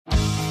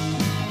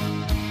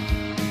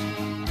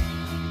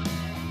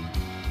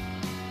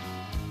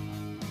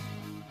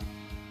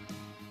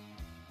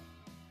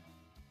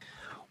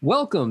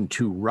Welcome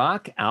to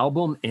Rock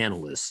Album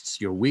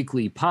Analysts, your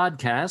weekly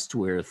podcast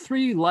where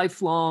three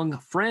lifelong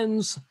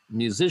friends,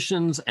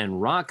 musicians,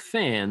 and rock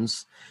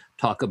fans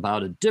talk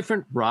about a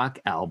different rock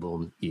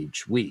album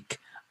each week.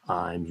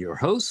 I'm your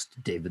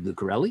host, David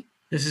Lucarelli.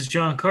 This is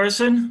John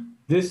Carson.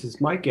 This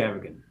is Mike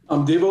Gavigan.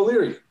 I'm Dave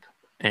O'Leary.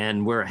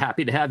 And we're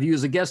happy to have you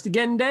as a guest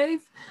again, Dave.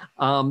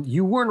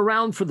 You weren't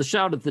around for the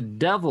Shout at the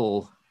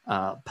Devil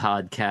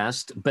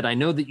podcast, but I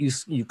know that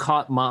you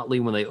caught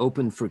Motley when they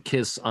opened for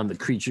Kiss on the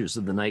Creatures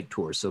of the Night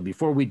tour. So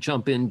before we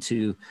jump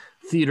into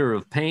Theater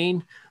of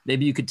Pain,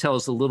 maybe you could tell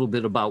us a little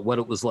bit about what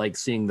it was like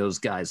seeing those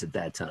guys at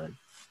that time.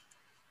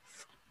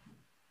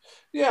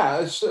 Yeah,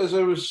 as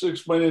I was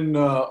explaining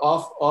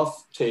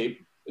off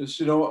tape,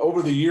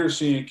 over the years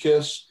seeing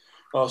Kiss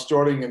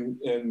starting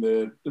in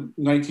the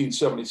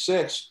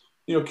 1976,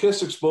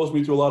 Kiss exposed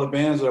me to a lot of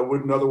bands that I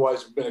wouldn't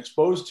otherwise have been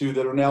exposed to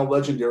that are now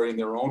legendary in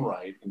their own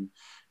right. And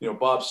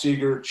Bob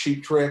Seger,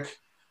 Cheap Trick,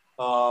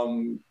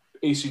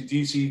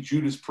 AC/DC,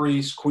 Judas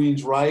Priest,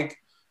 Queensryche,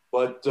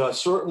 but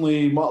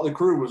certainly Motley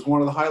Crue was one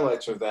of the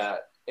highlights of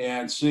that.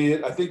 And see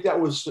it, I think that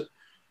was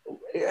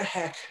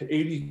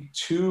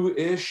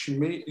 82-ish,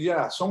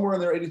 somewhere in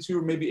there, 82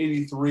 or maybe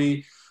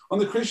 83. On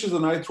the Creatures of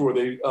the Night tour,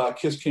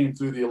 Kiss came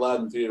through the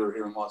Aladdin Theater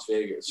here in Las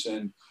Vegas,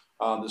 and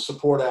the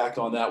support act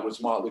on that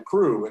was Motley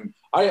Crue. And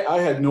I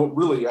had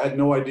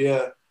no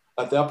idea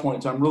at that point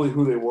in time really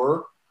who they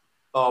were.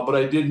 But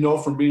I did know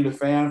from being a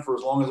fan for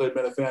as long as I'd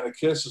been a fan of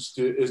Kiss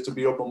is to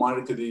be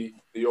open-minded to the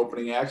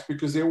opening acts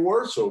because they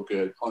were so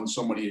good on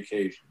so many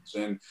occasions.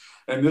 And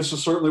this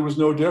certainly was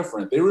no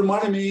different. They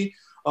reminded me,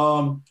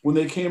 when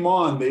they came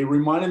on, they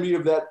reminded me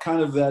of that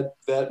kind of that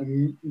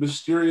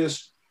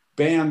mysterious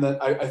band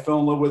that I fell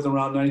in love with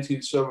around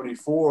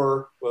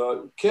 1974,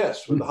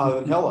 Kiss, with the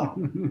Hotter Than Hell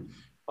album.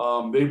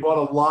 They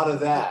brought a lot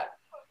of that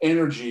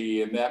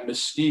energy and that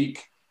mystique,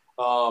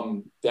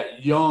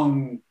 that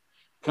young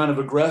kind of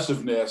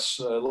aggressiveness,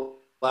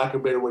 lack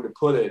of a better way to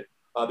put it.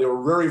 They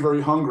were very,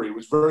 very hungry. It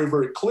was very,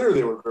 very clear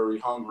they were very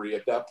hungry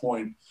at that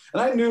point.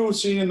 And I knew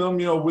seeing them,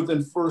 within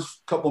the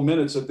first couple of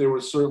minutes that there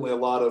was certainly a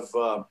lot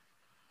of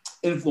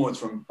influence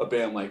from a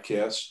band like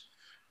Kiss,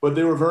 but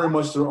they were very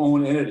much their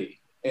own entity.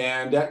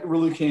 And that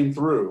really came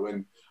through.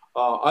 And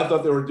I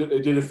thought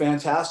they did a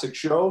fantastic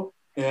show.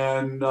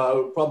 And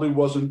probably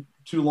wasn't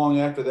too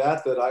long after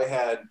that I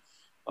had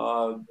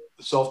the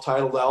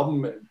self-titled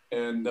album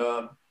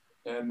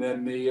and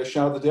then the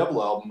Shout at the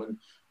Devil album, and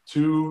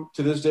to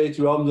this day,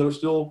 two albums that are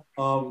still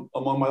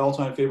among my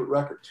all-time favorite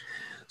records.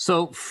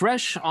 So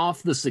fresh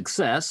off the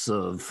success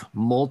of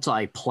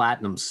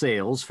multi-platinum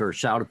sales for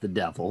Shout at the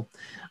Devil,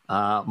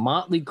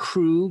 Motley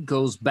Crue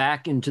goes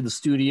back into the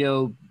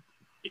studio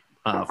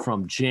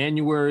from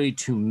January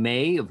to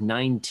May of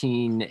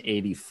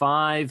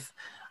 1985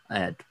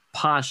 at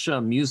Pasha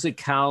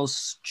Music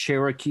House,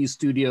 Cherokee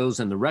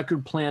Studios, and the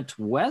Record Plant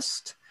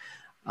West.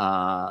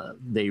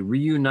 They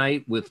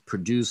reunite with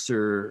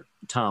producer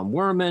Tom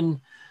Werman.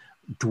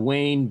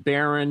 Dwayne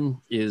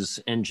Barron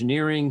is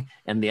engineering,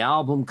 and the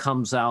album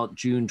comes out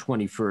June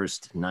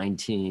 21st,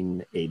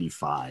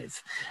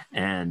 1985.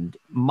 And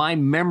my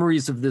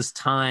memories of this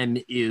time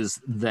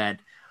is that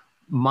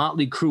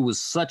Motley Crue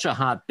was such a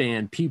hot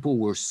band. People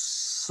were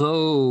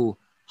so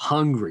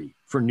hungry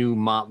for new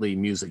Motley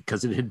music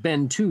because it had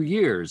been 2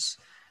 years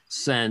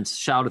since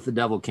Shout at the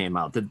Devil came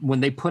out. That when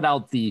they put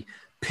out the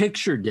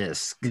picture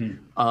disc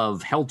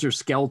of Helter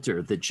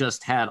Skelter that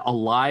just had a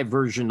live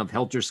version of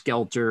Helter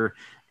Skelter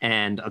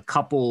and a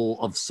couple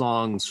of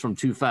songs from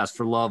Too Fast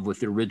for Love with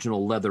the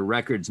original Leather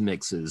Records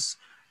mixes,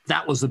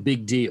 that was a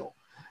big deal,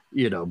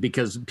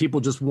 because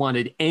people just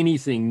wanted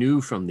anything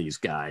new from these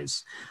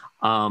guys.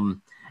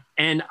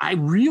 And I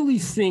really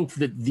think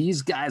that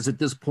these guys at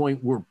this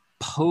point were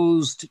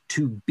posed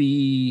to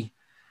be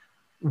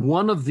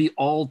one of the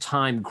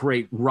all-time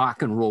great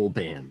rock and roll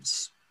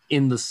bands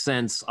in the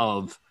sense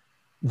of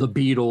the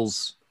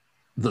Beatles,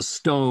 the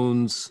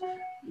Stones,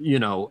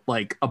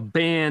 like a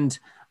band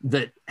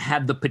that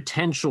had the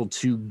potential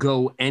to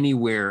go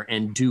anywhere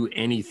and do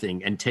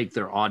anything and take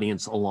their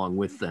audience along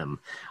with them.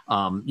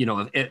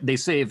 They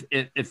say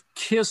if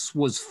Kiss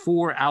was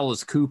for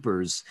Alice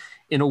Cooper's,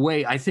 in a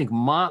way, I think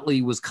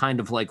Motley was kind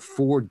of like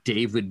for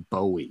David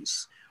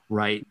Bowie's,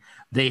 right?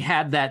 They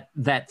had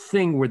that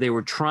thing where they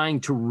were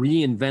trying to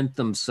reinvent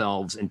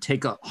themselves and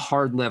take a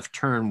hard left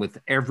turn with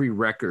every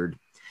record.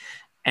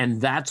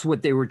 And that's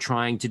what they were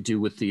trying to do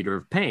with Theater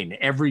of Pain.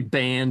 Every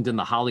band in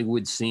the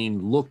Hollywood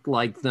scene looked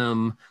like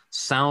them,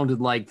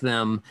 sounded like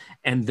them,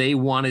 and they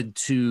wanted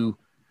to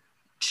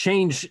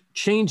change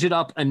it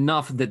up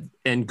enough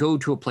and go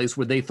to a place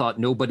where they thought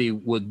nobody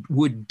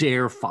would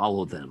dare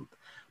follow them.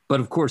 But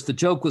of course, the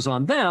joke was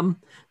on them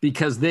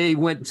because they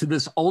went to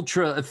this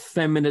ultra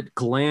effeminate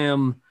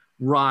glam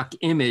rock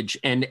image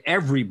and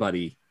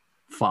everybody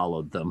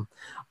followed them.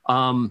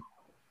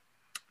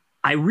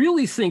 I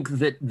really think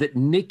that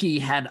Nicky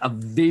had a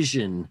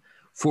vision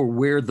for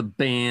where the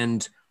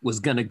band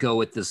was going to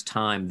go at this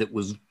time that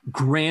was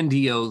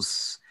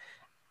grandiose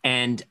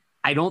and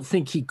I don't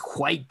think he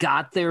quite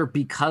got there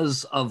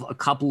because of a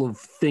couple of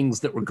things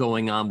that were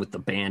going on with the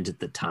band at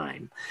the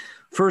time.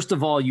 First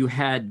of all, you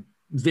had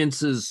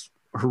Vince's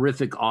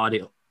horrific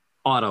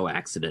auto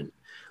accident,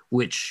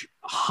 which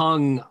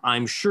hung,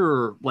 I'm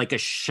sure, like a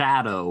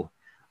shadow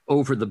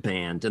over the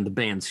band and the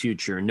band's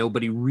future. And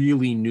nobody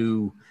really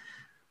knew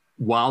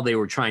while they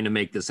were trying to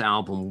make this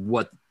album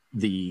what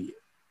the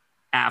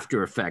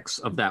after effects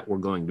of that were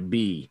going to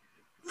be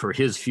for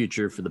his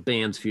future, for the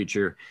band's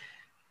future.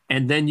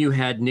 And then you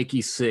had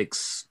Nikki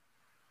Sixx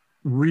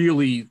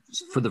really,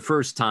 for the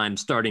first time,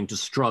 starting to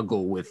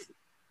struggle with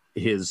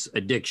his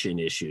addiction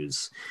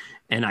issues.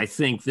 And I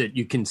think that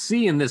you can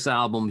see in this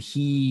album,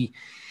 he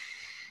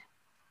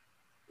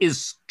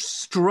is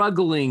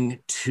struggling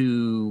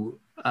to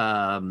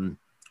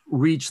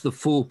reach the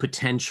full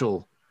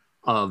potential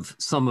of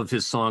some of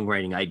his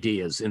songwriting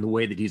ideas in the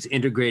way that he's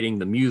integrating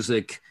the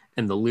music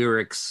and the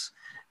lyrics.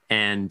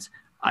 And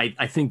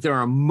I think there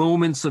are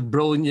moments of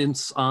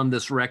brilliance on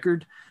this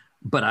record,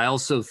 but I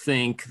also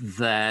think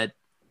that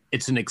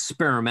it's an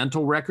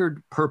experimental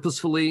record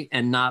purposefully,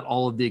 and not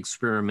all of the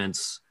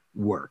experiments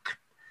work.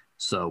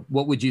 So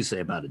what would you say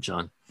about it,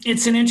 John?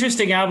 It's an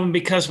interesting album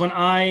because when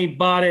I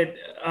bought it,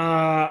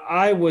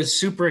 I was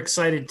super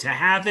excited to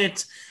have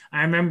it.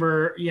 I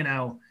remember,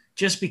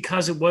 just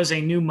because it was a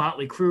new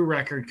Motley Crue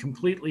record,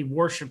 completely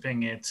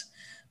worshiping it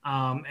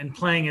and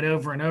playing it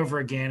over and over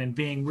again and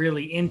being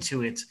really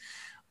into it.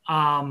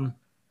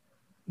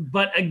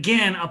 But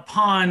again,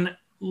 upon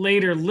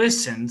later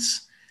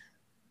listens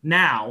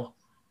now,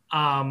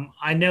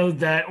 I know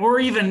that, or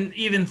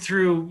even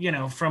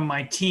through, from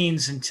my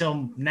teens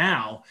until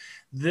now,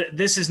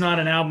 this is not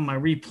an album I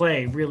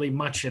replay really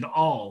much at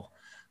all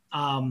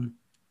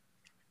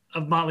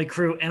of Motley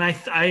Crue. And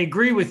I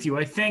agree with you.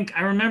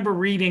 I remember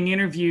reading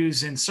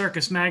interviews in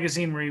Circus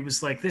Magazine where he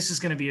was like, this is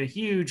going to be a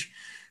huge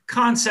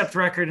concept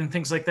record and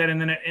things like that.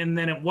 And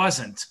then it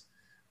wasn't.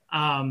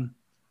 And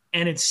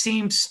it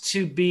seems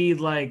to be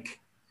like,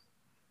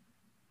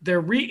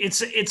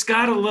 it's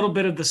got a little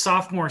bit of the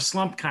sophomore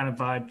slump kind of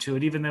vibe to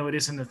it, even though it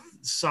isn't a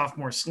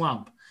sophomore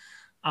slump.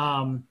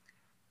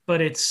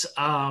 But it's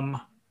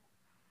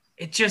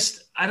it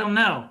just, I don't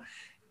know.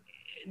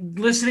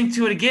 Listening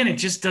to it again, it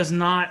just does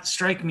not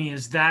strike me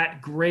as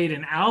that great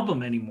an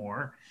album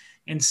anymore,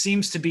 and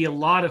seems to be a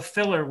lot of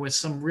filler with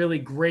some really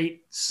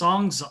great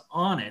songs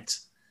on it.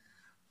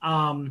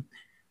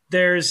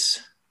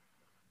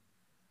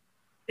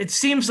 It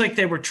seems like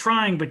they were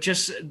trying,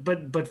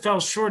 but fell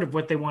short of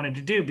what they wanted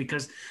to do,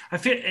 because I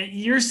feel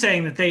you're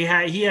saying that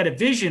he had a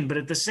vision, but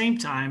at the same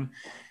time,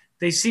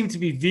 they seem to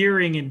be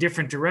veering in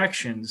different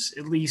directions,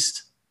 at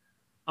least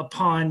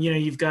upon,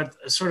 you've got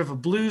a sort of a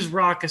blues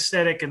rock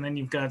aesthetic, and then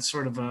you've got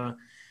sort of a,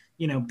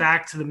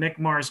 back to the Mick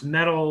Mars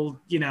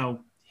metal,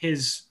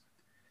 his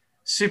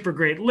super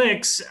great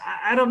licks.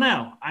 I don't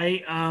know.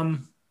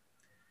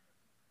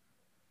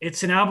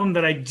 It's an album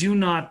that I do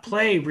not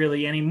play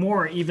really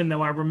anymore, even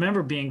though I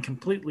remember being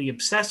completely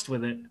obsessed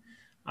with it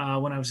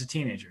when I was a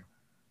teenager.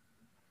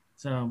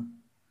 So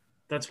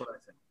that's what I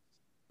think.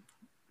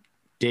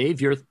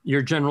 Dave,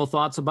 your general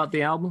thoughts about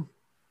the album?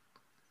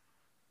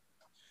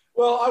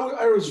 Well,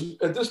 I was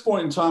at this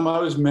point in time, I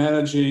was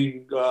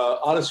managing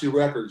Odyssey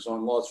Records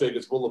on Las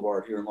Vegas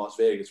Boulevard here in Las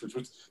Vegas, which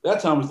was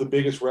that time was the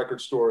biggest record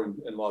store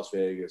in Las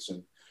Vegas.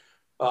 And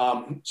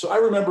so I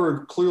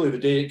remember clearly the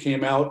day it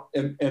came out,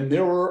 and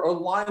there were a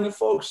line of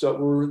folks that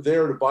were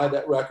there to buy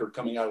that record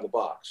coming out of the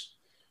box.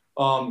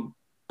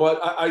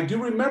 But I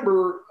do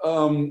remember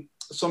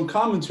some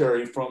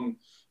commentary from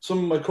some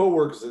of my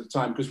coworkers at the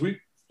time, because we,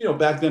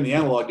 back then the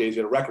analog days,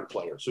 you had a record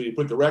player. So you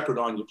put the record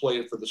on, you play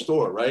it for the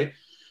store, right?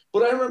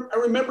 But I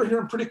remember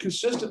hearing pretty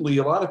consistently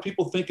a lot of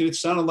people thinking it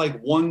sounded like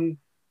one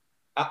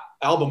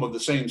album of the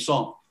same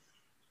song,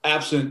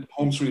 absent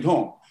Home Sweet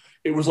Home.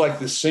 It was like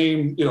the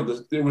same,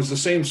 it was the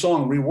same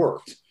song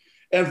reworked.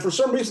 And for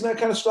some reason that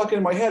kind of stuck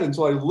in my head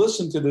until I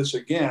listened to this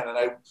again.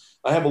 And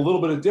I have a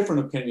little bit of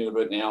different opinion of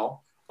it now.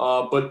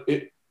 But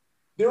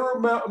there were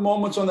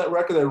moments on that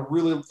record that I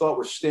really thought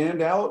were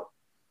standout,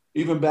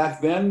 even back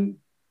then.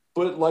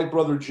 But like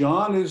Brother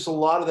John, is a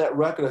lot of that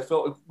record I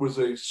felt was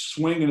a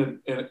swing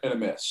and a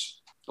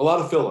miss. A lot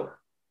of filler.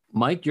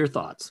 Mike, your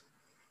thoughts?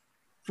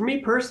 For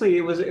me personally,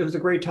 it was a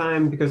great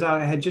time because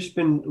I had just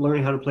been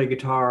learning how to play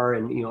guitar,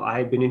 and I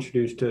had been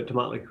introduced to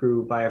Motley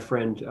Crue by a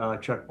friend,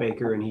 Chuck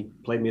Baker, and he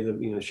played me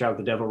the Shout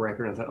the Devil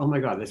record. And I thought, oh my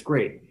God, that's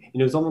great.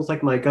 It was almost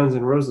like my Guns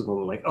N' Roses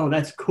moment, like, oh,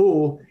 that's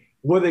cool.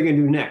 What are they going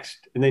to do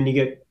next? And then you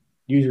get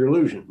Use Your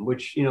Illusion,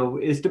 which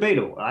is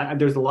debatable.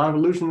 There's a lot of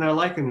Illusion that I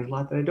like, and there's a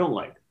lot that I don't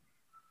like.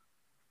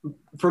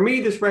 For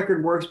me, this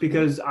record works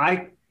because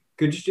I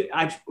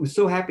was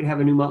so happy to have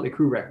a new Motley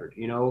Crue record,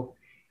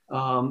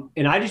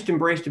 and I just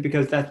embraced it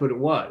because that's what it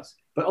was.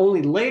 But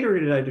only later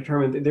did I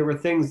determine that there were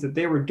things that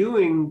they were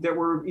doing that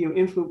were,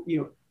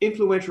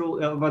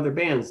 influential of other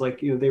bands. Like,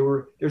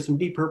 there's some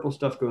Deep Purple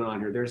stuff going on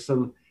here. There's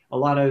a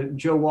lot of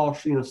Joe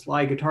Walsh,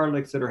 slide guitar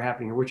licks that are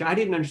happening here, which I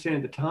didn't understand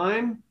at the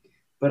time,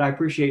 but I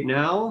appreciate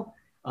now.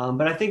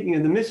 But I think,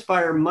 the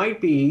misfire might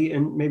be,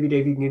 and maybe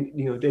Dave,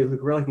 Dave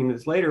Lucarelli can do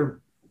this later,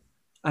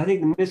 I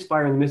think the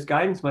misfire and the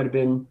misguidance might have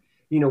been,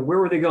 where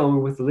were they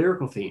going with the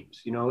lyrical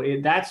themes?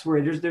 That's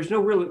where there's no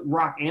real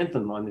rock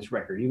anthem on this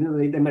record, even though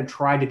they might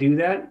try to do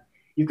that.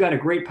 You've got a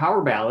great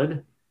power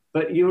ballad,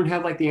 but you don't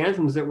have like the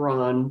anthems that were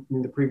on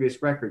in the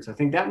previous records. I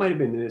think that might have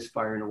been the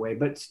misfire in a way,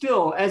 but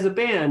still, as a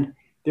band,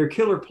 they're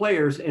killer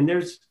players, and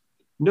there's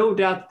no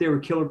doubt that they were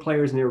killer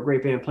players and they were a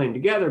great band playing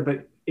together.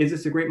 But is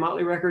this a great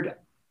Motley record?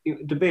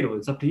 Debatable.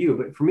 It's up to you.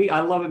 But for me,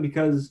 I love it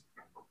because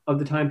of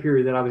the time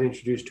period that I was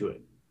introduced to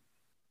it.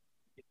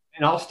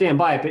 And I'll stand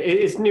by it, but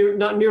it's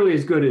not nearly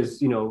as good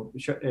as,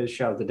 as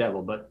Shout at the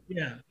Devil. But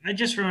yeah, I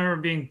just remember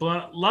being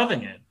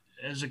loving it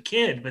as a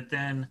kid, but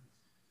then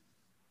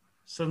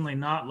suddenly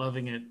not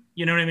loving it.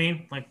 You know what I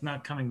mean? Like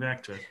not coming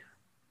back to it.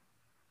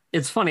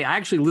 It's funny. I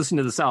actually listen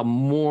to this album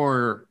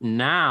more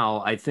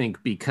now, I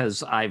think,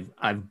 because I've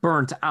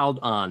burnt out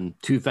on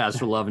Too Fast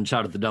for Love and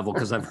Shout at the Devil,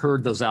 because I've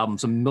heard those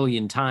albums a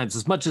million times.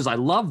 As much as I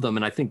love them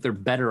and I think they're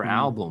better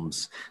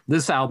albums,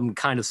 this album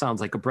kind of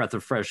sounds like a breath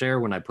of fresh air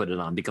when I put it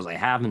on, because I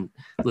haven't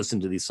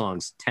listened to these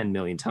songs 10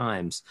 million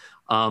times.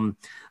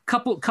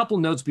 Couple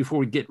notes before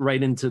we get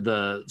right into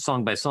the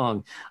song by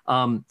song.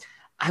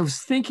 I was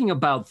thinking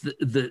about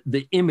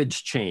the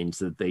image change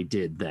that they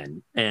did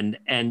then. And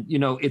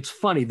it's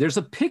funny. There's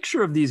a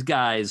picture of these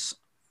guys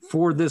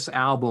for this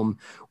album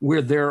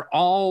where they're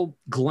all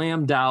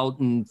glammed out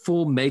and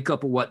full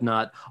makeup and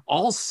whatnot,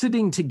 all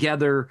sitting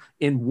together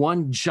in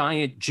one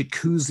giant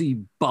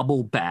jacuzzi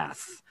bubble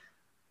bath.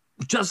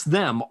 Just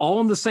them,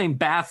 all in the same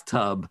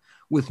bathtub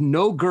with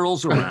no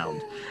girls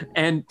around.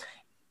 And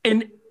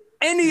in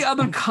any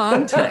other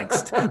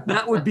context,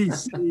 that would be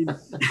seen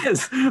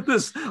as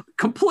this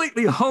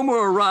completely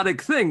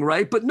homoerotic thing,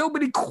 right? But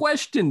nobody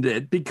questioned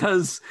it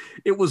because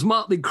it was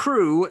Motley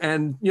Crue,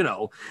 and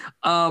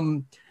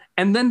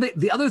and then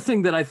the other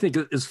thing that I think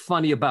is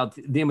funny about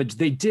the image,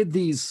 they did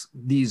these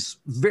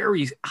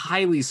very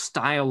highly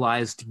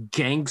stylized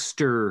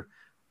gangster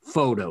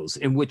photos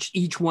in which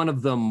each one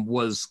of them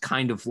was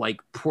kind of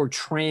like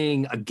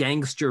portraying a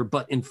gangster,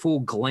 but in full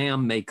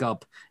glam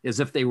makeup, as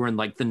if they were in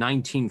like the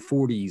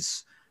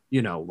 1940s,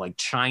 like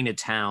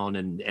Chinatown,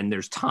 and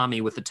there's Tommy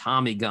with the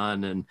Tommy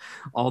gun and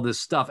all this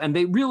stuff. And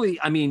they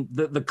really, I mean,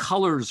 the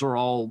colors are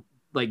all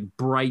like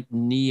bright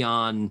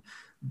neon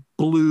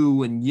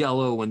blue and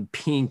yellow and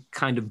pink,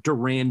 kind of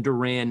Duran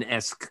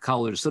Duran-esque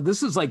colors. So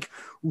this is like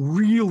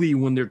really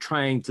when they're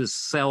trying to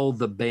sell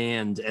the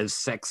band as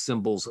sex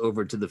symbols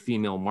over to the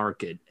female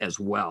market as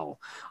well.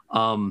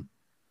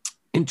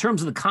 In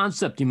terms of the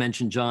concept you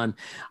mentioned, John,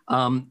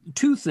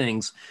 two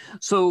things.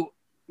 So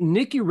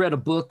Nicky read a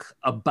book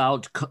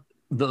about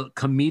the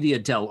Commedia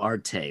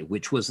dell'arte,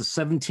 which was a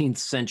 17th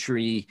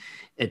century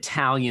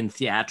Italian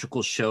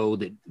theatrical show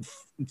that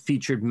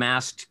featured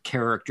masked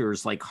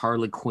characters like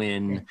Harley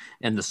Quinn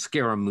and the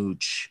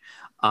Scaramouche,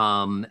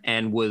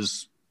 and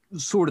was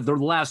sort of the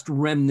last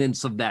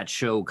remnants of that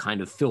show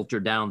kind of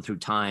filtered down through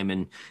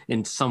time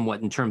and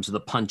somewhat in terms of the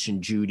Punch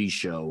and Judy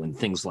show and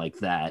things like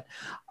that.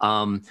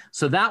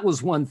 So that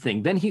was one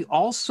thing. Then he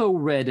also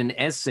read an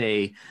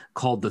essay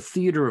called The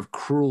Theater of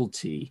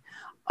Cruelty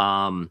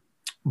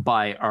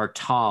by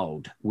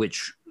Artaud,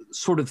 which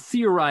sort of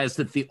theorized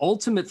that the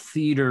ultimate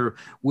theater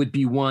would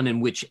be one in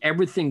which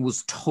everything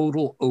was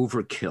total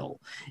overkill,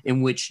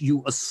 in which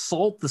you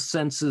assault the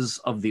senses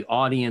of the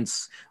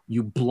audience,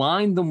 you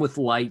blind them with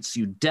lights,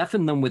 you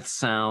deafen them with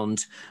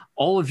sound.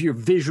 All of your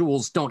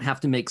visuals don't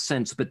have to make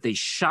sense, but they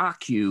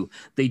shock you.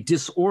 They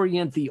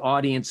disorient the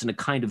audience in a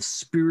kind of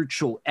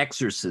spiritual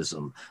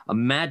exorcism, a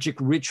magic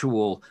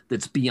ritual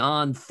that's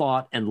beyond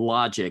thought and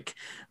logic,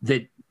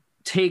 that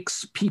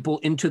takes people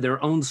into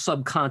their own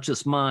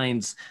subconscious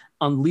minds,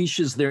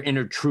 unleashes their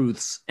inner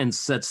truths, and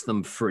sets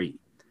them free.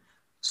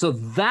 So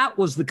that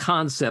was the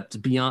concept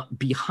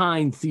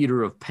behind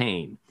Theater of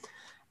Pain.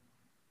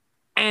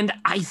 And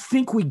I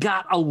think we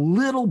got a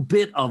little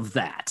bit of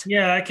that.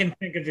 Yeah, I can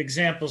think of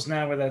examples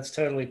now where that's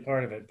totally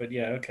part of it, but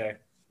yeah, okay.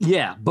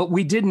 Yeah, but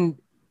we didn't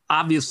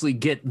obviously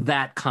get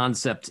that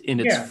concept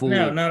in its full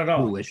not at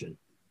all. fruition.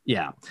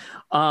 Yeah.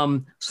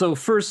 So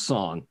first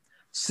song,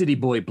 City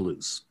Boy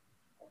Blues.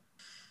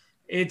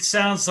 It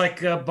sounds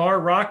like a bar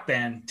rock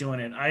band doing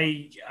it.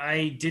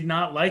 I did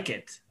not like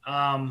it.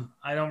 I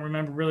don't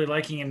remember really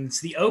liking it. And it's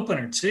the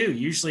opener too.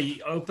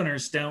 Usually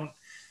openers don't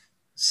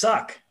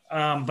suck.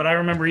 But I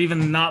remember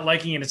even not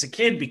liking it as a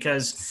kid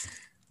because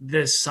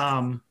this,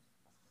 I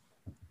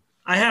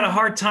had a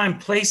hard time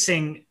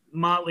placing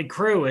Motley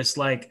Crue as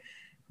like,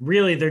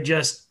 really, they're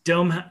just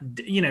down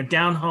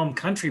home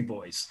country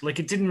boys. Like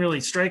it didn't really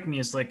strike me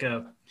as like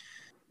a,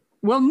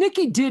 well,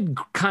 Nicky did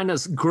kind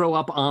of grow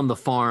up on the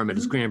farm at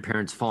his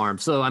grandparents' farm.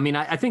 So, I mean,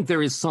 I think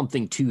there is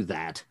something to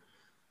that.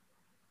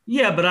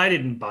 Yeah, but I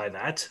didn't buy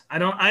that. I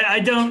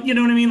don't, you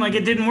know what I mean? Like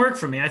it didn't work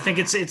for me. I think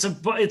it's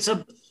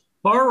a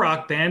bar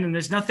rock band and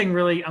there's nothing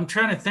really, I'm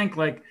trying to think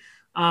like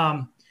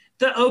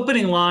the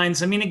opening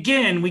lines. I mean,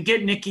 again, we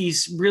get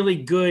Nicky's really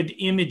good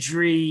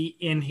imagery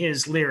in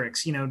his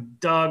lyrics,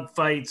 dog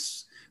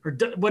fights,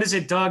 what is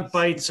it? Dog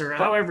bites, or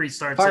however he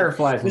starts.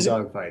 Fireflies and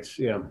dog fights.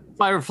 Yeah.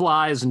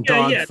 Fireflies and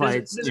dog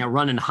fights.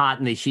 Running hot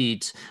in the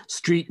heat.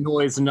 Street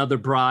noise, another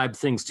bribe.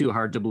 Things too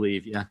hard to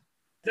believe. Yeah.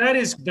 That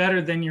is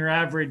better than your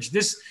average.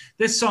 This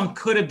song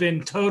could have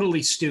been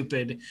totally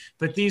stupid,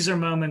 but these are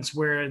moments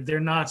where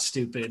they're not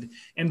stupid.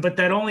 But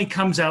that only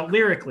comes out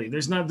lyrically.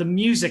 There's not the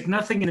music.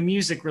 Nothing in the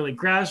music really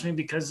grabs me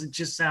because it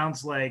just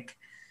sounds like,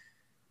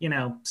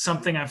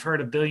 something I've heard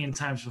a billion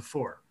times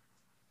before.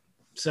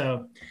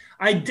 So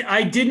I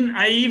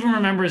even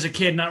remember as a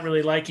kid not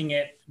really liking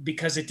it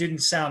because it didn't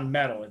sound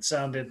metal. It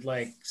sounded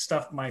like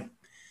stuff my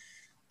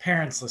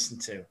parents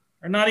listened to.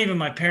 Or not even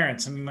my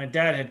parents. I mean, my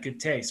dad had good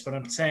taste, but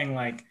I'm saying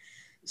like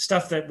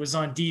stuff that was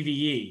on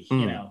DVE,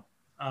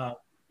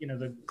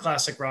 the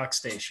classic rock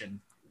station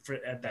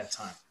at that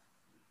time.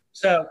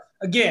 So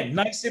again,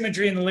 nice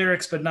imagery in the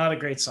lyrics, but not a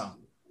great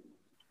song.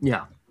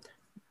 Yeah.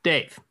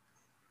 Dave.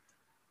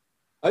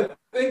 I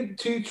think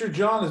Teacher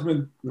John has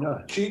been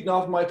cheating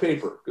off my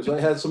paper because I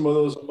had some of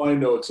those in my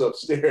notes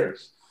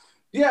upstairs.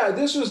 Yeah,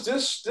 this.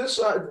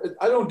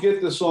 I don't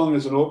get this song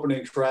as an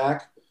opening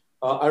track.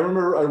 I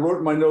remember I wrote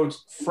in my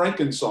notes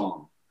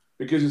Frankensong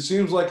because it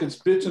seems like it's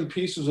bits and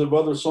pieces of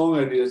other song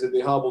ideas that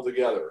they hobble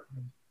together.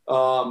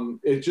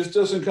 It just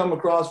doesn't come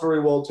across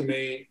very well to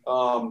me.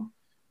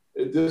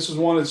 This is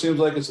one that seems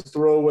like it's a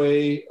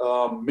throwaway,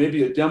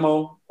 maybe a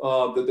demo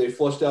that they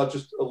flushed out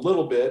just a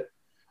little bit.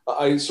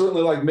 I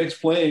certainly like Mick's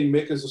playing.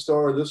 Mick is the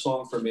star of this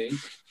song for me.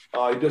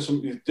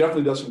 He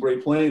definitely does some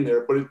great playing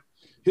there, but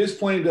his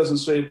playing doesn't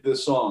save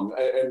this song.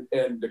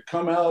 And to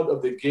come out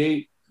of the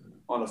gate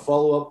on a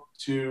follow-up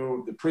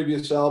to the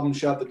previous album,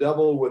 Shout the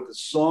Devil, with the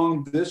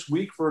song this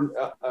week for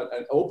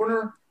an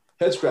opener,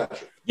 head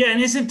scratcher. Yeah, and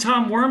isn't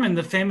Tom Werman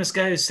the famous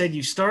guy who said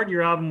you start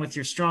your album with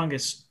your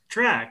strongest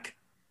track?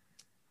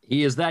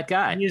 He is that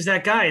guy. He is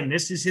that guy, and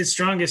this is his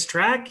strongest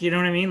track? You know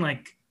what I mean?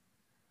 Like,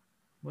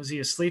 was he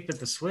asleep at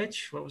the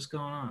switch? What was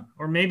going on?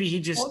 Or maybe he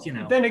just,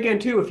 Then again,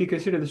 too, if you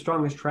consider the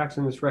strongest tracks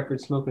on this record,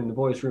 Smoking in the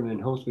Boys' Room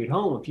and Home Sweet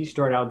Home, if you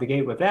start out the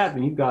gate with that,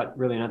 then you've got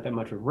really not that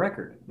much of a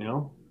record,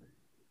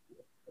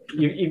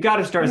 You've got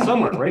to start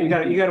somewhere, right? You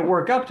got to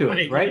work up to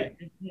it, right?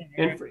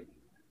 And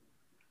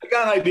I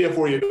got an idea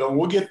for you, Bill.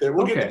 We'll get there.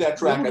 We'll get to that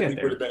track. I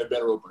think would have been a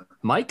better opener.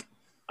 Mike?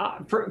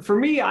 For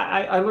me,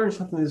 I learned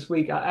something this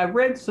week. I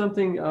read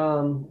something,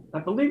 I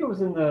believe it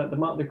was in the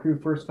Motley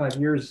Crue First 5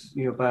 Years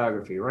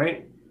biography,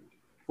 right?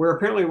 Where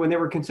apparently when they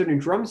were considering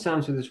drum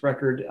sounds for this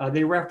record,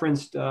 they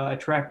referenced a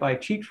track by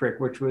Cheap Trick,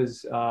 which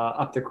was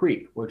Up the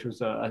Creek, which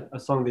was a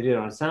song they did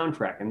on a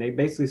soundtrack. And they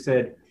basically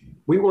said,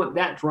 we want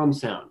that drum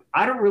sound.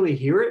 I don't really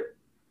hear it,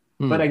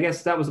 but I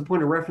guess that was the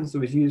point of reference that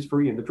was used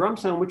for the drum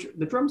sound, which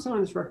the drum sound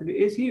on this record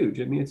is huge.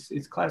 I mean,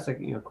 it's classic,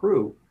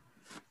 Crue.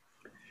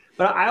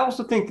 But I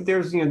also think that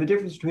there's, the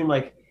difference between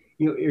like,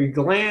 your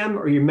glam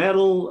or your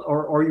metal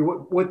or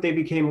what they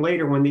became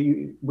later when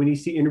you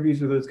see interviews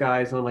with those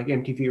guys on like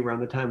MTV around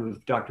the time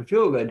of Dr.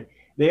 Feelgood,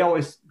 they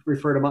always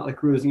refer to Motley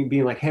Crue as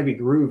being like heavy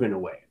groove in a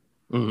way.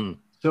 Mm-hmm.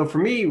 So for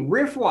me,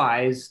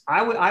 riff-wise,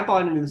 I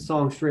bought into the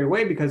song straight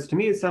away because to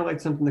me it sounded like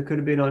something that could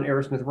have been on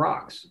Aerosmith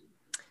Rocks.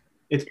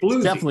 It's bluesy.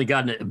 It's definitely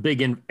got a big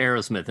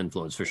Aerosmith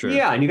influence for sure.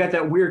 Yeah, and you got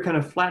that weird kind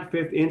of flat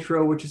fifth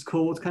intro, which is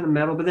cool. It's kind of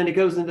metal, but then it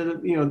goes into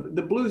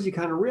the bluesy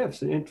kind of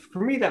riffs, and for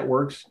me that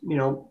works.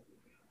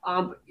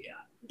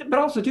 But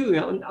also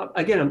too,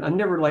 again, I'm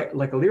never like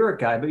a lyric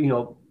guy, but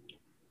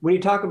when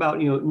you talk about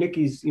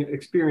Nicky's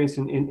experience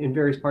in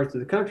various parts of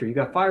the country, you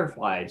got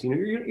fireflies. You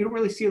don't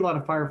really see a lot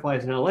of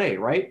fireflies in LA,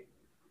 right?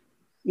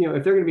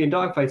 If they're going to be in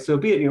dogfights, so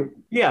be it.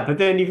 Yeah, but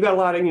then you've got a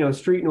lot of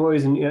street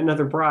noise and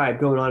another bribe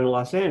going on in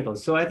Los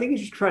Angeles. So I think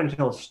he's just trying to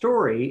tell a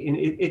story, and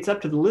it's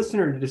up to the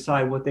listener to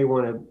decide what they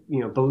want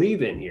to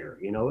believe in here.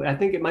 I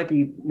think it might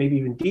be maybe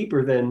even deeper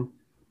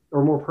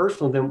or more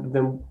personal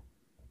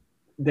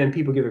than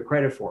people give it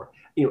credit for.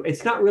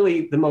 It's not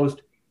really the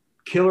most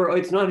killer.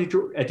 It's not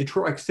a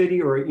Detroit City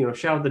or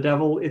Shout the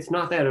Devil. It's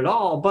not that at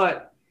all.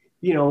 But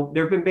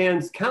there have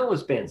been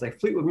countless bands like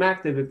Fleetwood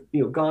Mac that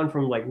have gone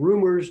from like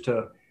Rumors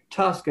to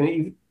Tusk, and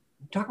you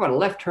talk about a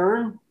left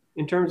turn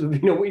in terms of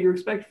what you're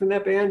expecting from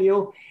that band.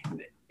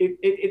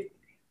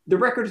 The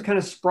record is kind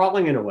of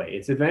sprawling in a way.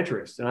 It's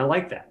adventurous, and I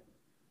like that.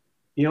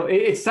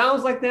 It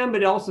sounds like them,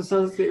 but it also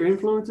sounds like their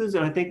influences,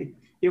 and I think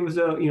it was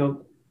a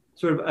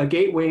sort of a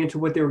gateway into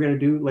what they were going to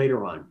do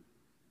later on.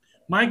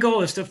 My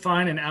goal is to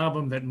find an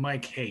album that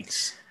Mike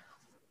hates.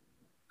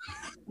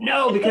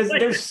 No, because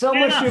there's so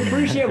much to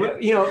appreciate.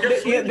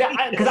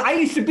 Because I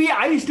used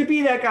to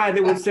be that guy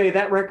that would say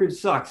that record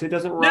sucks. It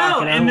doesn't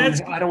rock,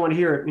 I don't want to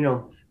hear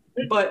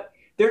it. But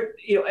there,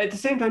 at the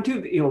same time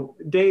too,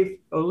 Dave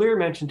O'Leary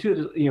mentioned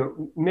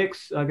too.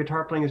 Mick's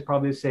guitar playing is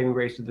probably the saving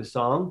grace of the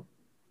song.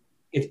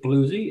 It's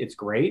bluesy. It's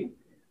great.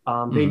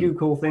 They do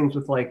cool things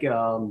with like,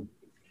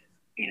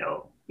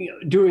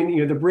 doing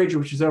the bridge,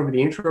 which is over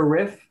the intro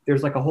riff.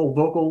 There's like a whole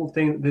vocal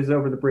thing that's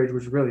over the bridge,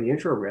 which is really the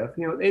intro riff.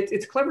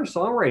 It's clever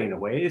songwriting in a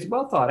way. It's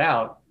well thought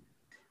out.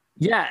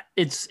 Yeah,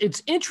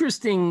 it's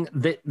interesting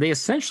that they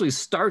essentially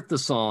start the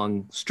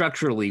song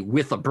structurally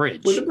with a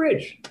bridge. With a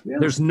bridge. Yeah.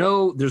 There's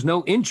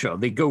no intro.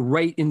 They go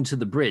right into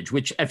the bridge,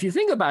 which if you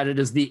think about it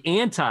is the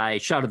anti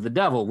Shout of the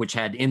Devil, which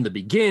had in the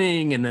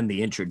beginning and then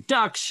the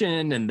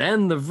introduction and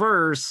then the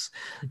verse,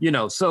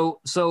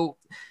 so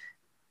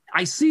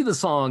I see the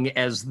song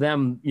as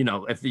them,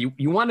 if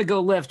you want to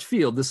go left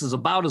field, this is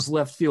about as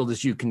left field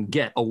as you can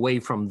get away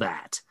from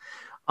that.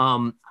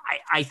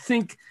 I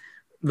think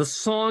the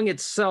song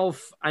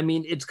itself, I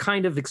mean, it's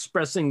kind of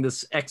expressing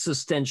this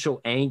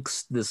existential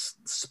angst, this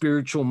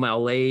spiritual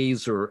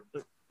malaise or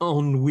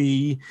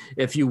ennui,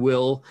 if you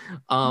will.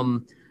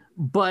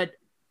 But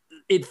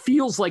it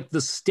feels like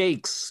the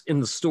stakes in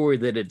the story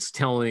that it's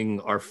telling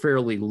are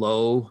fairly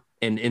low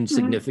and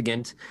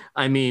insignificant.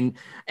 I mean,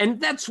 and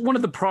that's one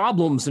of the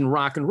problems in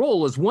rock and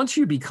roll is once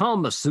you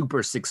become a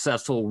super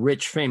successful,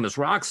 rich, famous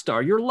rock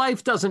star, your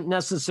life doesn't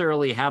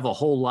necessarily have a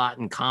whole lot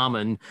in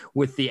common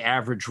with the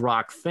average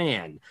rock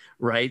fan,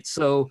 right?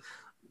 So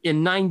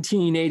in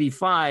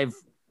 1985,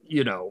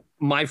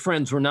 my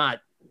friends were not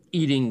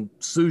eating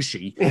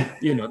sushi,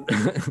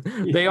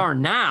 they are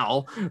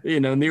now,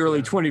 in the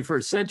early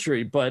 21st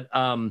century. But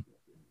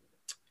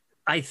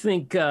I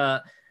think,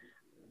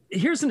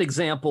 here's an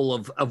example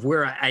of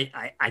where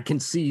I can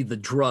see the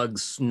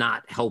drugs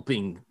not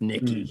helping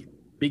Nicky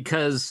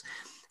because,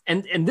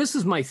 and this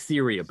is my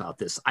theory about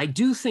this. I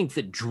do think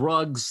that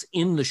drugs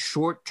in the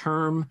short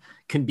term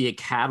can be a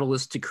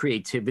catalyst to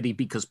creativity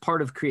because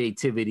part of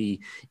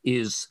creativity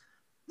is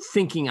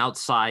thinking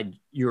outside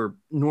your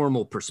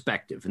normal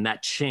perspective and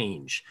that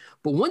change.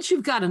 But once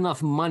you've got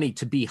enough money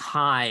to be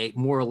high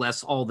more or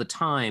less all the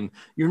time,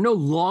 you're no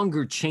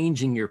longer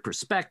changing your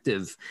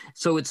perspective.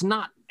 So it's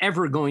not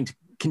ever going to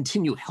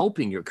continue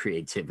helping your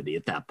creativity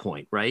at that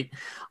point, right?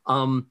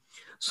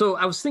 So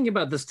I was thinking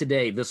about this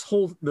today,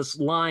 this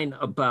line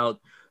about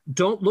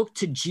don't look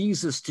to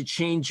Jesus to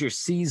change your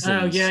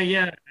seasons. Oh,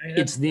 yeah.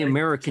 It's the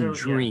American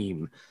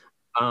dream.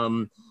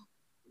 Yeah.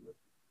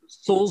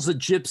 Souls of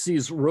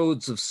gypsies,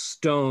 roads of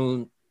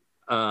stone,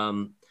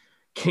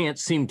 can't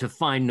seem to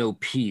find no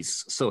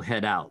peace, so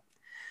head out.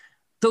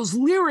 Those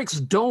lyrics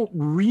don't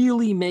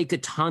really make a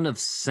ton of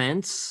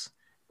sense,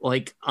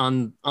 like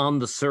on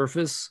the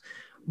surface.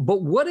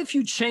 But what if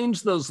you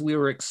change those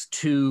lyrics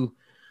to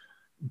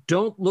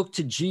don't look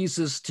to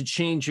Jesus to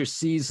change your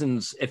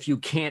seasons if you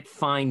can't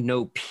find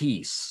no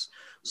peace.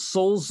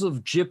 Souls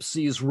of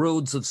gypsies,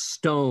 roads of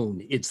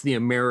stone, it's the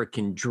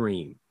American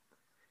dream.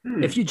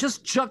 If you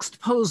just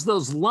juxtapose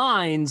those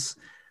lines,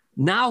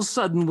 now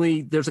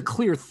suddenly there's a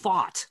clear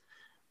thought.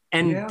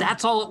 And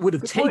that's all it would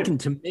have taken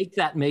to make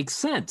that make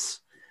sense.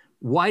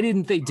 Why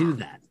didn't they do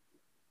that?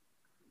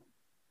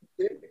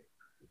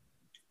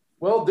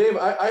 Well, Dave,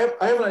 I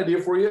have an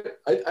idea for you.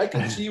 I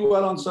can see you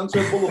out on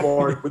Sunset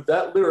Boulevard with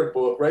that lyric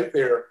book right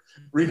there,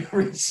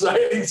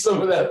 reciting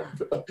some of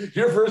that,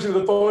 your version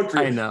of the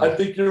poetry. I know. I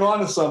think you're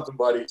onto something,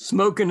 buddy.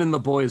 Smoking in the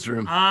boys'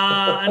 room.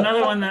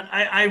 Another one that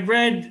I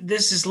read,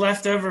 this is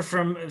left over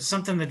from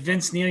something that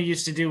Vince Neil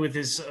used to do with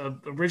his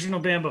original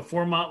band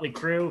before Motley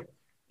Crue,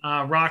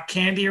 Rock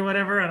Candy or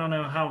whatever. I don't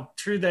know how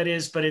true that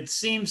is, but it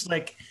seems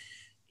like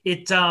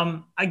it,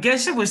 I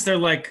guess it was their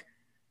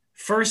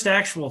first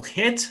actual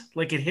hit,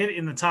 like it hit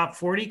in the top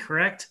 40,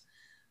 correct?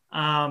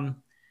 And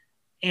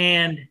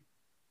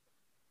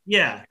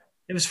yeah,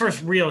 it was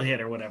first real hit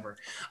or whatever.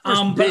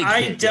 But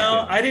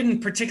I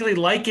didn't particularly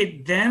like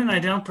it then, and I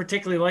don't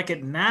particularly like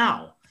it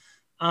now.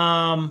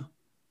 Again,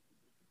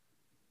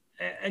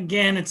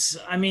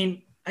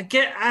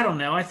 I don't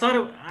know. I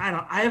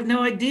have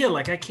no idea.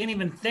 Like, I can't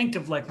even think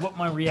of what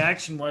my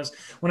reaction was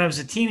when I was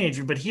a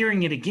teenager, but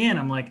hearing it again,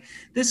 I'm like,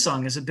 this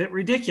song is a bit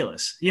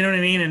ridiculous. You know what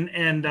I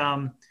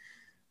mean?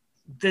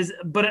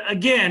 But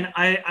again,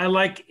 I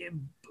like it,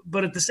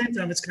 but at the same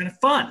time, it's kind of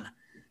fun,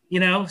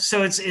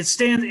 so it's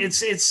standing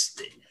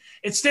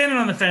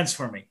on the fence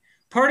for me.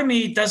 Part of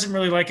me doesn't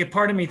really like it.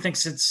 Part of me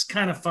thinks it's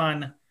kind of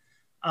fun.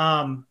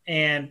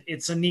 And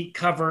it's a neat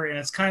cover, and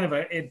it's kind of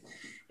it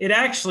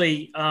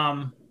actually,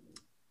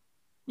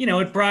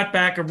 it brought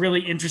back a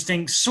really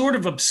interesting sort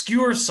of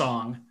obscure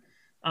song,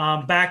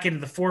 back into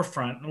the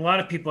forefront. And a lot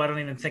of people, I don't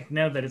even think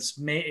know that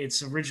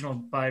it's original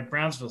by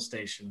Brownsville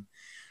Station.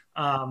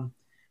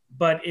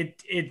 But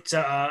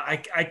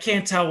I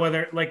can't tell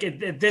whether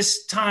at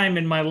this time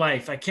in my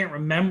life, I can't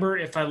remember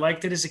if I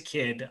liked it as a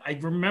kid. I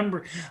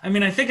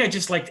think I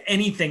just liked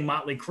anything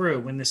Motley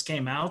Crue when this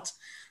came out.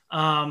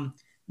 And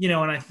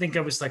I think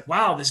I was like,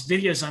 wow, this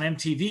video's on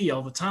MTV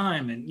all the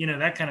time. And,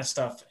 that kind of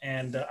stuff.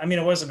 And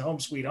it wasn't Home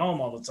Sweet Home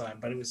all the time,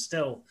 but it was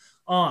still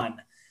on.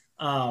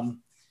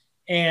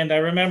 And I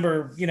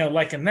remember,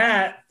 liking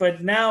that,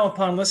 but now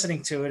upon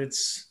listening to it,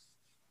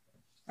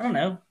 I don't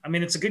know.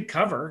 It's a good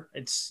cover.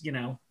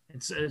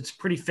 It's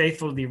pretty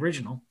faithful to the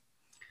original,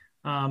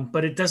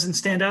 but it doesn't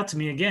stand out to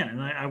me again. And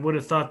I would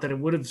have thought that it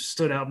would have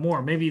stood out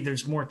more. Maybe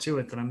there's more to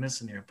it that I'm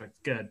missing here, but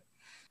good.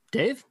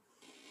 Dave?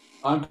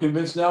 I'm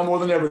convinced now more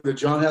than ever that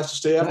John has to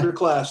stay after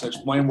class and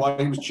explain why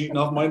he was cheating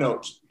off my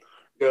notes.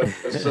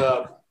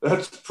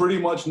 That's pretty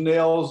much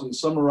nails and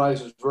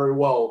summarizes very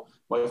well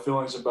my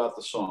feelings about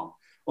the song.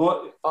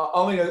 Well,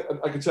 only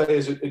I can tell you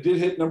is it did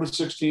hit number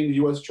 16 in the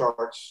U.S.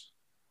 charts.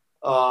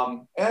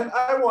 And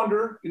I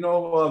wonder,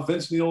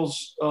 Vince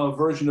Neil's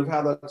version of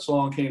how that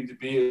song came to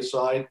be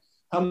aside,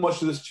 how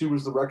much of this too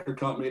was the record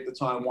company at the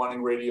time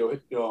wanting radio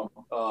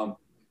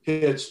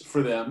hits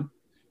for them.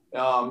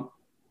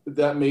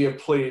 That may have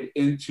played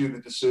into the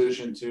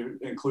decision to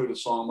include a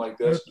song like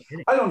this.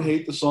 I don't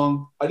hate the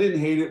song. I didn't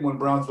hate it when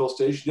Brownsville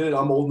Station did it.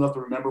 I'm old enough to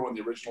remember when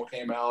the original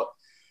came out.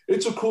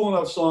 It's a cool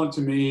enough song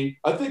to me.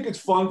 I think it's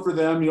fun for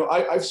them.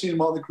 I've seen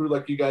Motley Crue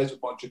like you guys a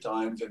bunch of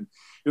times, and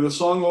the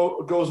song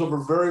goes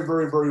over very,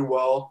 very, very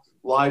well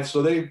live.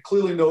 So they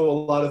clearly know a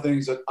lot of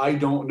things that I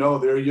don't know.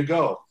 There you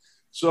go.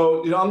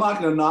 So, I'm not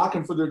going to knock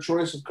them for their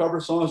choice of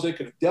cover songs. They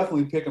could have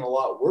definitely picked a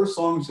lot worse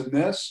songs than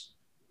this.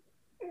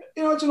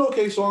 It's an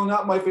okay song,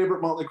 not my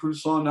favorite Motley Crue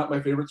song, not my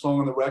favorite song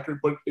on the record,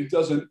 but it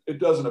doesn't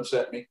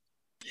upset me.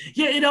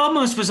 Yeah, it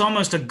was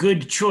almost a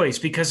good choice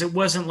because it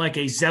wasn't like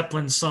a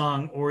Zeppelin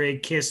song or a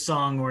Kiss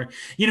song or,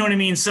 you know what I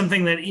mean?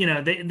 Something that,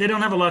 they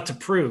don't have a lot to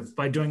prove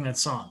by doing that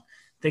song.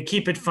 They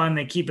keep it fun,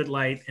 they keep it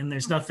light, and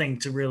there's nothing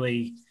to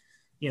really,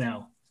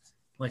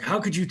 like how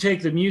could you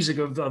take the music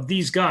of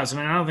these guys? I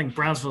mean, I don't think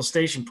Brownsville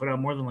Station put out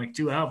more than like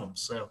 2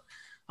 albums. So,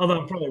 although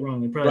I'm probably wrong,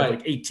 they're probably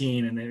like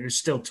 18 and they're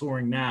still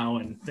touring now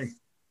and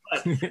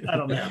I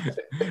don't know.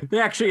 They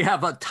actually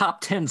have a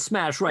top 10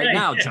 smash right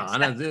now, John.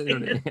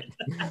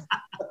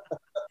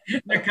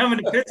 They're coming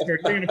to Pittsburgh.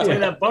 They're going to play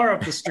that bar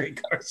up the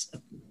street,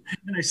 Carson.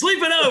 And they're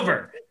sleeping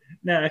over.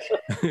 No.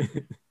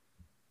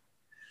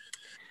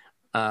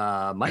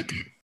 Mike?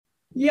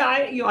 Yeah,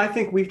 I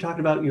think we've talked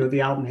about, the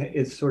album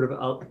is sort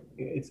of,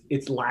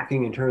 it's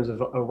lacking in terms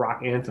of a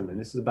rock anthem. And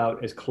this is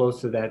about as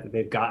close to that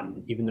they've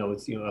gotten, even though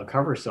it's, a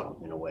cover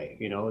song in a way.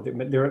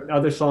 There are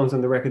other songs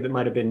on the record that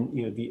might have been,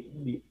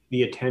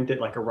 the attempt at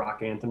like a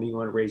rock anthem. You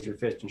want to raise your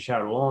fist and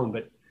shout along.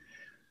 But,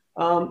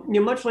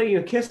 much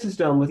like, Kiss has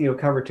done with,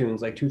 cover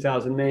tunes like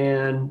 2000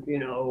 Man,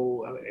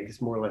 I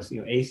guess more or less,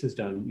 Ace has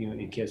done,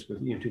 in Kiss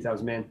with,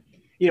 2000 Man.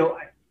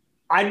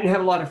 I didn't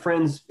have a lot of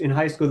friends in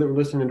high school that were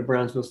listening to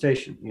Brownsville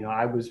Station.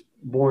 I was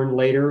born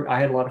later. I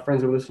had a lot of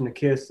friends that were listening to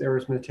Kiss,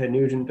 Aerosmith, Ted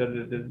Nugent,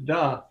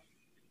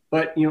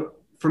 But,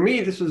 for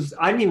me, I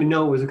didn't even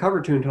know it was a cover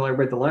tune until I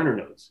read the liner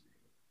notes,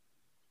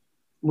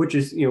 which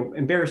is,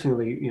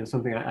 embarrassingly,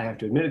 something I have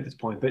to admit at this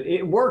point. But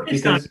it worked.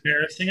 It's not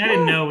embarrassing. I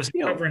didn't know it was a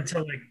cover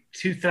until like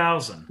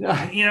 2000.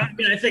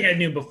 I think I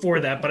knew before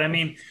that, but I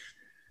mean,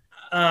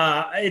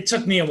 it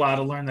took me a while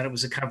to learn that it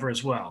was a cover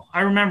as well.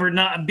 I remember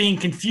not being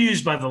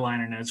confused by the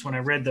liner notes when I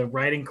read the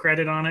writing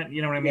credit on it.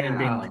 You know what I mean? And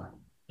being like,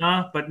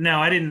 but no,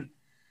 I didn't.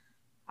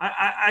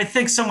 I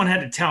think someone had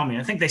to tell me.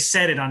 I think they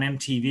said it on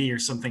MTV or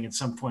something at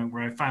some point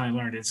where I finally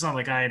learned it. It's not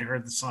like I had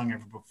heard the song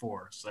ever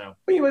before. So,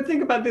 well, you would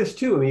think about this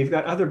too. I mean, you've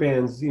got other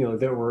bands,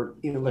 that were,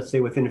 let's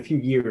say within a few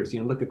years,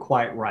 look at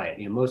Quiet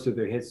Riot. Most of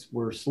their hits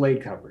were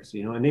Slade covers,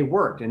 and they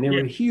worked and they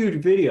were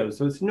huge videos.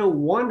 So it's no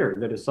wonder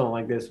that a song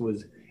like this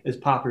was as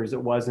popular as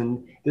it was.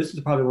 And this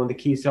is probably one of the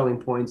key selling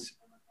points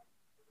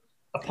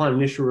upon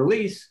initial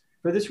release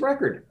for this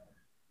record.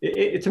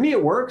 To me,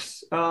 it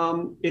works.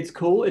 It's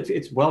cool.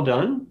 It's well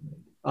done.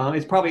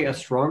 It's probably a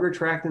stronger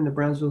track than the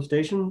Brownsville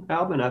Station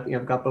album. And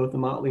I've got both the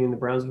Motley and the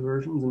Brownsville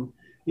versions, and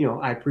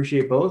I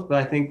appreciate both. But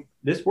I think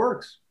this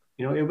works.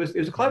 It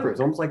was clever. It's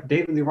almost like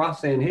David Lee Roth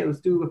saying, "Hey, let's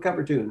do a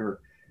cover tune."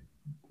 Or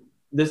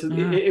this is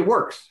it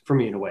works for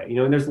me in a way.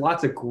 And there's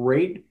lots of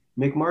great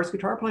Mick Mars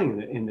guitar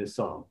playing in this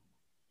song.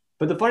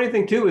 But the funny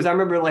thing too is I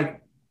remember,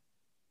 like,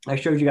 I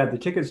showed you guys the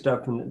ticket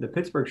stuff from the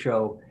Pittsburgh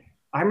show.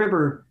 I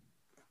remember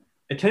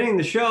attending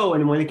the show,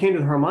 and when it came to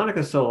the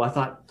harmonica solo, I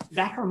thought,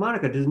 that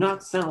harmonica does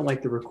not sound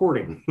like the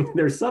recording.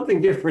 There's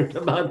something different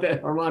about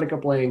that harmonica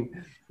playing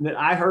that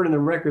I heard in the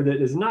record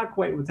that is not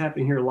quite what's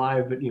happening here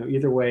live. But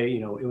either way,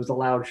 it was a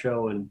loud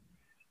show, and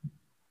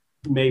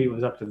maybe it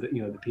was up to the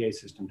the PA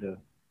system to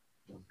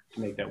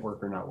make that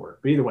work or not work.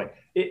 But either way,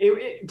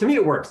 to me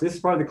it works. This is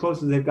probably the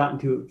closest they've gotten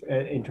to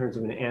in terms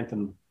of an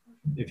anthem,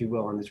 if you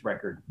will, on this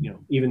record.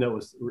 Even though it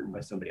was written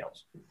by somebody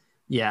else.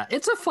 Yeah,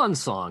 it's a fun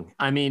song.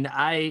 I mean,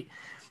 I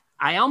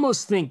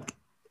almost think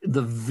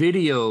the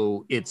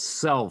video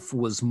itself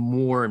was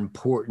more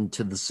important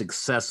to the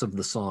success of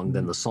the song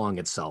than the song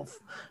itself,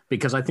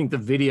 because I think the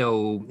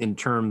video, in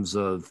terms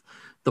of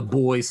the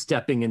boys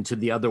stepping into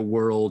the other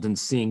world and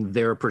seeing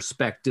their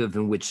perspective,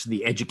 in which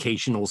the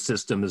educational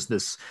system is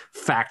this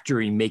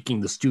factory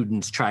making the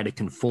students try to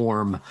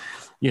conform,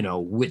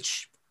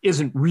 which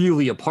isn't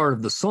really a part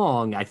of the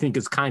song, I think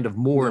is kind of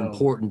more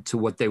important to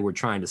what they were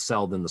trying to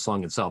sell than the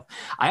song itself.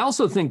 I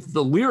also think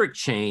the lyric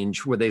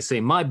change where they say,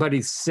 "My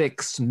buddy's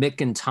 6, Mick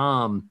and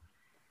Tom,"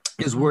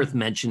 is worth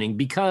mentioning,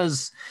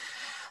 because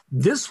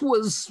this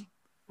was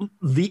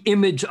the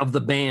image of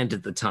the band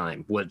at the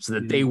time, was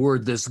that they were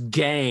this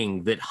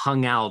gang that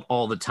hung out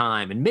all the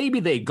time. And maybe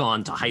they'd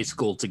gone to high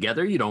school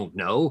together, you don't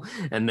know.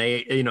 And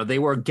they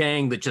were a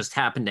gang that just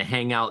happened to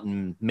hang out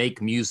and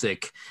make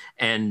music.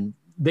 And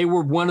they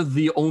were one of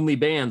the only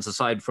bands,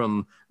 aside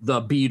from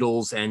the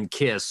Beatles and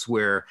Kiss,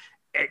 where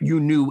you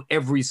knew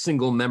every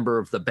single member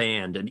of the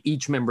band, and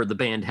each member of the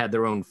band had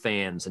their own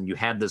fans, and you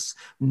had this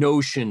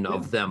notion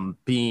of them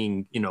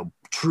being, you know,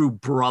 true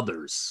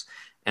brothers.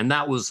 And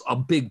that was a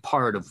big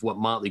part of what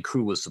Motley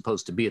Crue was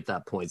supposed to be at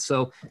that point.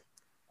 So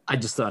I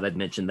just thought I'd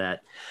mention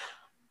that.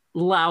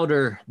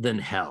 Louder Than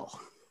Hell.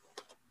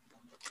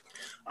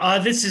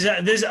 This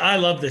I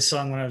love this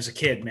song when I was a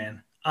kid,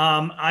 man.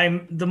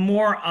 The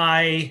more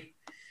I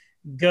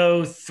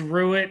go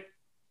through it,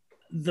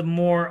 the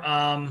more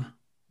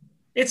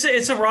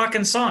it's a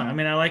rocking song. I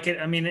mean, I like it.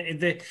 I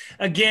mean,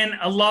 again,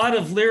 a lot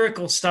of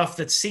lyrical stuff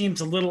that seems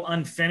a little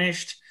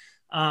unfinished.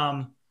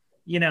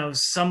 You know,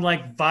 some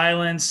like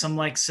violence, some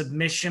like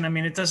submission. I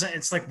mean,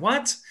 it's like,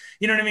 what?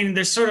 You know what I mean?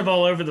 They're sort of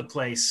all over the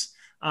place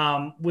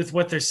with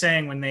what they're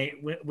saying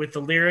with the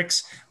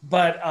lyrics.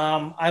 But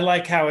I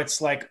like how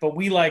it's like, but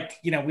we like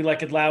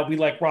it loud. We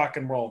like rock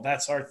and roll.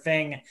 That's our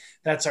thing.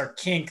 That's our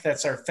kink.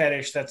 That's our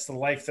fetish. That's the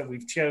life that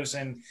we've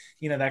chosen,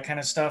 you know, that kind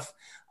of stuff.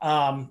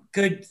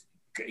 Good,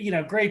 you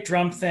know, great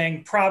drum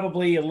thing.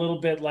 Probably a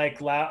little bit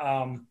like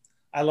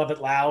I Love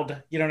It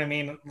Loud. You know what I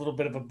mean? A little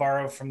bit of a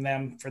borrow from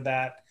them for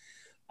that.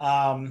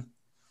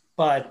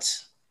 But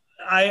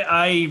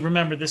I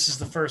remember this is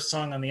the first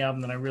song on the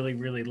album that I really,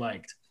 really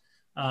liked.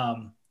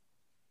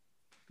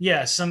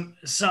 Yeah, some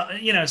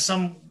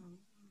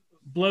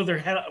blow their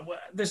head.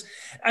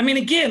 I mean,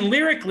 again,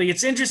 lyrically,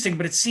 it's interesting,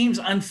 but it seems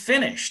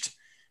unfinished.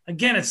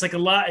 Again, it's like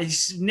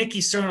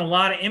Nicky's throwing a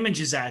lot of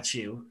images at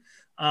you,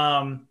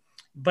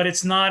 but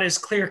it's not as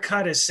clear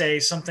cut as,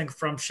 say, something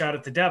from Shout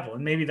at the Devil.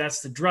 And maybe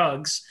that's the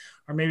drugs,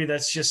 or maybe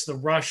that's just the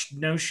rushed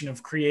notion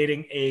of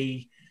creating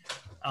a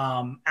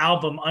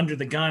album under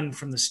the gun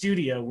from the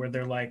studio, where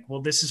they're like,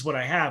 well, this is what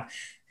I have.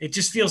 It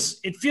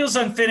feels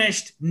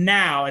unfinished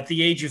now at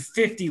the age of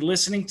 50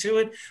 listening to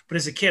it. But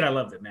as a kid, I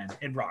loved it, man.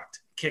 It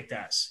rocked, kicked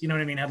ass. You know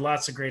what I mean? Had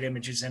lots of great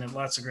images in it,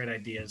 lots of great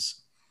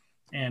ideas,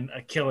 and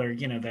a killer,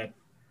 you know, that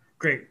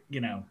great,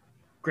 you know,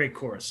 great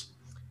chorus.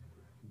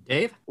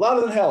 Dave?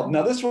 Louder Than Hell.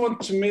 Now this one,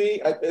 to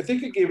me, I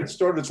think it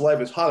started its life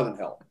as Hotter Than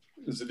Hell.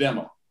 It's a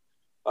demo.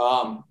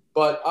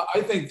 But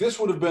I think this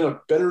would have been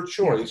a better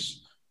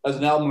choice as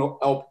an album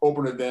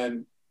opener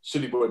than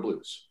City Boy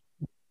Blues.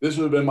 This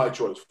would have been my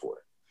choice for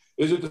it.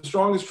 Is it the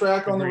strongest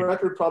track on the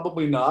record?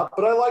 Probably not,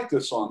 but I like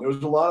this song. There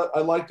was a lot I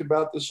liked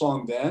about this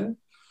song then.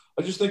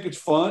 I just think it's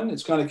fun.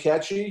 It's kind of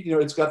catchy. You know,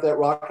 it's got that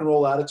rock and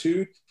roll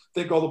attitude. I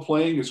think all the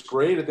playing is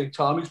great. I think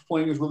Tommy's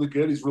playing is really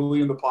good. He's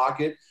really in the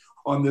pocket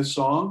on this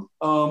song.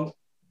 I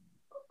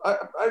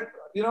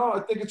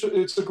think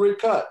it's a great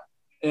cut.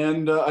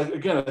 And I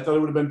thought it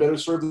would have been better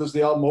served as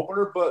the album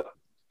opener, but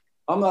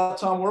I'm not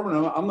Tom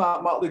Werman. I'm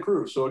not Motley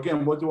Crue. So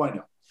again, what do I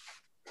know?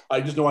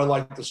 I just know I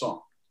like the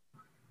song.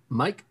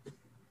 Mike?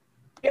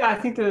 Yeah, I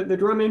think the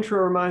drum intro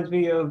reminds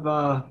me of,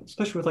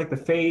 especially with like the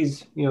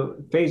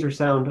phaser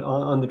sound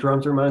on the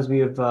drums, reminds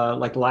me of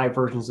like live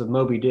versions of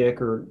Moby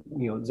Dick or,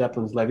 you know,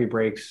 Zeppelin's Levee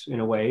Breaks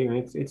in a way. I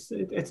mean, it's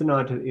a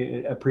nod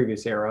to a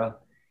previous era.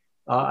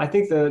 I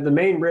think the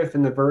main riff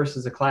in the verse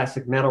is a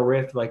classic metal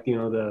riff, like, you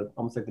know,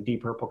 almost like the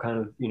Deep Purple kind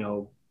of, you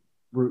know,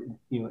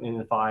 in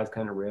the five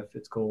kind of riff.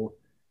 It's cool.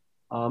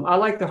 I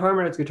like the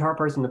harmonized guitar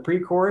parts in the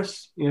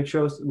pre-chorus. You know, it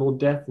shows a little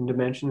depth and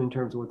dimension in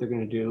terms of what they're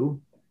going to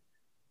do.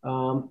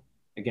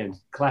 Again,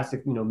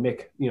 classic, you know,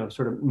 Mick, you know,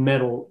 sort of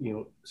metal, you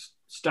know,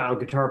 style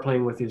guitar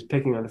playing with his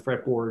picking on the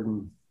fretboard,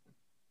 and,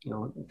 you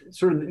know,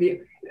 sort of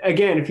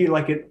again, if you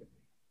like it,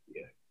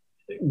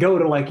 go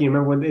to, like, you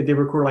remember when they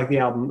record like the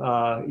album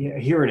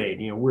Hearing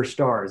Aid, you know, We're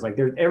Stars, like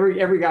there's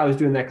every guy was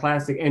doing that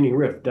classic ending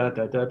riff, da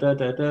da da da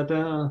da da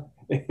da.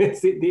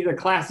 It's the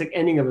classic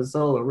ending of a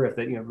solo riff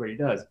that, you know, everybody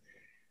does.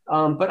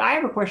 But I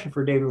have a question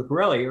for David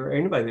Lucarelli or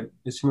anybody that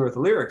is familiar with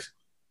the lyrics.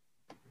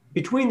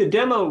 Between the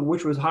demo,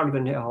 which was Hotter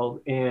Than Hell,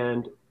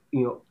 and,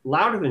 you know,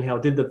 Louder Than Hell,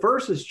 did the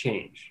verses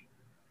change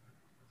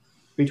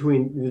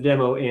between the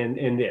demo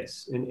and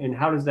this? And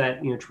how does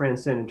that, you know,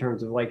 transcend in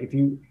terms of, like, if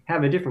you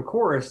have a different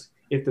chorus,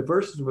 if the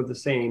verses were the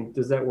same,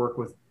 does that work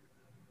with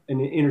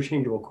an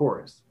interchangeable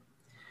chorus?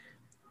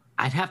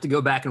 I'd have to go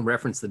back and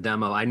reference the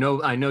demo. I know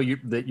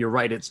that you're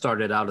right. It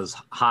started out as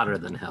Hotter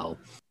Than Hell.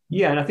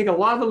 Yeah, and I think a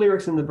lot of the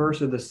lyrics in the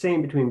verse are the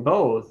same between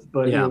both,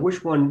 but you know,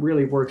 which one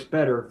really works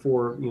better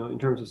for, you know, in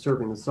terms of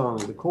serving the song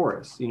and the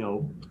chorus? You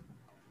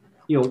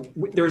know,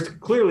 there's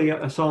clearly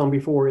a song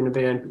before in a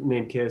band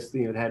named Kiss,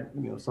 you know, that had,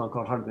 you know, a song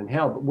called Hotter Than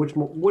Hell, but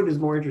what is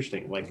more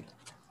interesting? Like,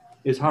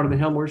 is Hotter Than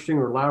Hell more interesting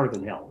or Louder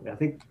Than Hell? I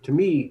think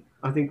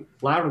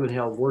Louder Than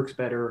Hell works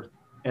better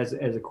as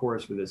a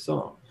chorus for this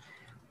song.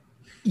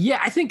 Yeah,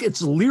 I think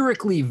it's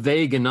lyrically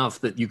vague enough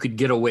that you could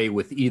get away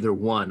with either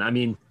one. I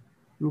mean,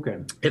 okay,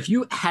 if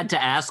you had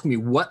to ask me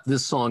what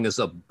this song is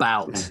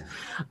about,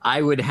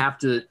 I would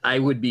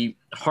be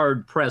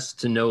hard pressed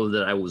to know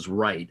that I was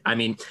right. I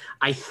mean,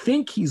 I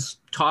think he's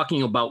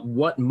talking about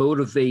what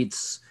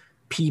motivates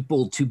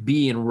people to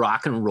be in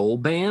rock and roll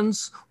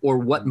bands, or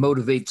what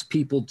motivates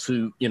people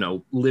to, you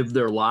know, live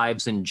their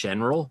lives in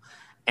general.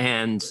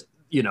 And,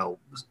 you know,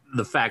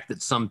 the fact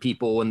that some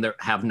people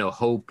have no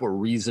hope or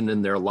reason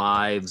in their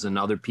lives, and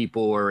other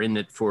people are in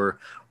it for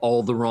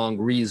all the wrong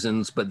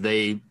reasons, but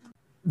they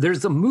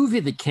There's a movie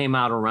that came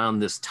out around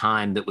this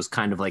time that was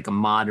kind of like a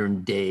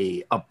modern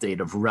day update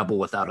of Rebel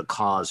Without a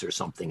Cause or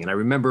something. And I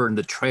remember in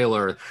the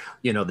trailer,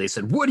 they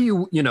said, what do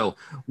you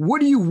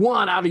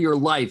want out of your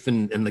life?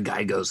 And the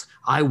guy goes,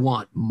 I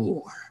want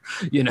more,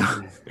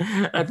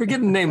 I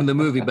forget the name of the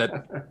movie,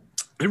 but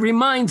it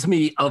reminds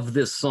me of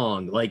this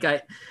song. Like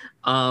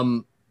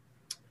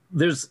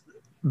there's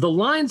the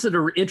lines that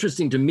are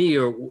interesting to me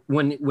are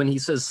when he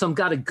says, some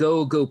gotta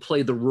go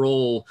play the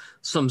role,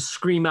 some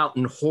scream out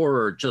in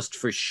horror just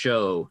for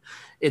show.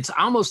 It's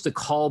almost a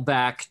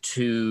callback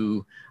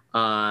to,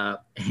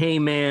 hey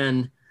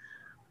man,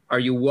 are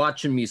you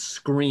watching me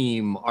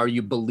scream? Are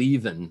you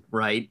believing?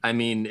 Right? I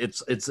mean,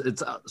 it's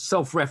a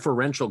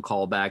self-referential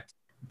callback,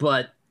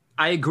 but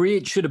I agree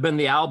it should have been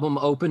the album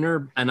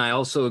opener. And I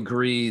also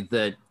agree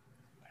that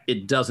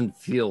it doesn't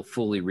feel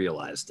fully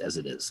realized as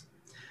it is.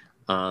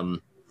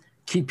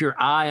 Keep your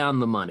eye on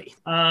the money.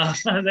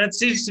 That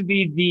seems to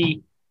be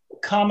the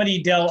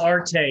Comedy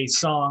dell'arte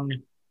song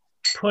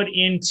put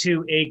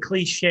into a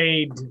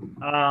cliched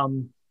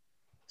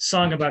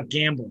song about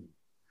gambling.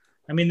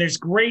 I mean, there's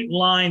great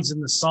lines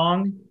in the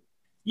song.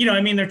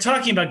 They're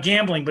talking about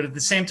gambling, but at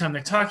the same time,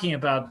 they're talking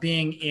about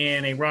being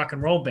in a rock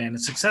and roll band, a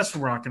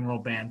successful rock and roll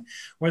band,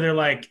 where they're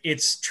like,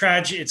 it's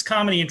tragic, it's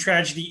comedy and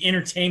tragedy,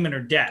 entertainment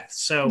or death.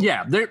 So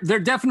yeah, they're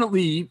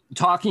definitely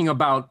talking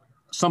about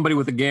somebody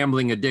with a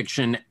gambling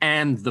addiction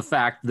and the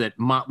fact that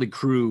Motley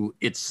Crue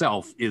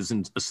itself is,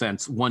 in a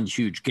sense, one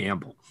huge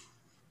gamble.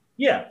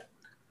 Yeah.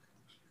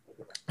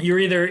 You're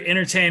either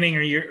entertaining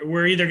or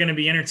we're either going to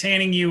be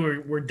entertaining you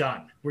or we're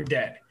done. We're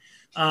dead.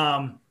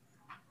 And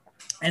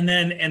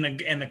then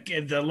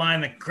the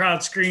line, the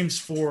crowd screams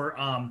for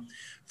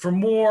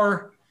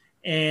more.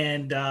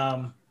 And,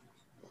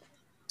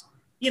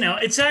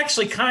 it's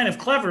actually kind of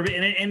clever.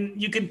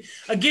 And you could,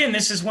 again,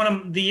 this is one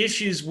of the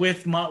issues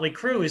with Motley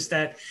Crue is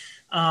that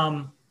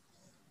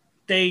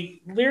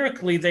they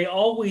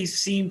always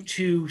seem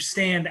to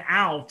stand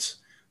out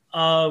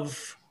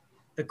of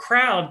the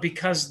crowd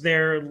because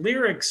their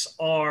lyrics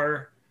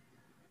are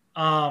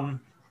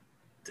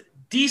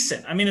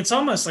decent. I mean, it's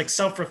almost like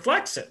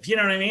self-reflexive, you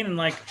know what I mean? And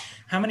like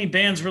how many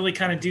bands really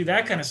kind of do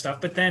that kind of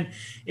stuff. But then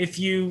if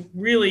you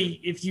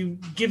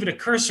give it a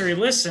cursory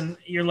listen,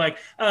 you're like,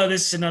 oh,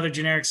 this is another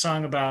generic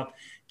song about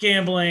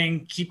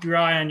gambling, keep your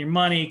eye on your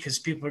money because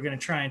people are going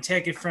to try and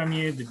take it from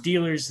you, the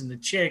dealers and the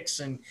chicks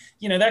and,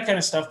 that kind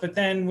of stuff. But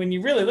then when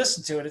you really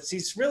listen to it,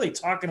 he's really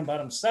talking about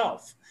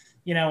himself,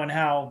 and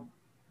how,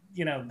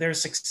 their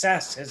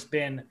success has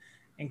been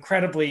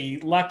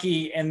incredibly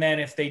lucky. And then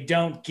if they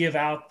don't give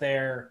out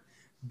their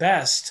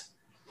best,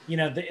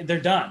 they're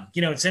done.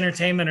 It's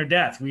entertainment or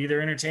death. We either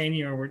entertain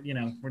you or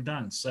we're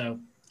done. So,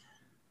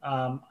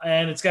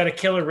 and it's got a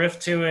killer riff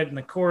to it. And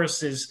the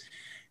chorus is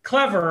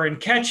clever and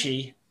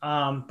catchy.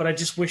 But I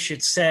just wish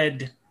it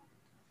said,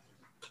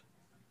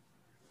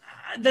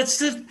 that's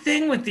the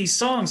thing with these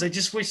songs. I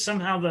just wish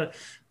somehow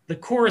the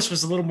chorus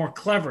was a little more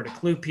clever to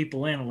clue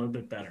people in a little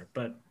bit better,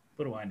 but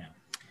what do I know?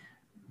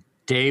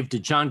 Dave,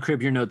 did John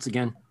crib your notes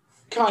again?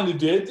 Kind of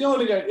did. The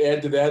only thing I'd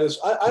add to that is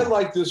I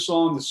like this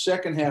song, the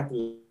second half of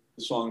the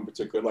song in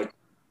particular.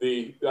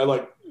 I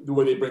like the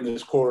way they bring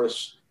this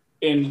chorus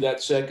into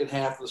that second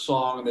half of the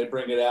song and they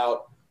bring it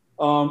out.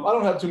 I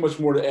don't have too much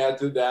more to add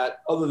to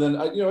that other than,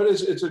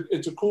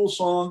 it's a cool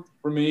song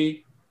for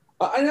me.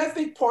 And I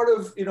think part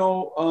of, in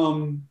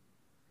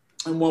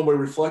one way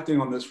reflecting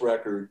on this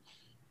record,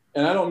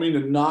 and I don't mean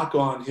to knock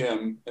on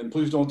him, and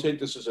please don't take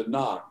this as a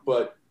knock,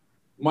 but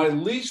my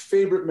least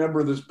favorite member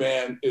of this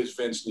band is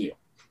Vince Neil,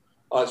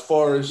 as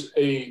far as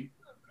a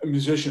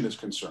musician is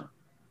concerned.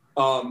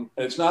 And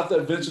it's not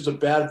that Vince is a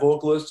bad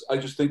vocalist. I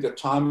just think that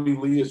Tommy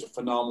Lee is a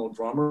phenomenal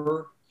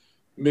drummer.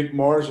 Mick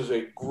Mars is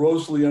a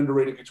grossly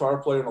underrated guitar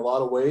player in a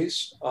lot of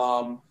ways.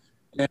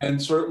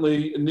 And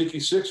certainly Nikki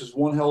Sixx is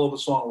one hell of a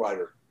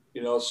songwriter,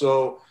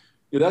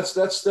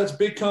 that's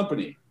big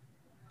company.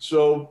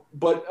 So,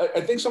 but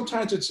I think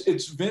sometimes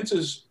it's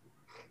Vince's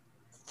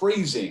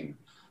phrasing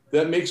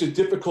that makes it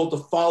difficult to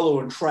follow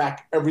and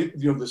track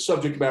the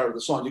subject matter of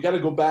the song. You got to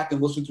go back and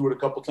listen to it a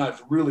couple times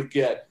to really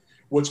get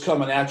what's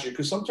coming at you.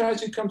 Because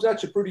sometimes he comes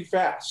at you pretty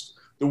fast.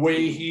 The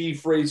way he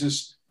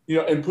phrases,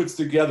 and puts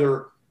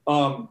together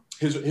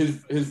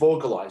his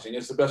vocalizing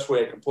is the best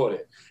way I can put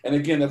it. And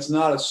again, that's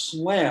not a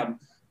slam,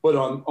 but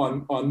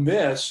on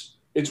this,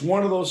 it's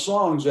one of those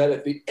songs that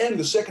at the end,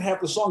 the second half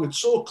of the song, it's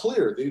so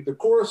clear. The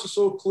chorus is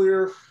so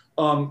clear.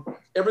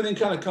 Everything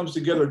kind of comes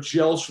together,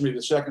 gels for me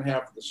the second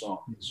half of the song.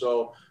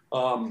 So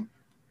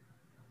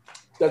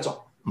that's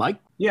all. Mike?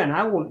 Yeah, and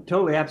I will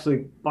totally,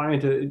 absolutely buy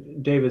into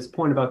David's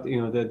point about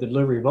the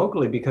delivery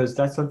vocally, because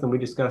that's something we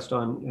discussed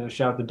on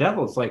Shout the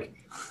Devil. It's like,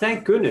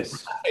 thank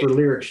goodness for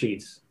lyric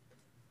sheets.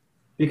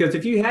 Because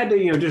if you had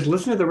to, just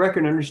listen to the record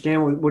and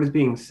understand what is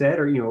being said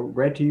or,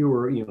 read to you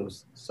or,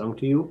 sung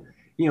to you,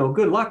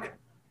 good luck.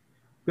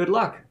 Good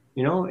luck,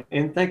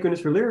 and thank goodness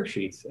for lyric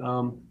sheets.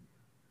 But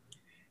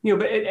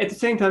at the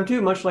same time,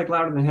 too, much like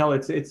Louder Than Hell,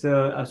 it's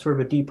a sort of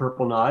a Deep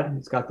Purple nod.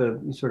 It's got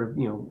the sort of,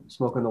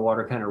 Smoke on the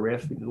Water kind of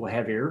riff, a little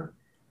heavier.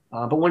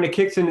 But when it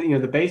kicks in, you know,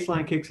 the bass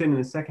line kicks in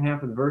the second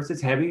half of the verse,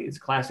 it's heavy. It's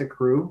classic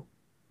Crew.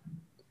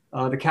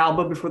 The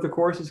cowbell before the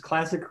chorus is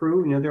classic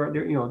Crew. You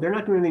know, they're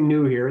not doing anything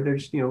new here. They're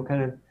just, you know,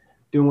 kind of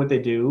doing what they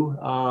do.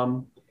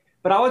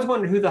 But I always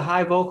wondered who the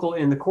high vocal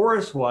in the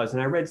chorus was,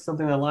 and I read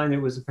something online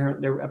that was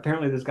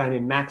apparently this guy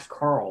named Max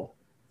Carl,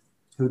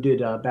 who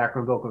did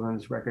background vocals on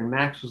this record.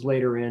 Max was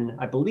later in,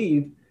 I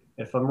believe,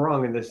 if I'm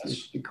wrong in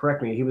this,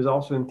 correct me, he was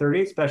also in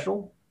 38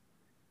 Special,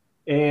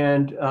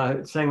 and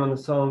sang on the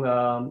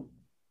song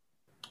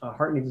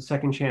Heart Needs a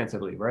Second Chance, I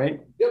believe,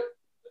 right? Yep.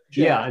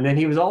 Yeah, and then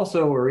he was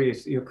also, or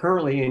he's, you know,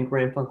 currently in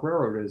Grand Funk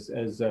Railroad as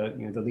you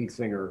know, the lead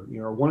singer, you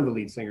know, or one of the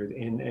lead singers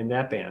in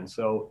that band.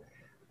 So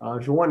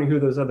if you're wondering who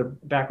those other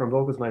background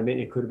vocals might have been,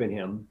 it could have been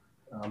him.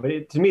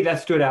 But to me, that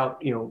stood out,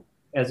 you know,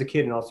 as a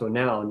kid and also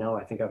now. Now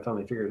I think I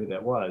finally figured who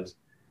that was.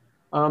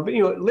 But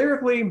you know,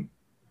 lyrically,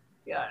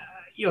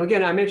 you know,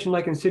 again, I mentioned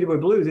like in City Boy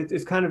Blues,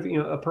 it's kind of,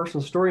 you know, a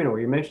personal story in a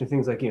way. You mentioned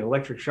things like, you know,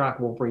 Electric Shock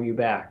Won't Bring You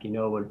Back, you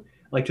know, and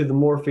like To the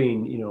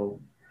Morphine, you know,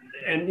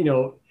 and you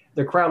know,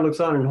 the crowd looks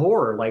on in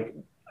horror. Like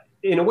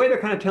in a way, they're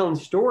kind of telling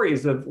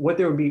stories of what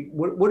there would be,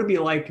 what would it be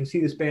like to see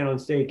this band on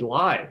stage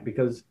live?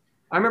 Because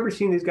I remember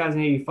seeing these guys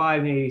in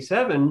 '85 and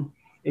 '87,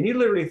 and you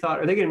literally thought,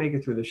 are they going to make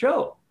it through the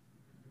show?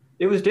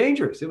 It was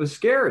dangerous. It was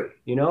scary,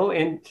 you know.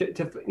 And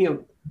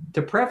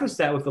to preface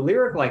that with a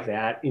lyric like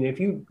that, and if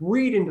you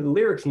read into the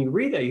lyrics and you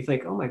read that, you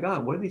think, oh my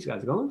God, what are these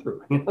guys going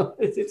through? You know,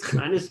 it's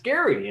kind of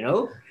scary, you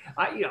know.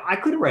 I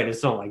couldn't write a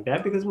song like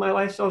that because my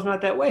lifestyle's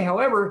not that way.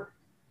 However,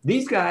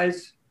 these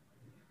guys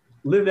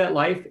live that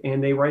life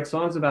and they write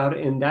songs about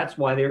it, and that's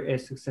why they're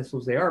as successful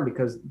as they are,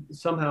 because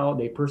somehow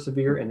they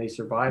persevere and they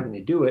survive and they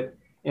do it.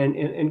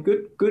 And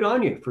good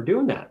on you for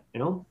doing that, you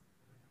know.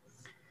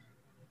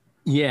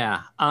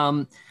 Yeah.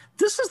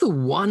 This is the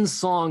one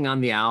song on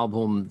the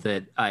album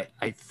that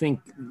I think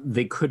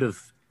they could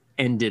have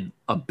ended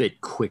a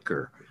bit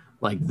quicker.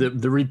 Like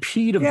the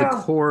repeat of the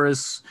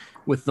chorus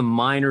with the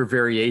minor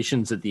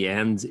variations at the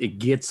end, it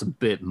gets a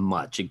bit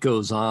much. It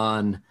goes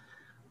on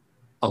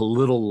a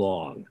little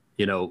long,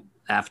 you know.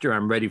 After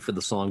I'm ready for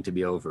the song to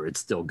be over, it's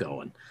still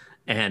going.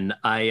 And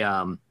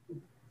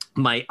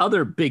my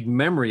other big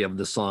memory of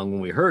the song when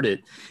we heard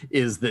it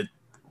is that,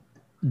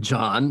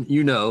 John,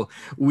 you know,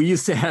 we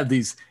used to have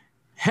these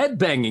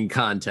headbanging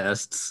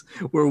contests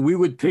where we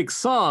would pick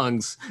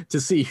songs to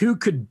see who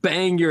could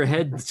bang your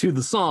head to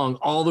the song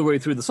all the way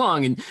through the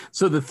song. And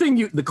so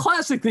the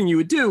classic thing you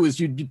would do is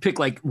you'd pick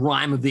like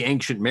Rhyme of the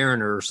Ancient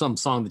Mariner or some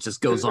song that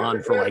just goes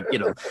on for like, you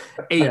know,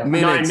 8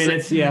 minutes. 9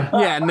 minutes, yeah.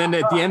 Yeah, and then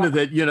at the end of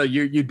it, you know,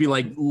 you'd be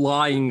like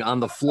lying on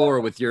the floor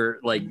with your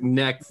like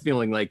neck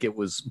feeling like it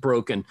was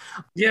broken.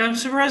 Yeah, I'm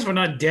surprised we're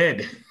not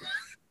dead.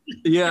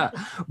 Yeah,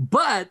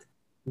 but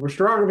we're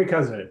stronger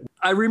because of it.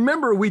 I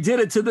remember we did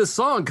it to this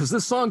song because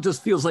this song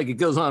just feels like it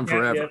goes on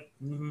forever.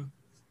 Yeah. Mm-hmm.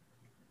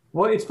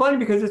 Well, it's funny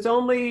because it's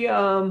only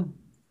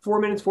 4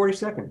 minutes, 40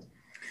 seconds.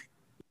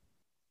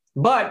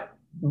 But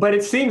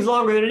it seems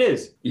longer than it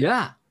is.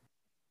 Yeah.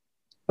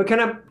 But can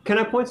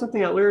I point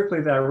something out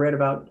lyrically that I read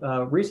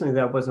about recently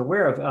that I wasn't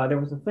aware of? There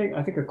was a thing,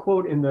 I think a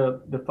quote in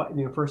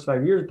the First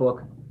 5 Years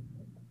book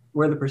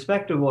where the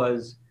perspective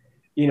was,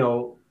 you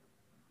know,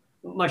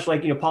 much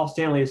like, you know, Paul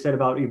Stanley has said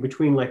about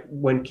between like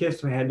when Kiss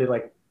had to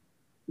like,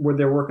 where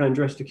they're working on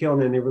Dressed to Kill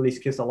and then they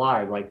released Kiss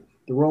Alive, like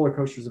the roller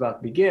coaster is about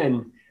to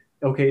begin.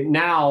 Okay,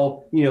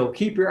 now, you know,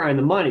 keep your eye on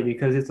the money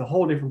because it's a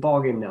whole different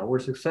ballgame now. We're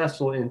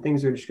successful and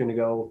things are just going to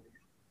go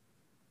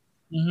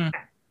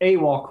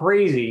AWOL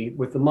crazy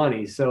with the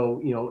money.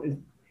 So, you know,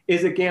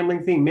 is it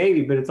gambling thing?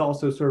 Maybe, but it's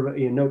also sort of a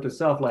note to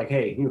self like,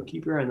 hey, you know,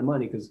 keep your eye on the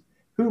money because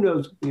who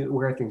knows, you know,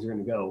 where things are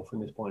going to go from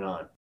this point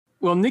on.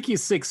 Well, Nikki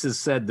Sixx has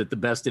said that the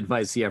best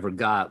advice he ever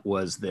got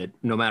was that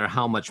no matter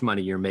how much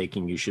money you're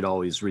making, you should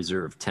always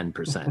reserve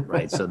 10%,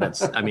 right? So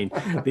that's, I mean,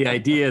 the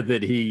idea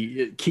that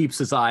he keeps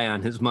his eye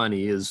on his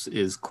money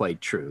is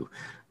quite true.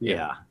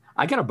 Yeah.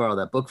 I got to borrow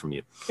that book from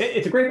you.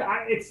 It's a great,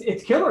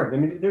 it's killer.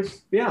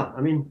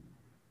 I mean,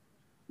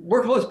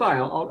 we're close by.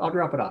 I'll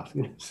drop it off.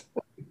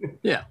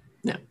 Yeah.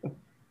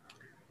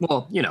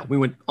 Well, you know,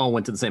 we all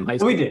went to the same high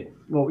school. We did.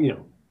 Well, you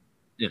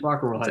know,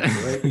 rock and roll high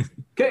school, right?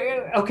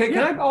 Okay. Can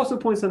I also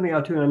point something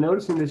out too? And I'm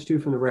noticing this too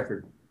from the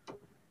record.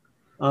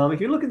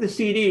 If you look at the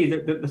CD,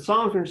 the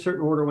songs are in a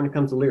certain order when it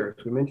comes to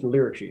lyrics. We mentioned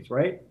lyric sheets,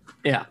 right?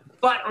 Yeah.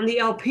 But on the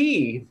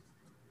LP,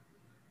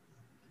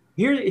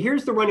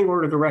 here's the running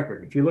order of the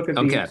record. If you look at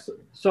the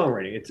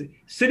songwriting, it's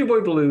City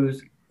Boy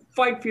Blues,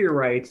 Fight for Your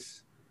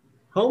Rights,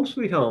 Home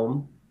Sweet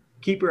Home,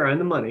 Keep Your Eye on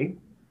the Money,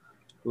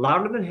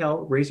 Louder Than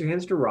Hell, Raise Your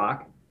Hands to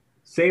Rock,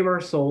 Save Our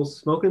Souls,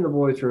 Smoke in the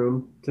Boys'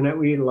 Room, Tonight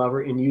We Need a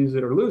Lover, and Use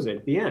It or Lose It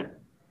at the end.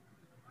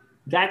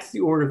 That's the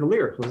order of the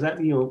lyrics. Was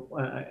that, you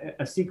know,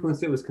 a sequence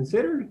that was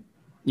considered?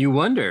 You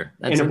wonder.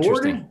 That's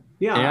interesting.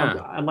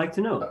 Yeah. I'd like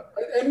to know.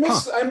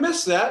 I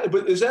missed that,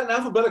 but is that in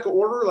alphabetical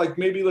order? Like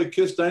maybe like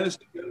Kiss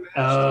Dynasty?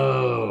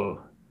 Oh.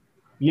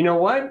 You know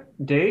what,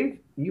 Dave?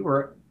 You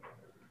were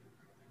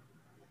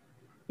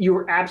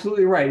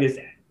absolutely right. It's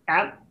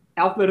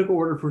alphabetical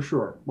order for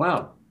sure.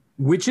 Wow.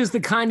 Which is the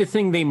kind of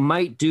thing they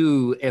might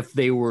do if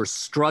they were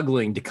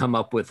struggling to come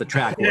up with a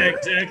track order,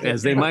 exactly.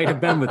 as they might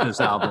have been with this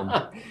album.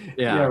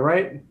 Yeah,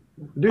 right.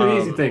 Do the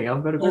easy thing,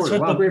 alphabetical That's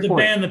order. what Wow, the point.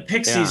 band the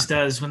Pixies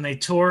does when they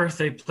tour.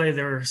 They play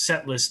their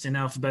set list in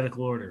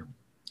alphabetical order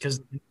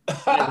because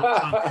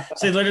so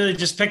they literally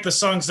just pick the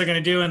songs they're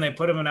going to do and they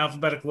put them in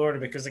alphabetical order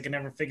because they can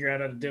never figure out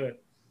how to do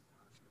it.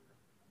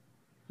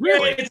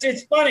 Really? Yeah,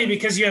 it's funny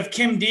because you have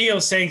Kim Deal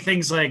saying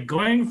things like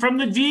going from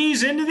the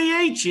G's into the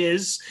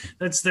H's.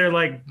 That's their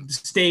like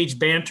stage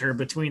banter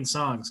between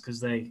songs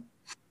because they.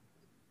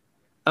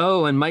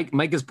 Oh, and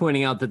Mike is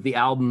pointing out that the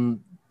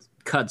album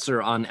cuts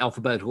are on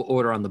alphabetical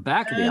order on the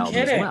back of the album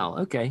as well.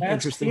 Okay, that's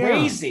interesting.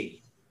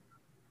 crazy.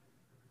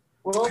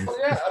 Well,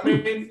 yeah, I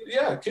mean,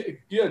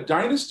 yeah,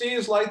 Dynasty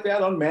is like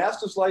that.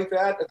 Unmasked is like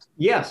that. That's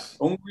Yes.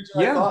 the only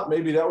reason I thought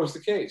maybe that was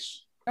the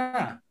case.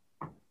 Ah.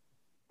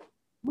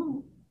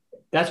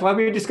 That's why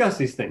we discuss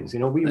these things. You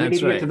know, we need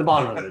to get to the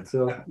bottom of it.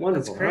 So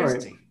wonderful. That's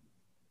crazy.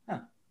 All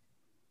right.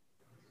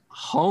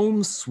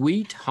 Home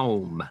Sweet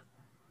Home.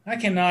 I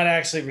cannot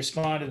actually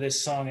respond to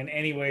this song in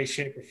any way,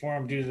 shape, or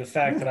form due to the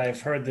fact that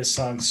I've heard this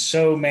song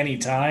so many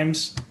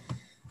times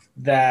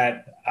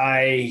that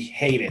I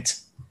hate it.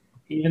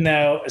 Even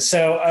though,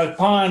 so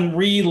upon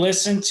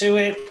re-listen to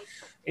it,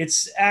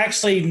 it's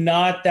actually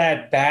not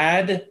that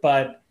bad,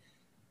 but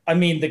I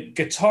mean, the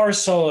guitar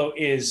solo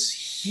is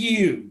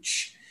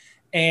huge.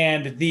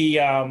 And the,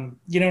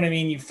 you know what I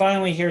mean? You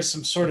finally hear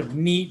some sort of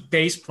neat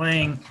bass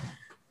playing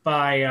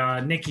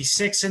by Nikki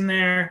Sixx in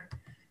there,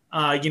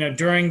 you know,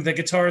 during the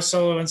guitar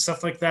solo and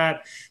stuff like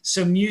that.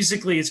 So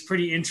musically, it's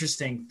pretty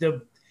interesting.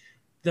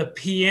 The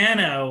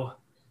piano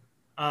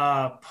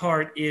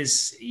part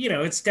is, you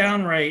know, it's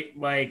downright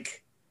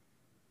like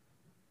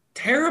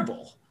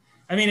terrible.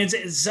 I mean,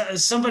 it's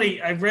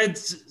somebody, I read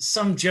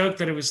some joke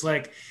that it was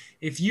like,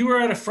 if you were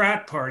at a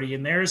frat party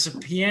and there's a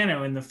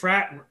piano in the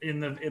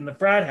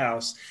frat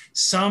house,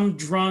 some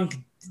drunk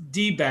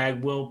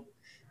D-bag will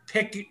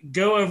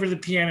go over to the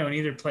piano and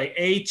either play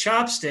A,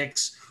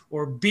 Chopsticks,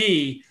 or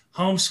B,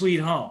 Home Sweet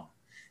Home.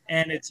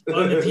 And it's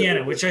on the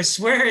piano, which I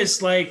swear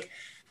is like,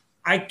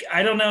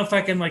 I don't know if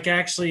I can like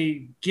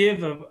actually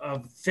give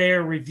a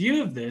fair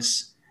review of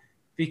this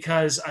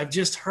because I've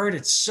just heard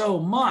it so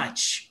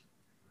much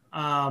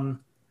that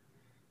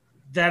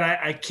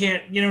I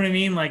can't, you know what I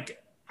mean? Like,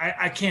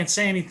 I can't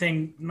say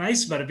anything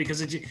nice about it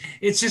because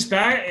it's just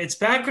it's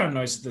background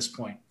noise at this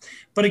point.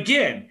 But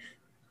again,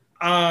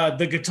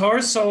 the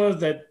guitar solo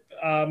that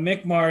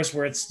Mick Mars,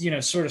 where it's, you know,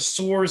 sort of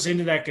soars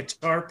into that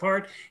guitar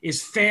part,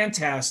 is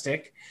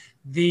fantastic.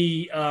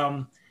 The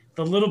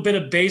little bit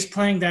of bass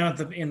playing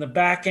down in the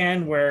back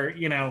end where,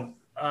 you know,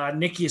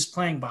 Nikki is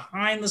playing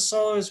behind the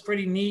solo is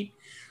pretty neat.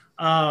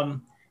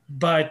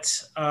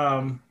 But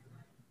other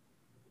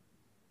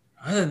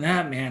than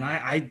that, man,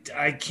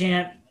 I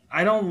can't.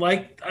 I don't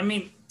like, I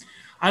mean,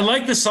 I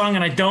like the song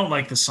and I don't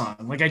like the song.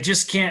 Like, I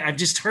just can't, I've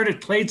just heard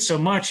it played so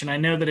much. And I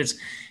know that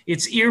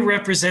it's ear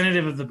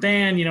representative of the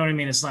band. You know what I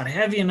mean? It's not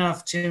heavy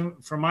enough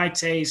for my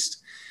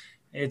taste.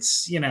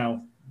 It's, you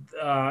know,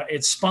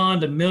 it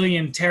spawned a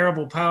million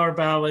terrible power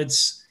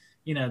ballads,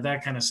 you know,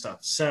 that kind of stuff.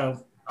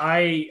 So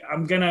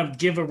I'm going to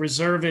give a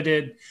reserved.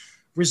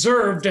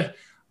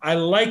 I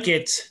like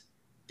it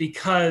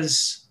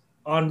because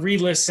on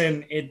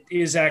re-listen, it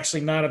is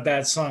actually not a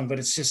bad song, but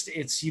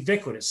it's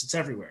ubiquitous. It's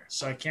everywhere.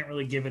 So I can't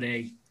really give it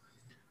a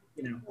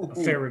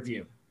fair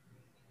review.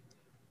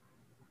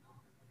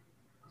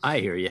 I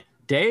hear you.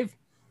 Dave?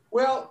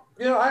 Well,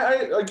 you know,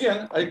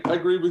 I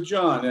agree with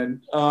John.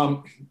 And,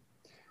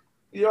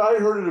 you know, I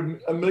heard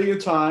it a million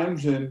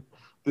times, and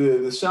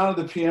the sound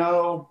of the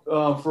piano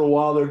for a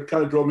while there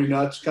kind of drove me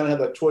nuts, kind of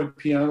had that toy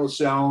piano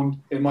sound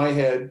in my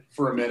head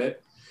for a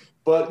minute.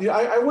 But yeah,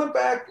 I went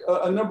back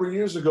a number of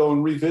years ago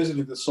and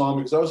revisited the song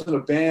because I was in a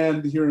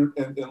band here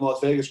in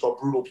Las Vegas called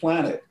Brutal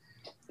Planet.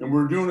 And we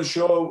were doing a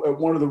show at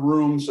one of the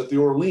rooms at the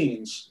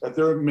Orleans, at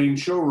their main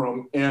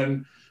showroom.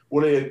 And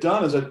what I had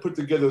done is I'd put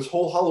together this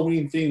whole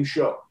Halloween-themed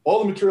show. All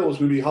the material was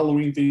going to be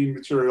Halloween-themed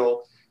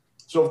material.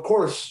 So, of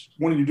course,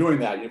 when you're doing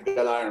that, you've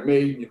got Iron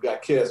Maiden, you've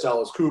got Kiss,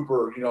 Alice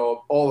Cooper, you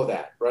know, all of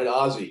that, right?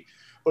 Ozzy.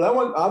 But I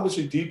went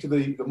obviously deep to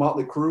the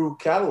Motley Crue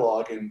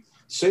catalog, and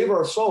Save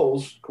Our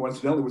Souls,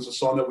 coincidentally, was a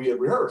song that we had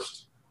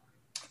rehearsed.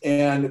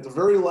 And at the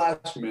very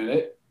last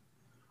minute,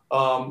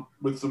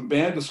 with some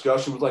band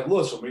discussion, was like,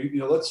 listen,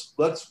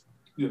 let's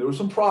there was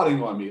some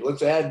prodding on me.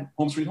 Let's add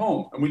Home Sweet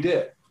Home. And we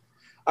did.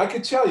 I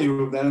could tell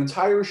you that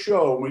entire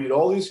show, we did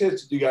all these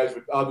hits that you guys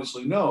would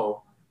obviously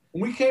know.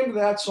 When we came to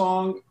that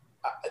song,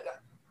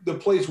 the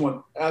place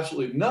went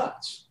absolutely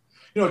nuts.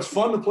 You know, it's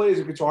fun to play as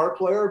a guitar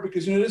player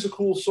because, you know, it is a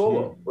cool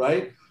solo,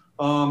 right?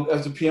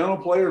 As a piano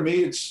player,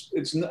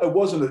 it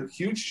wasn't a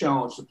huge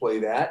challenge to play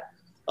that.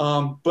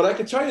 But I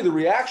can tell you the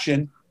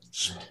reaction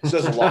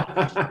says a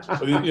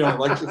lot. You know,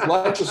 like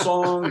the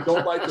song,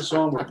 don't like the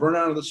song, we're burnt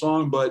out of the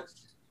song. But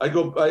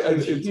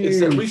it's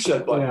that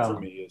reset button for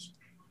me is,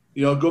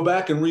 you know, go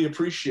back and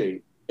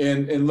reappreciate.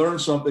 and learn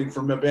something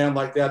from a band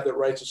like that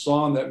writes a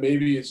song that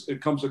maybe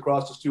it comes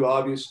across as too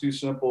obvious, too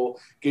simple,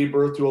 gave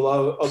birth to a lot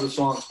of other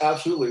songs.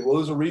 Absolutely. Well,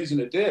 there's a reason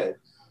it did,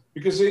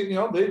 because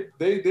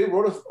they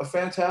wrote a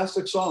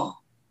fantastic song.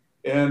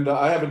 And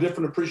I have a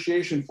different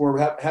appreciation for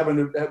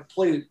having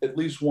played it at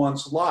least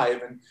once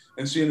live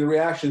and seeing the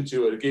reaction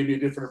to it. It gave me a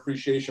different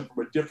appreciation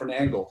from a different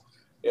angle.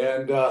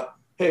 And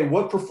hey,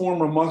 what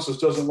performer amongst us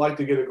doesn't like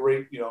to get a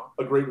great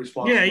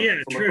response? Yeah,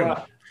 true.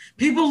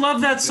 People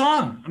love that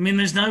song. I mean,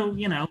 there's no,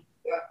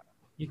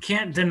 you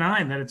can't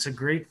deny that it's a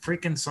great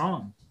freaking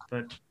song.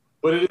 But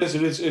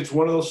it's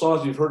one of those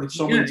songs you've heard it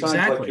so many times.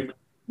 Exactly.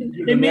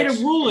 Like they made a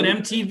rule at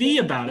MTV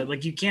about it.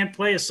 Like, you can't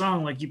play a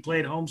song like you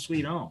played Home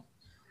Sweet Home.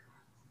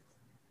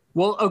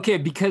 Well, okay,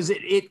 because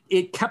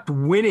it kept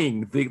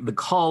winning the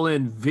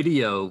call-in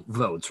video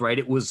votes, right?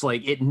 It was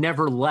like it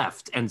never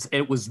left, and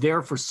it was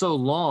there for so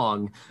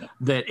long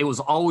that it was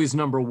always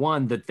number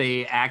one, that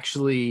they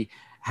actually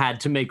had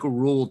to make a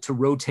rule to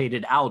rotate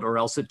it out, or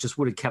else it just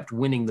would have kept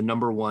winning the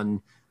number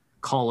one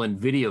call-in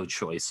video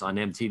choice on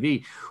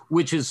MTV,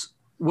 which is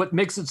what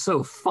makes it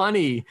so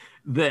funny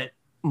that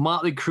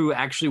Motley Crue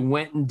actually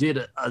went and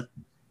did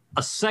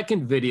a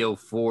second video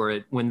for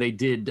it when they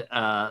did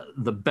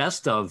the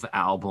Best Of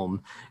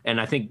album.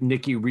 And I think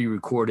Nicky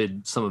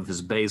re-recorded some of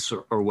his bass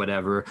or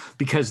whatever,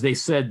 because they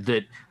said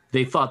that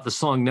they thought the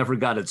song never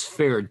got its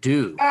fair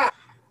due.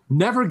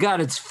 Never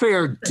got its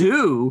fair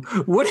due?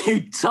 What are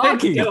you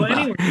talking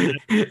about?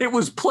 It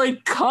was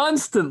played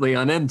constantly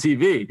on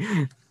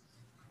MTV.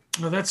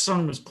 Well, that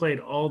song was played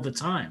all the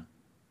time.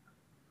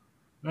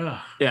 Ugh.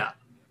 Yeah.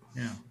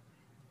 Yeah.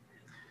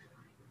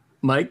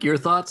 Mike, your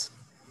thoughts?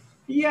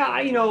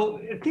 Yeah,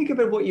 think of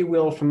it what you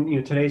will from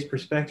today's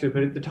perspective,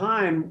 but at the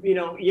time,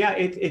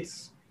 it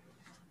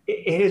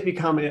has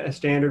become a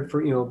standard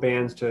for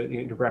bands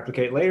to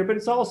replicate later. But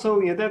it's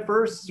also that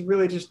verse is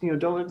really just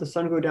don't let the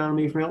sun go down on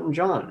me from Elton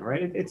John,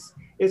 right? It's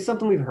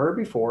something we've heard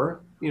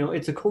before.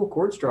 It's a cool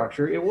chord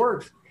structure, it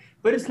works,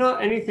 but it's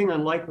not anything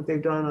unlike what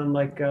they've done on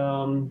like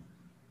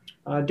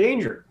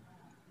Danger,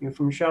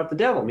 from Shout at the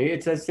Devil. I mean,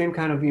 it's that same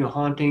kind of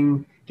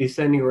haunting,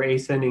 descending or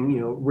ascending,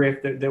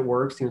 riff that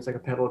works. It's like a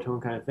pedal tone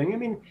kind of thing. I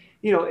mean,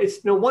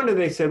 it's no wonder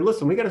they said,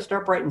 listen, we got to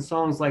start writing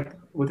songs like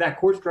with that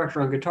chord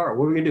structure on guitar.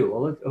 What are we gonna do?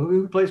 Well,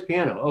 who plays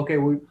piano? Okay,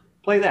 we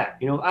play that.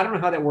 I don't know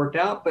how that worked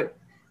out, but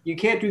you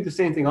can't do the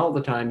same thing all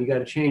the time. You got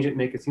to change it and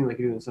make it seem like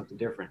you're doing something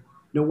different.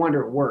 No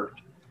wonder it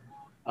worked.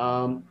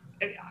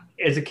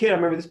 As a kid, I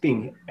remember this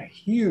being a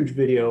huge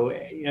video.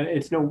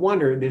 It's no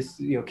wonder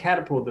this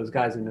catapulted those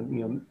guys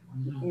into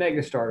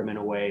mega stardom in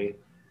a way.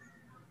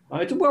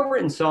 It's a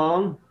well-written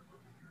song.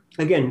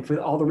 Again, for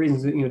all the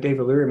reasons that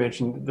David Leary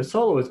mentioned, the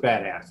solo is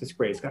badass. It's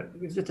great.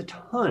 It's a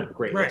ton of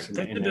great. Right,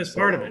 that's the best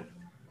part of it.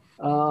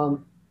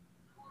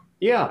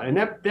 Yeah, and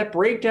that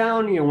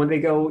breakdown, when they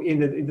go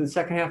into the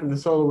second half of the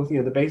solo with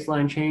the bass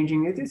line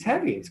changing, it's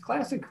heavy. It's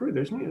classic Crue.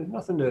 There's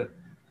nothing to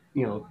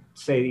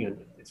say.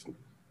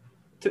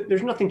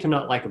 There's nothing to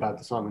not like about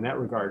the song in that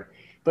regard.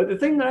 But the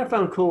thing that I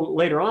found cool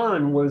later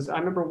on was I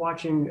remember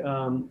watching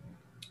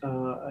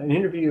an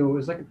interview. It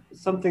was like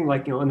something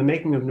like on the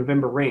making of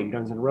November Rain,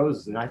 Guns N'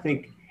 Roses, and I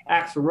think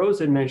Axl Rose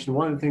had mentioned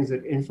one of the things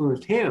that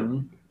influenced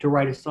him to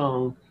write a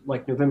song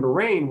like November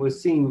Rain was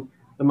seeing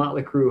the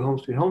Motley Crue Home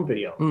Sweet Home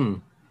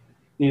video.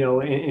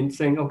 And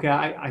saying, okay,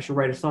 I should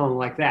write a song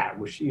like that,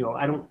 which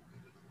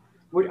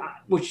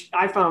which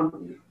I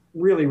found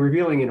really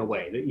revealing in a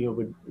way that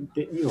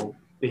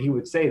that he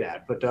would say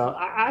that. But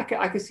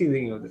I could see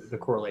the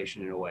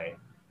correlation in a way.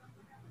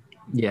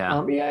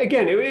 Yeah.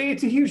 Again,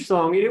 it's a huge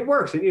song. It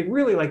works. It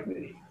really, like,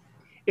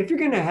 if you're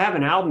going to have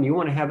an album, you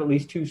want to have at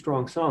least two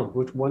strong songs.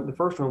 The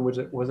first one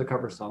was a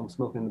cover song,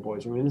 "Smoking in the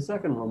Boys' Room," and the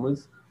second one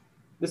was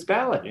this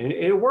ballad, and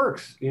it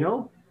works.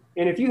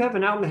 And if you have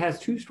an album that has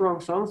two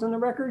strong songs on the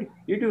record,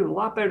 you're doing a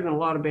lot better than a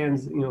lot of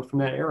bands, from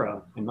that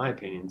era, in my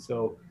opinion.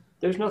 So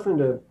there's nothing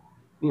to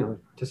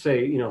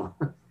say.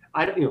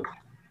 I'd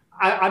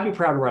be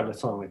proud to write a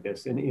song like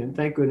this, and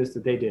thank goodness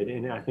that they did.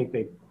 And I think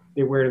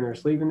they wear it in their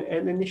sleeve,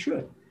 and they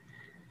should.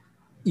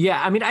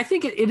 Yeah, I mean, I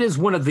think it is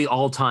one of the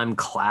all-time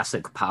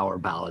classic power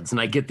ballads, and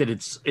I get that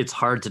it's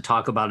hard to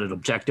talk about it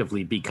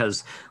objectively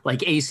because,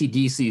 like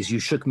AC/DC's "You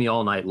Shook Me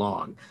All Night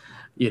Long,"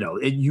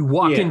 you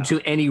walk into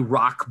any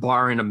rock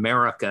bar in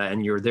America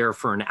and you're there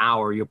for an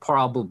hour, you'll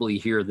probably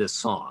hear this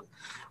song,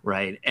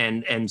 right?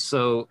 And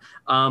so,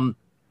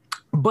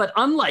 but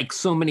unlike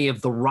so many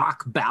of the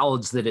rock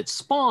ballads that it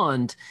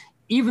spawned,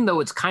 even though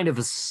it's kind of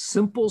a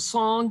simple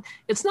song,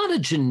 it's not a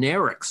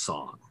generic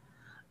song.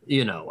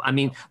 I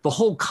mean, the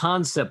whole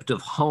concept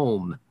of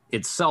home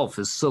itself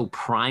is so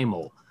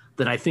primal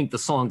that I think the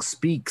song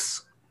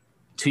speaks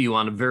to you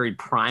on a very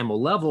primal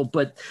level.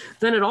 But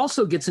then it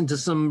also gets into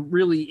some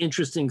really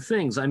interesting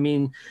things. I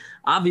mean,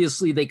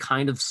 obviously they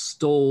kind of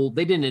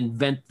they didn't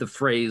invent the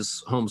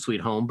phrase "home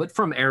sweet home," but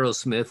from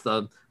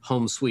Aerosmith,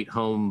 "Home Sweet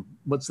Home."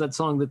 What's that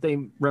song that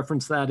they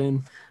reference that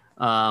in?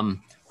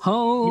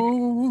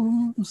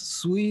 Home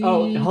Sweet.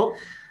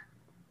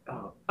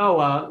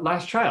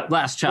 Last Child.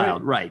 Last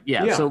Child, right.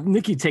 Yeah. So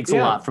Nicky takes a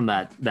lot from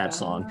that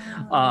song.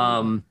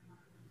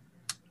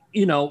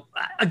 you know,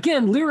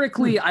 again,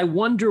 lyrically, I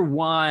wonder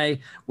why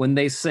when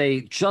they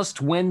say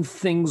just when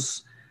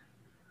things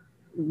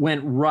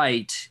went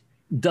right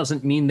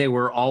doesn't mean they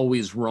were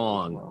always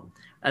wrong.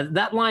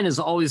 That line has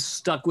always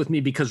stuck with me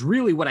because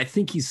really what I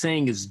think he's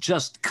saying is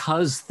just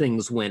because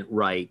things went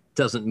right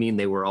doesn't mean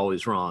they were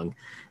always wrong.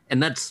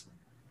 And that's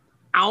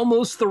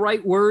almost the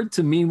right word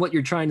to mean what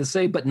you're trying to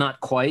say, but not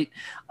quite.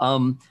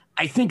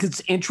 I think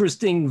it's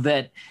interesting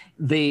that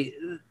they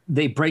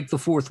break the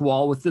fourth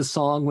wall with this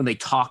song when they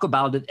talk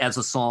about it as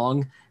a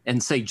song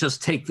and say,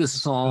 just take this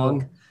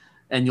song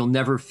and you'll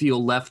never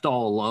feel left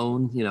all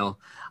alone, you know.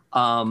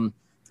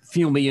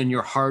 Feel me in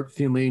your heart,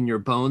 feel me in your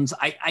bones.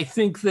 I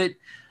think that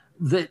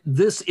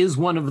this is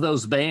one of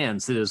those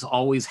bands that has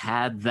always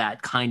had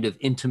that kind of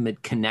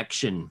intimate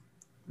connection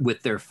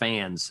with their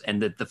fans,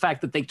 and that the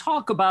fact that they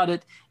talk about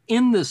it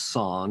in this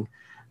song,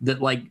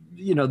 that, like,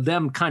 you know,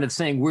 them kind of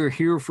saying, we're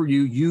here for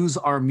you, use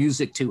our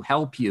music to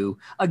help you.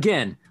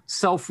 Again,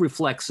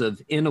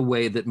 self-reflexive in a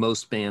way that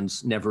most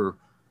bands never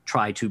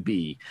try to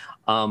be.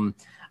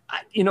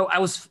 You know, I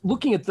was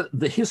looking at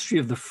the history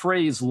of the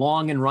phrase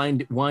long and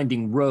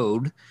winding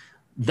road.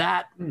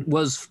 That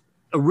was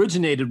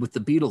originated with the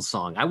Beatles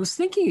song. I was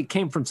thinking it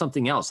came from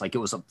something else, like it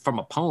was from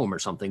a poem or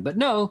something, but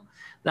no,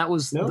 that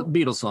was the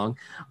Beatles song.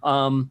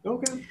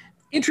 Okay.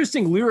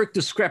 Interesting lyric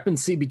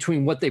discrepancy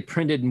between what they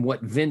printed and what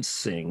Vince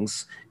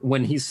sings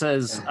when he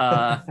says,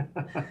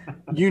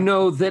 you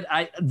know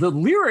that the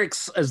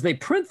lyrics as they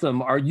print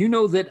them are, you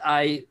know that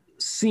I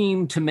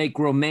seem to make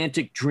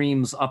romantic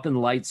dreams up in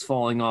lights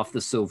falling off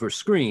the silver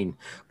screen.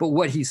 But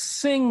what he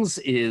sings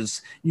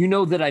is, you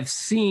know that I've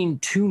seen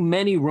too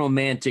many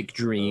romantic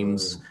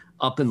dreams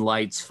up in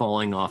lights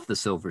falling off the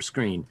silver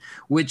screen,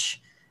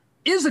 which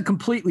is a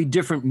completely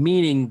different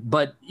meaning,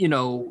 but, you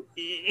know,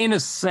 in a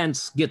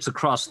sense gets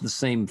across the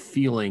same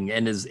feeling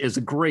and is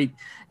a great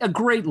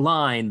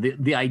line.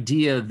 The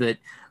idea that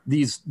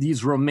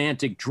these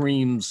romantic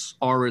dreams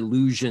are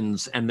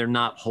illusions and they're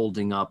not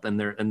holding up and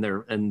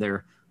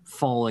they're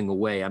falling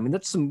away. I mean,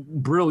 that's some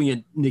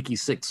brilliant Nikki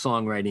Sixx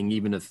songwriting,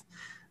 even if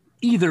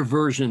either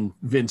version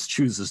Vince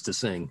chooses to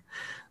sing.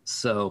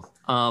 So,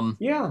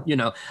 you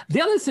know,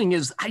 the other thing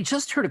is I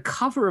just heard a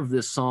cover of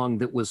this song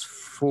that was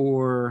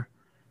for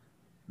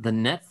the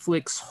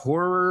Netflix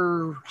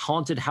horror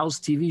haunted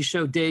house TV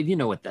show. Dave, you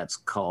know what that's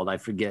called. I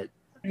forget.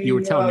 You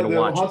were telling me to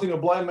watch Haunting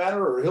of Bly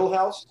Manor or Hill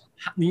House?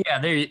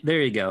 Yeah,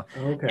 there you go.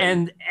 Okay.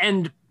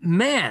 And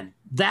man,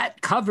 that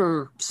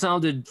cover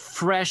sounded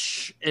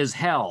fresh as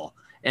hell.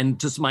 And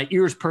just my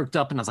ears perked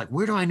up and I was like,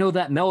 where do I know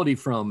that melody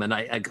from? And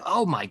I go,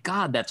 oh my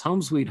God, that's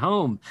Home Sweet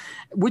Home,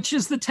 which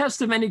is the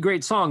test of any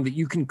great song, that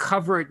you can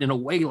cover it in a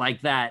way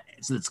like that.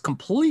 So it's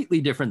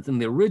completely different than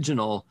the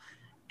original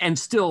and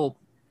still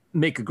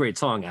make a great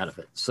song out of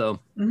it. So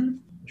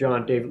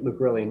John, David, Luke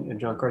Riley, and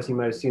John Carson, you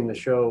might have seen the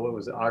show, what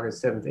was it,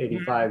 August 7th,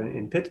 85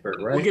 in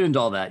Pittsburgh, right? We'll get into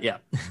all that, yeah.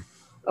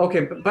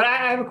 Okay, but I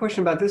have a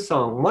question about this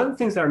song. One of the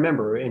things I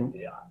remember, and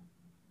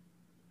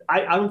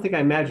I don't think I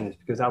imagined this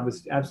because I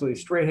was absolutely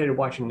straight-headed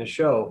watching the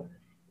show.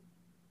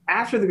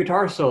 After the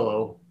guitar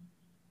solo,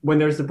 when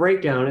there's the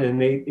breakdown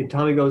and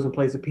Tommy goes and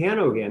plays the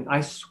piano again,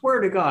 I swear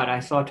to God, I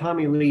saw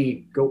Tommy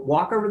Lee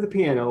walk over the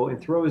piano and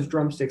throw his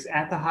drumsticks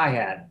at the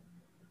hi-hat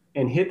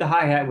and hit the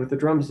hi-hat with the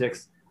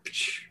drumsticks,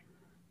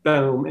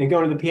 boom, and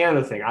go to the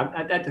piano thing.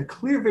 That's a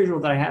clear visual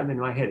that I have in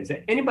my head. Does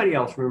anybody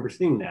else remember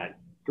seeing that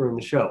during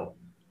the show?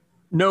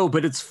 No,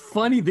 but it's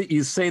funny that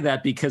you say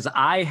that because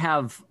I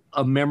have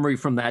a memory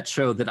from that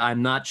show that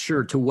I'm not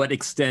sure to what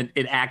extent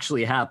it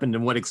actually happened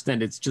and what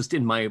extent it's just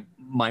in my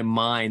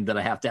mind that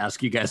I have to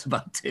ask you guys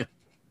about too.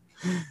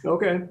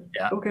 Okay.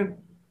 Yeah. Okay.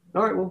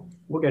 All right. Well,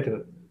 we'll get to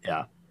it.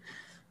 Yeah.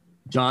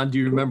 John, do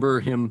you remember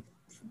him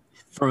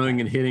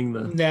throwing and hitting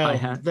the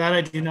hi-hat? That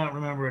I do not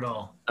remember at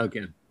all.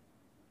 Okay.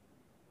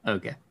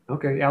 Okay.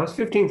 Yeah, I was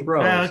 15th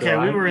row. Okay,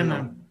 so we were in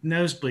the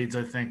nosebleeds,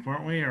 I think,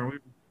 weren't we? Or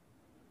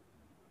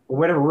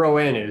whatever row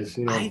N is.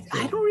 You know, I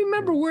don't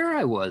remember where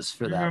I was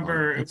for that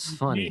one. It's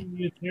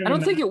funny. I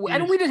don't think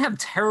we didn't have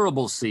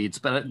terrible seats,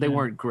 but they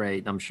weren't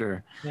great, I'm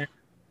sure. Yeah.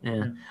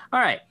 All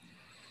right.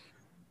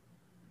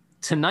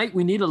 Tonight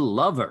we need a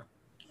lover.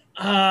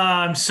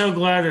 I'm so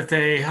glad that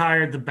they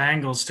hired the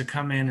Bangles to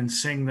come in and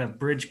sing the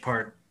bridge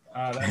part.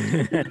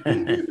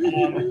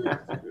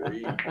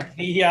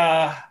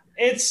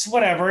 It's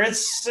whatever.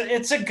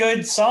 It's a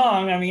good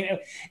song. I mean,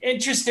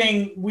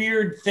 interesting,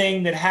 weird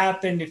thing that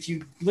happened. If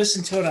you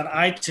listen to it on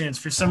iTunes,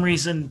 for some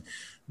reason,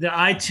 the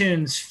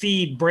iTunes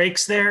feed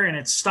breaks there and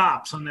it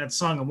stops on that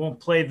song. It won't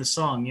play the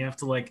song. You have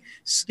to like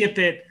skip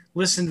it,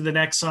 listen to the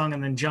next song,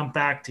 and then jump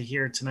back to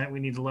hear Tonight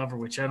We Need a Lover,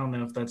 which I don't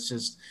know if that's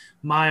just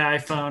my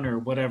iPhone or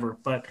whatever.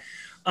 But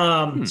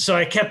so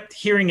I kept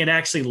hearing it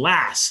actually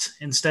last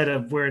instead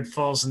of where it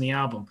falls in the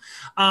album.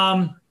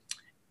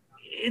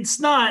 It's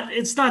not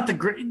the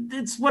great,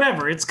 it's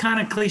whatever. It's kind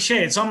of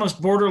cliche. It's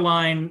almost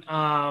borderline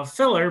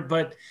filler,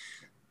 but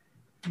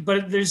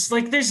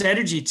there's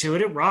energy to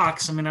it. It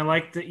rocks. I mean, I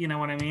like the, you know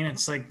what I mean?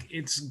 It's like,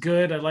 it's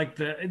good. I like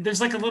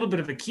there's like a little bit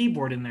of a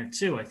keyboard in there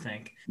too, I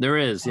think. There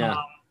is, yeah.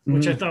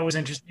 which I thought was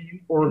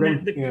interesting.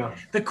 Organ,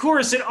 the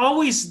chorus,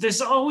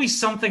 there's always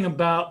something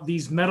about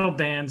these metal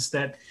bands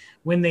that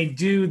when they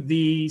do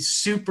the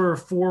super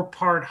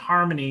 4-part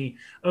harmony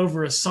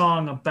over a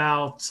song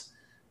about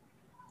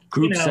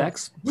group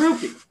sex,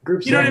 group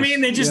you know what I mean?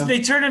 They just they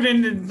turn it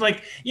into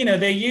like,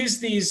 they use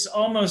these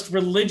almost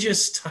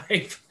religious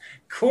type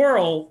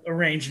choral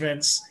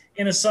arrangements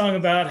in a song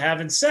about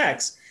having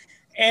sex.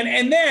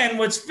 And then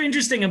what's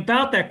interesting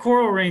about that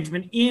choral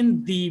arrangement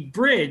in the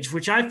bridge,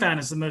 which I found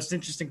is the most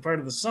interesting part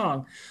of the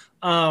song,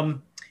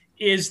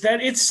 is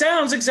that it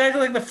sounds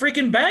exactly like the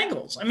freaking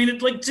Bangles. I mean,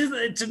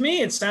 to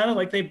me, it sounded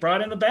like they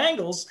brought in the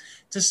Bangles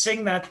to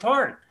sing that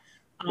part.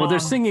 Well, they're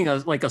singing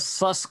like a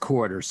sus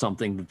chord or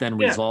something that then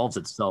resolves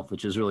itself,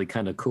 which is really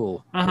kind of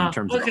cool in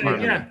terms of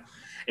harmony. Yeah.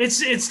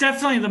 It's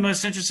definitely the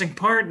most interesting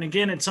part. And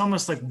again, it's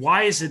almost like,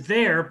 why is it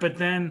there? But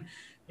then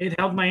it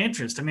held my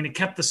interest. I mean, it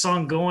kept the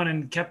song going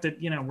and kept it,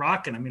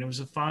 rocking. I mean,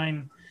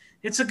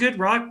 it's a good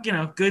rock,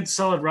 good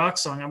solid rock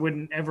song. I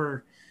wouldn't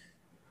ever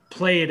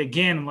play it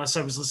again unless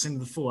I was listening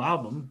to the full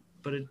album,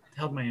 but it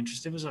held my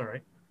interest. It was all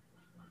right.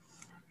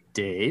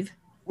 Dave?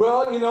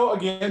 Well,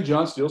 again,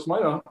 John steals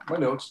my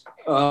notes.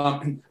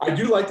 I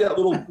do like that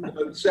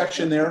little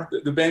section there,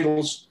 the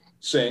Bangles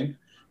sing.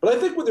 But I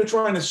think what they're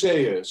trying to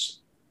say is,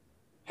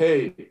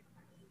 hey,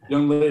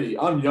 young lady,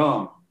 I'm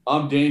young,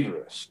 I'm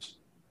dangerous,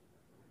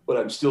 but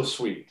I'm still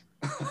sweet.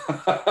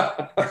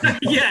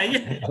 Yeah.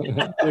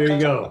 There you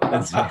go.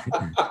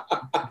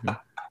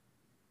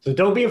 So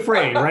don't be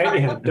afraid,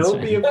 right? Yeah, don't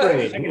be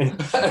afraid.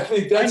 I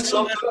think that's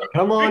something.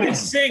 Come on. I can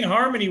sing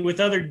harmony with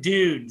other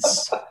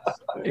dudes.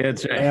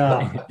 That's right.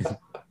 Yeah.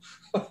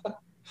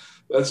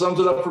 That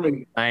sums it up for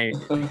me. I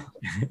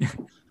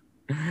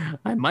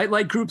might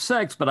like group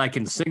sex, but I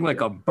can sing like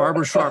a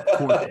barbershop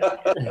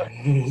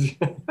quartet.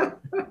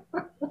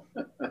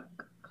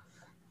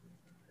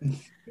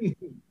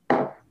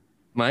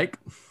 Mike?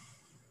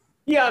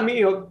 Yeah, I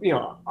mean,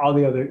 all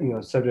the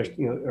other, subjects,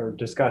 are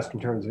discussed in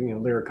terms of,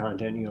 lyric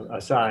content,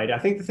 aside. I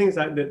think the things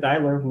that I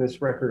learned from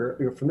this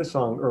record, from this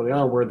song early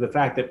on, were the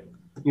fact that,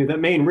 that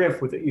main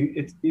riff with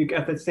it, you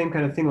got that same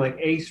kind of thing like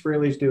Ace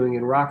Frehley's doing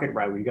in Rocket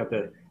Ride, where you got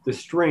the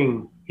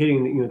string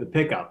hitting, the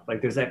pickup. Like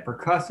there's that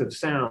percussive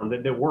sound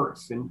that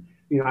works. And,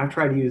 I've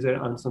tried to use it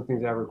on some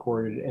things I've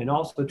recorded. And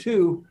also,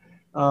 too,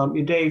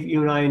 Dave,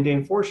 you and I and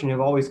Dave Fortune have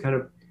always kind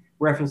of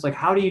referenced, like,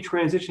 how do you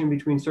transition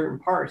between certain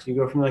parts? You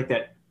go from like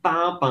that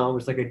bam, bam,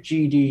 was like a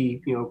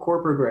GD,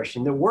 chord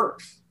progression that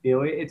works.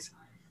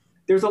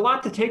 There's a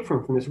lot to take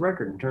from this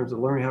record in terms of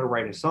learning how to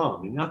write a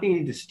song. And not that you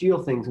need to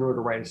steal things in order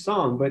to write a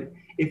song, but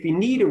if you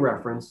need a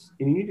reference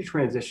and you need a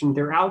transition,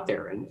 they're out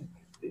there. And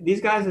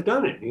these guys have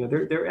done it.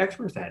 They're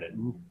experts at it.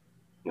 And,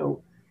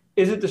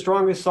 is it the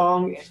strongest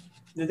song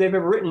that they've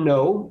ever written?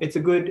 No. It's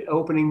a good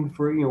opening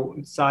for,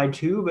 side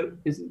 2, but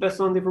is it the best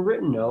song they've ever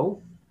written?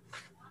 No.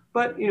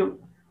 But,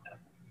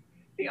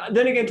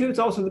 then again, too, it's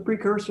also the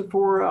precursor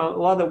for a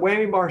lot of the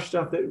whammy bar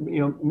stuff that,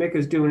 Mick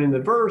is doing in the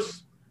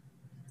verse.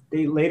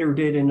 They later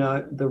did in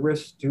the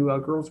riffs to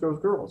Girls, Girls,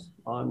 Girls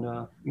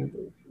on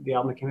the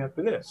album that came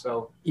after this.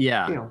 So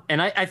yeah,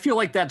 and I feel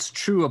like that's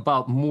true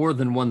about more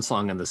than one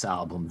song on this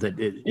album. That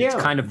it's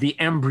kind of the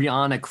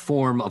embryonic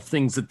form of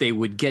things that they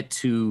would get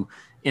to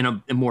in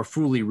a more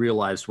fully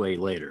realized way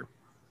later.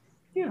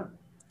 Yeah.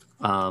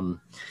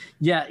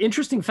 Yeah,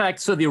 interesting fact.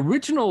 So the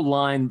original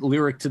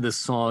lyric to this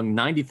song,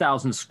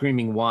 90,000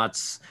 screaming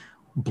watts,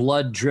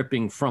 blood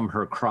dripping from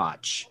her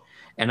crotch.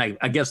 And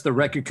I guess the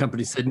record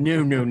company said,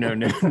 no,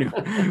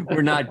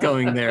 we're not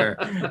going there.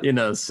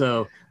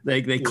 So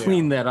they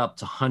cleaned that up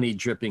to honey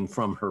dripping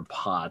from her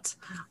pot.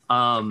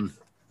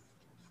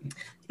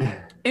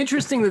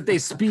 Interesting that they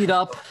speed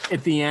up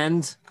at the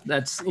end.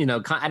 That's,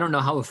 I don't know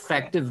how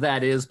effective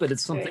that is, but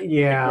it's something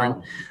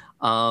different.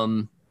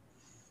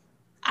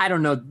 I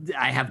don't know.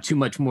 I have too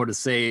much more to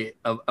say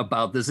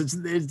about this. It's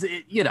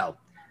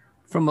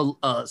from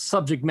a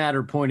subject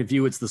matter point of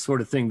view, it's the sort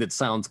of thing that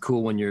sounds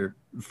cool when you're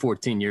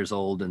 14 years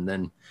old, and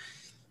then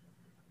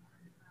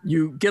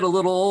you get a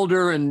little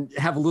older and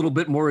have a little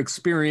bit more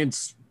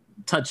experience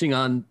touching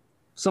on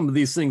some of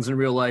these things in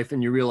real life,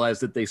 and you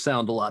realize that they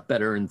sound a lot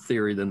better in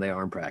theory than they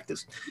are in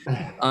practice.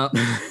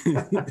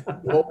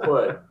 Well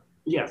put.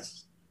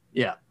 Yes.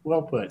 Yeah.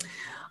 Well put.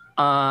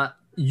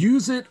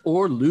 Use It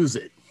or Lose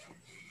It.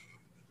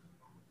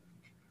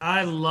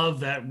 I love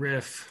that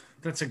riff.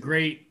 That's a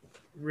great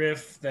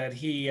riff that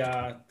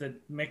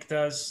that Mick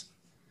does.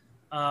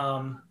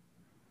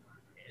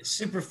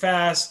 Super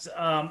fast.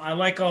 I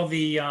like all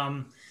the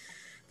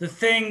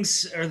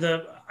things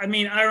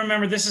I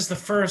remember this is the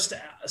first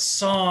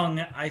song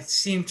I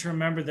seem to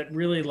remember that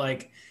really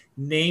like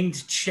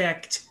named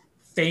checked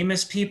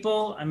famous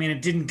people. I mean,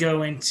 it didn't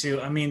go into,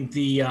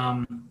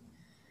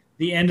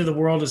 the End of the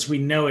World as We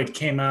Know It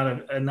came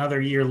out another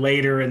year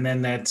later, and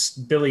then that's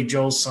Billy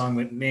Joel's song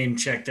that name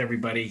checked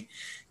everybody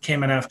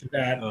came out after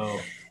that.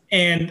 Oh.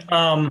 And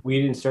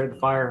We Didn't Start the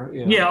Fire.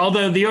 Yeah,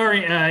 although the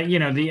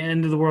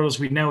End of the World as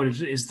We Know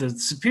It is the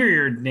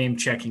superior name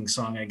checking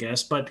song, I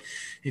guess. But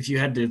if you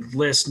had to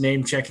list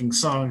name checking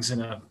songs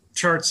in a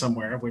chart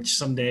somewhere, which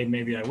someday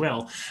maybe I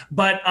will.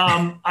 But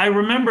I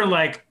remember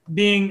like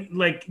being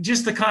like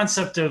just the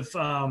concept of,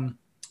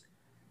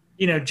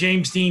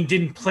 James Dean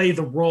didn't play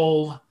the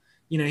role.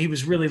 He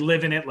was really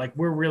living it like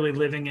we're really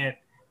living it,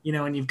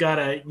 and you've got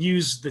to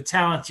use the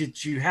talent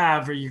that you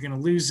have or you're going to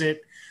lose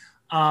it.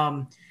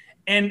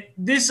 And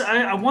this,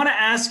 I want to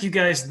ask you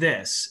guys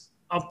this.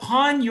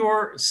 Upon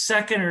your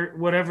second or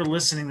whatever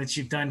listening that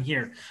you've done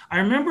here, I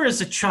remember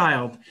as a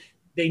child,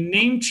 they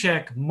name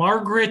check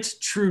Margaret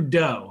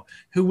Trudeau,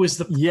 who was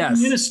the Prime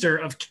Minister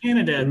of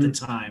Canada at the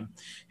time.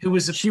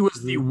 She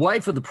was the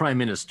wife of the Prime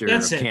Minister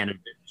of Canada.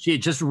 She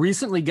had just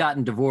recently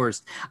gotten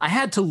divorced. I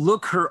had to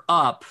look her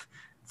up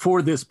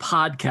for this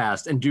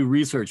podcast and do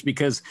research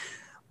because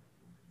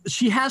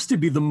she has to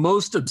be the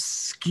most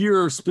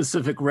obscure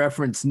specific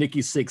reference Nikki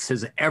Sixx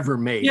has ever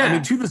made. Yeah. I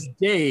mean, to this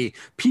day,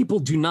 people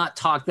do not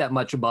talk that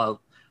much about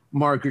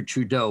Margaret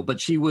Trudeau, but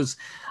she was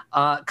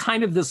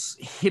kind of this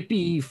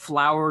hippie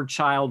flower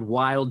child,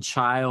 wild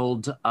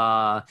child.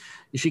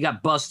 She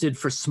got busted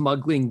for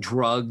smuggling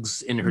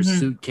drugs in her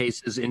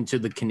suitcases into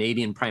the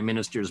Canadian Prime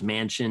Minister's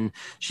mansion.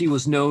 She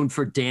was known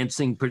for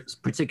dancing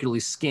particularly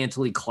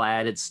scantily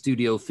clad at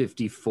Studio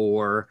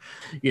 54,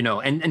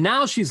 and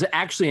now she's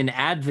actually an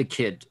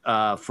advocate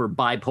for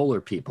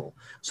bipolar people.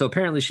 So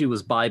apparently she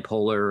was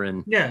bipolar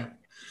and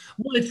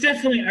well, it's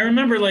definitely, I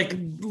remember like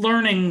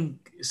learning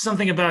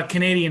something about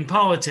Canadian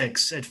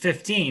politics at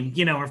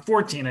 15, or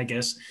 14, I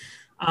guess,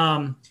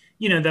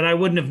 that I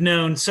wouldn't have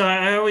known. So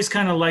I always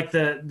kind of like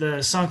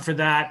the song for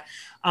that.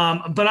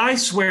 But I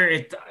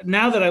swear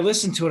now that I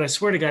listen to it, I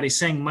swear to God, he's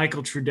saying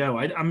Michael Trudeau.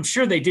 I'm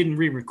sure they didn't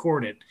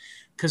re-record it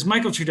because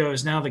Michael Trudeau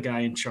is now the guy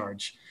in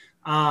charge.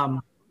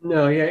 No,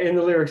 yeah, in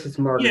the lyrics, it's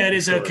Margaret. Yeah, it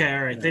is. Okay.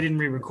 All right. Yeah. They didn't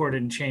re-record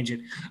it and change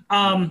it.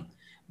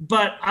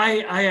 But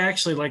I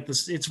actually like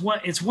this. It's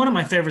one of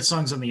my favorite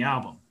songs on the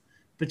album.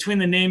 Between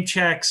the name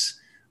checks,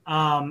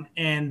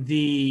 and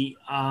the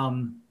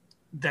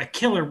that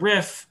killer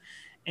riff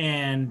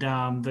and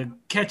the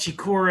catchy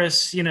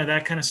chorus,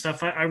 that kind of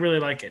stuff. I really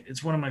like it.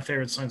 It's one of my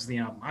favorite songs of the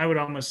album. I would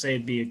almost say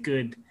it'd be a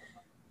good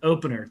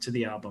opener to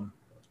the album,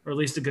 or at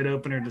least a good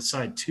opener to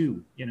side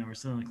 2, or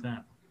something like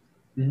that.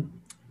 Mm-hmm.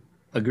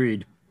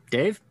 Agreed.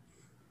 Dave?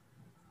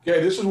 Okay,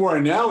 this is where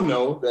I now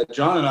know that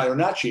John and I are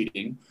not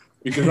cheating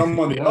because I'm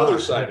on the other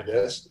side of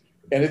this,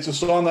 and it's a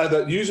song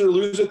that use it or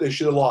lose it, they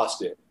should have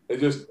lost it.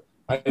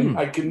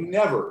 I can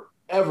never,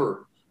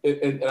 ever,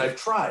 and I've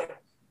tried,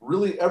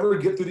 really ever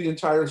get through the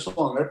entire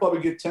song. I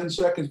probably get 10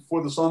 seconds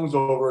before the song's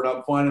over, and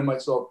I'm finding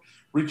myself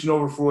reaching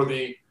over for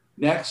the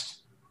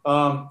next.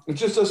 It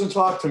just doesn't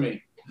talk to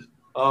me.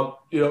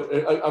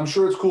 I'm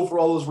sure it's cool for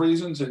all those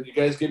reasons, and you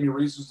guys gave me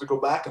reasons to go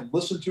back and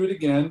listen to it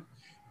again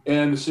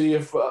and to see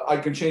if I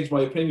can change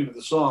my opinion of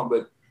the song.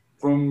 But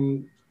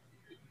from,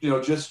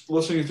 just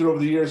listening through over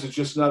the years, it's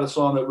just not a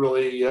song that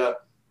really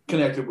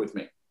connected with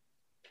me.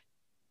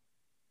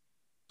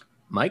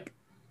 Mike?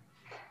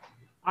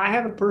 I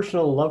have a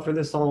personal love for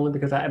this song only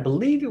because I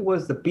believe it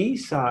was the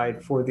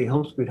B-side for the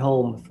Home Sweet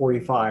Home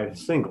 45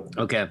 single.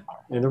 Okay.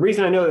 And the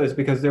reason I know that is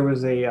because there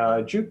was a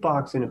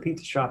jukebox in a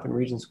pizza shop in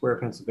Regent Square,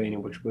 Pennsylvania,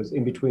 which was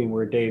in between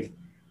where Dave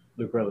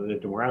Lucarelli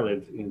lived and where I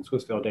lived in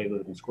Swissvale. Dave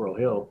lived in Squirrel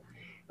Hill.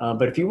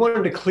 But if you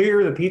wanted to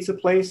clear the pizza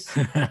place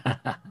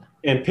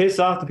and piss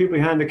off the people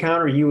behind the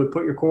counter, you would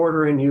put your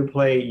quarter in, you would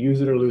play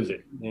Use It or Lose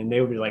It. And they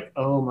would be like,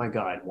 oh my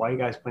God, why are you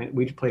guys playing?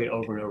 We just played it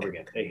over and over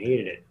again. They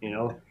hated it,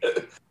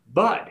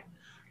 But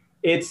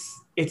it's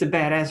a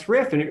badass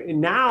riff. And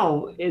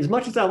now, as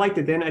much as I liked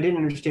it then, I didn't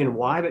understand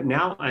why. But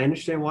now I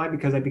understand why,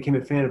 because I became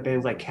a fan of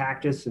bands like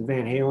Cactus and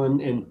Van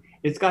Halen. And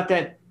it's got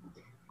that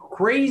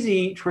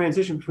crazy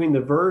transition between the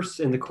verse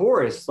and the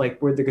chorus, like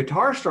where the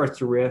guitar starts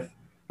to riff,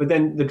 but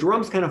then the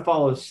drums kind of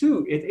follow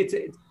suit.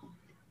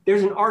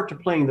 There's an art to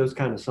playing those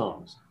kind of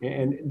songs.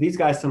 And these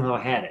guys somehow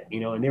had it,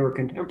 and they were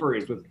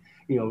contemporaries with,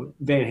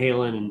 Van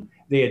Halen, and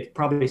they had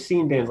probably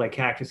seen bands like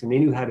Cactus, and they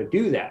knew how to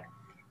do that.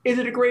 Is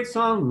it a great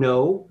song?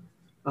 No.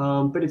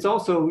 But it's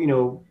also,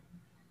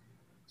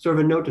 sort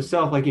of a note to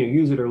self, like,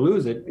 use it or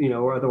lose it,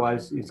 or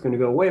otherwise it's going to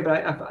go away.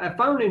 But I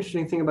found an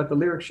interesting thing about the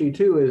lyric sheet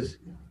too is,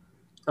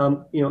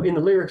 in the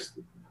lyrics,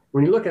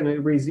 when you look at it, it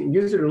reads,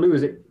 use it or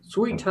lose it,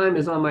 sweet time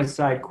is on my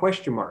side, ?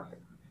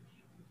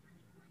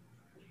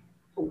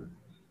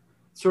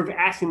 Sort of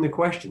asking the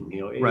question,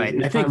 Right.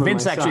 And I think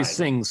Vince actually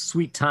sings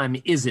sweet time,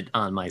 is it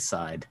on my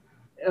side?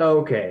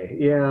 Okay.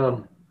 Yeah.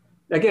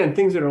 Again,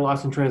 things that are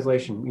lost in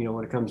translation,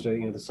 when it comes to,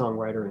 the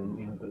songwriter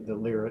and, the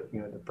lyric,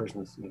 the person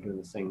that's doing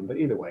the singing. But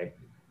either way,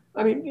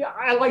 I mean, yeah,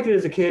 I liked it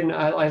as a kid, and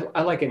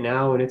I like it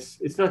now. And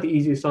it's not the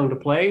easiest song to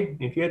play.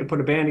 If you had to put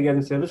a band together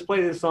and say, let's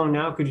play this song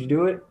now, could you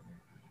do it?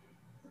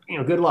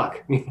 Good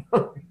luck.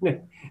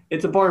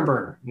 It's a barn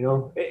burner,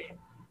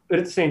 but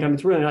at the same time,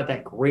 it's really not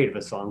that great of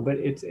a song, but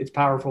it's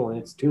powerful and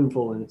it's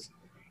tuneful and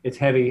it's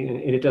heavy and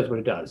it does what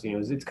it does.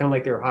 It's kind of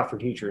like they're hot for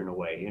teacher in a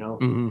way,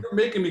 Mm-hmm. You're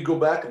making me go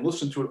back and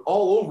listen to it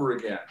all over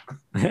again.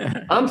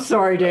 I'm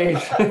sorry, Dave.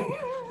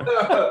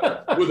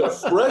 With a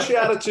fresh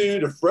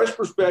attitude, a fresh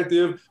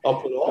perspective.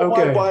 I'll put all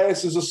my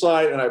biases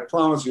aside, and I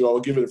promise you I'll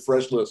give it a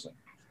fresh listen.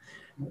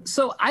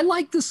 So I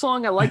like the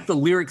song. I like the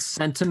lyric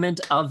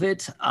sentiment of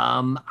it.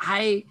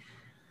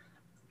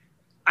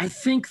 I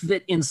think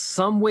that in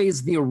some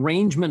ways the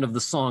arrangement of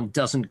the song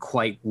doesn't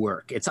quite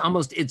work. It's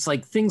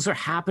like things are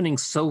happening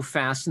so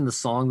fast in the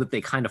song that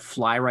they kind of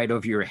fly right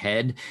over your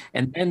head.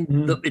 And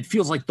then it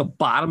feels like the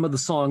bottom of the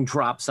song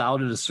drops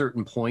out at a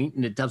certain point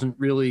and it doesn't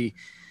really.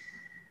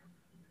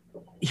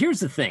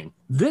 Here's the thing.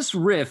 This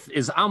riff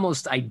is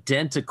almost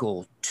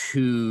identical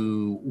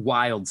to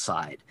Wild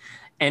Side.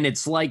 And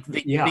it's like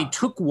they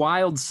took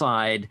Wild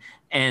Side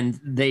and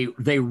they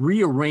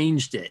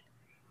rearranged it.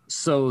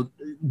 So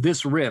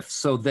this riff,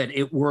 so that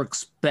it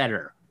works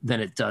better than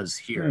it does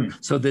here,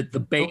 so that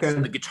the bass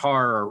and the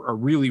guitar are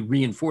really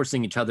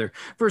reinforcing each other.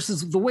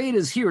 Versus the way it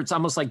is here, it's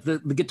almost like the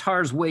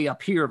guitar's way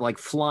up here, like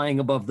flying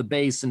above the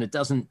bass, and it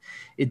doesn't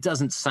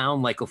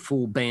sound like a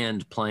full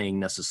band playing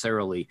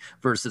necessarily.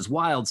 Versus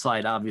Wild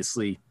Side,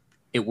 obviously,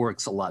 it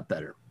works a lot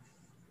better.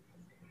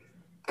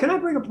 Can I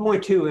bring up a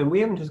point too? And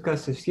we haven't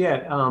discussed this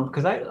yet,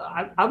 because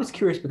I was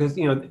curious because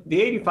the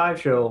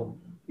 '85 show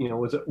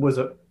was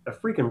a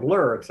freaking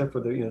blur, except for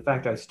the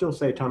fact I still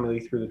say Tommy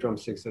Lee threw the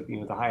drumsticks at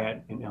the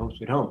hi-hat in Home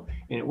Sweet Home,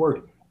 and it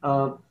worked.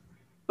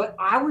 But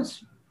I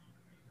was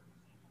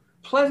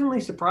pleasantly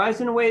surprised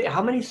in a way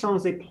how many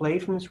songs they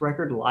played from this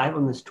record live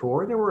on this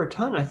tour. There were a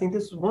ton. I think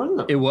this was one of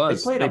them. It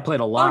was. They played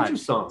a lot. Bunch of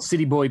songs.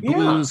 City Boy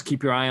Blues,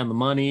 Keep Your Eye on the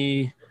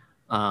Money,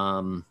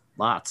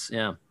 lots.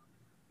 Yeah.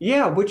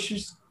 Yeah, which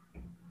is.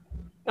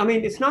 I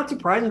mean, it's not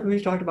surprising because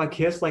we've talked about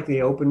Kiss, like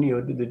they opened,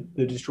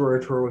 the Destroyer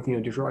tour with,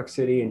 Detroit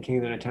City and King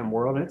of the Nighttime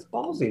World, and it's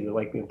ballsy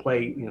to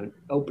play,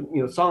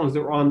 open, songs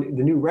that were on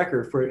the new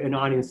record for an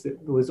audience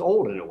that was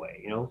old in a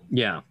way,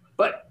 Yeah.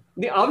 But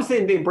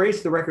obviously they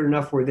embraced the record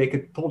enough where they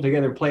could pull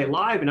together and play it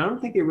live, and I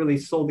don't think they really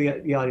sold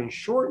the audience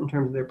short in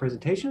terms of their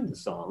presentation of the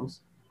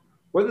songs,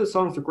 whether the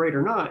songs are great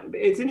or not.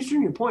 It's an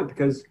interesting point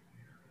because,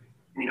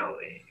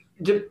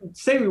 to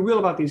say we real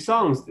about these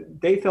songs,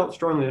 they felt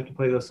strongly enough to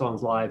play those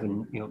songs live,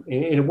 and and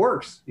it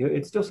works.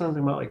 It still sounds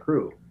like Motley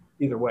Crue,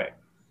 either way.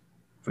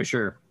 For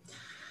sure.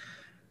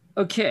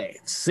 Okay,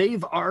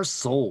 Save Our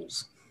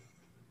Souls.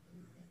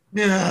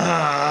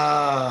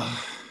 Yeah.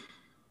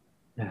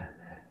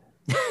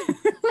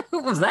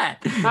 What was that?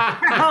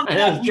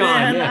 That's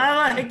John.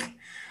 Man,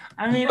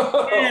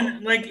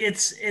 again,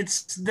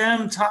 it's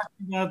them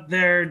talking about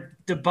their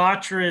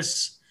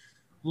debaucherous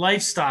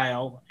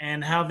lifestyle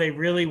and how they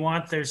really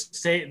want their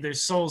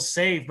souls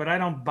saved, but I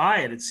don't buy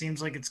it. It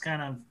seems like it's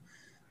kind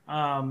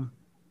of,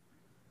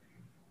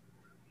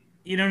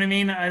 you know what I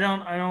mean? I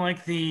don't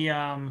like the,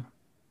 I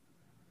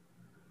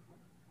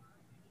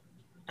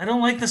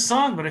don't like the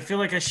song, but I feel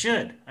like I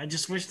should. I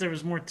just wish there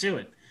was more to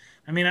it.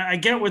 I mean, I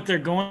get what they're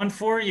going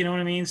for. You know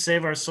what I mean?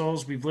 Save our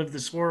souls. We've lived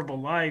this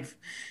horrible life,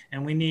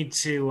 and we need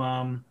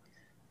to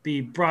be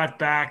brought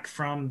back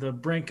from the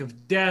brink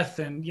of death.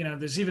 And,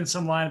 there's even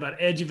some line about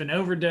edge of an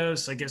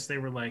overdose. I guess they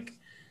were like,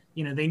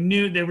 they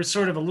knew they were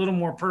sort of a little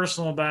more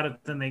personal about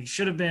it than they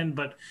should have been.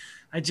 But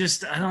I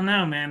don't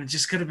know, man. It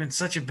just could have been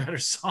such a better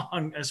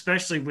song,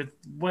 especially with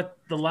what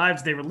the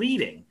lives they were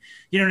leading.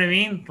 You know what I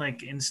mean?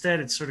 Like, instead,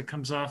 it sort of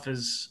comes off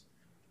as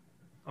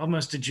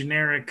almost a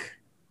generic,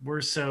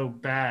 we're so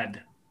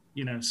bad,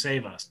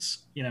 save us,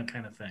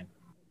 kind of thing.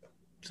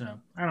 So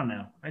I don't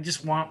know. I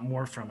just want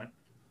more from it.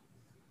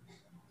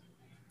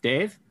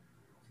 Dave?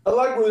 I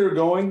like where they're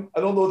going.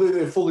 I don't know that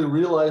they fully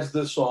realized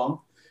this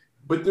song,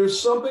 but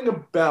there's something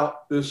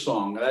about this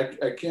song, and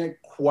I can't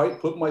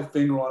quite put my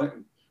finger on it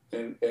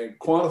and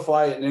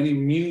quantify it in any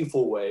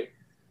meaningful way,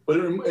 but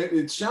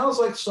it sounds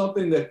like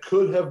something that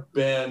could have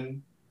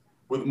been,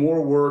 with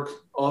more work,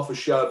 off a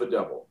Shout of the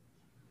Devil.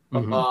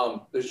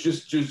 Mm-hmm. There's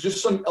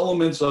just some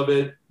elements of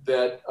it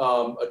that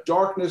a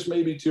darkness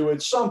maybe to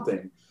it,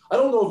 something. I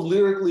don't know if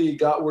lyrically it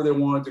got where they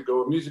wanted to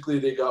go, or musically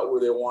they got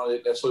where they wanted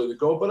it necessarily to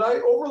go, but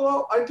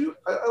overall I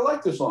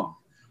like this song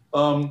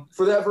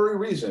for that very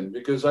reason,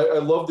 because I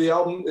love the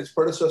album, its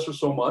predecessor,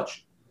 so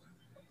much.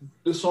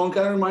 This song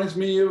kind of reminds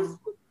me of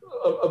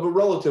a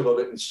relative of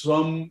it in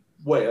some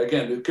way.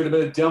 Again, it could have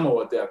been a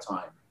demo at that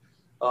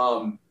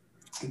time,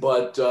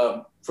 but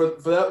for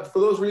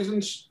those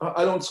reasons,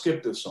 I don't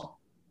skip this song.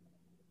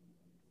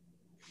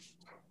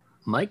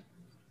 Mike?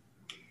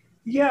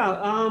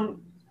 Yeah.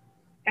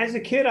 As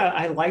a kid,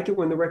 I liked it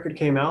when the record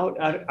came out.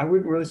 I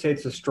wouldn't really say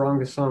it's the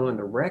strongest song on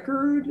the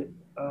record,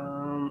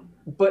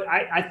 but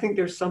I think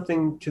there's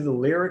something to the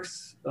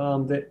lyrics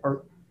that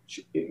are,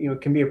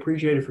 can be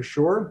appreciated for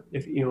sure.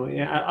 If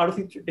I don't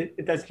think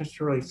that's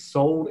necessarily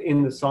sold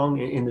in the song,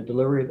 in the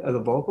delivery of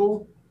the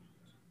vocal.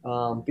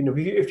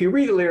 If you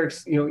read the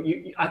lyrics,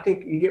 I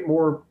think you get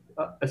more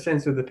a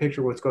sense of the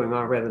picture of what's going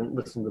on rather than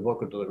listen to the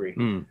vocal delivery.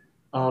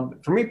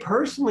 For me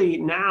personally,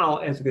 now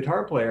as a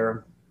guitar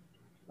player,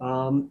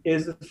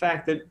 is the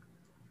fact that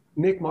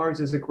Mick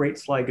Mars is a great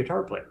slide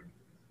guitar player.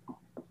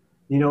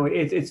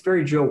 It's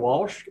very Joe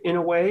Walsh in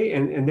a way,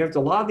 and there's a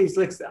lot of these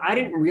licks that I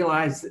didn't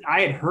realize that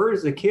I had heard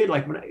as a kid.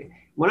 Like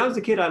when I was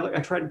a kid, I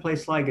tried to play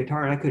slide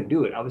guitar and I couldn't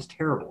do it. I was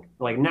terrible.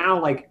 Like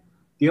now, like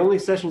the only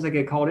sessions I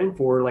get called in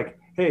for, like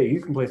hey,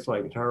 you can play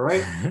slide guitar,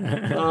 right?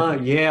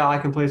 Yeah, I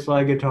can play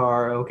slide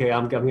guitar. Okay,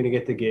 I'm going to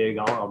get the gig.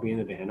 I'll be in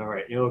the band. All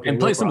right. Okay. And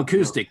no play some problem.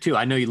 acoustic too.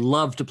 I know you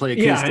love to play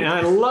Yeah, acoustic. and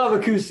I love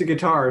acoustic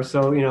guitar.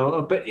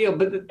 So, but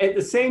at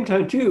the same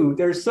time too,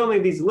 there's so many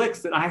of these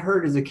licks that I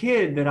heard as a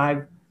kid that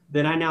I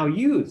now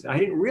use. I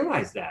didn't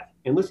realize that.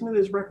 And listening to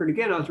this record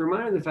again, I was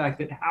reminded of the fact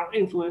that how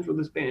influential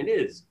this band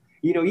is.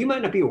 You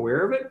might not be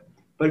aware of it,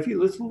 but if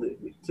you listen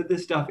to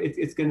this stuff,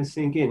 it's going to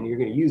sink in. You're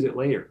going to use it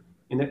later.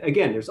 And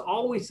again, there's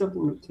always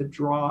something to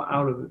draw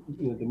out of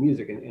the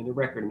music and the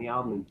record and the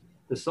album and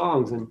the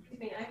songs. And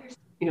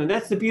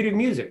that's the beauty of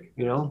music.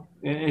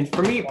 And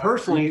for me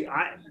personally,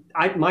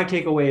 my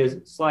takeaway is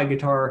slide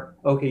guitar.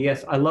 Okay,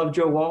 yes, I love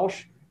Joe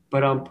Walsh,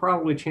 but I'm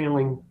probably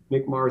channeling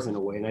Mick Mars in a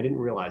way, and I didn't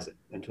realize it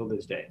until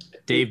this day.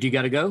 Dave, do you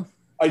got to go?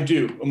 I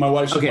do. My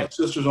wife's Okay. my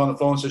sister's on the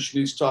phone, so she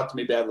needs to talk to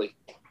me badly.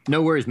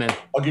 No worries, man.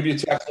 I'll give you a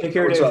text. Take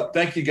care, What's Dave. up?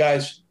 Thank you,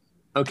 guys.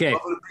 Okay. I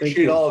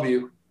appreciate all of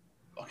you.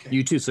 Okay.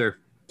 You too, sir.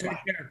 Take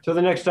care. Till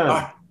the next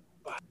time.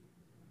 Bye.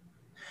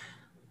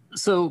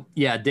 So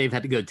yeah, Dave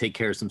had to go take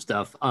care of some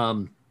stuff.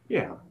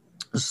 Yeah.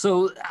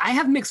 So I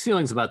have mixed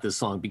feelings about this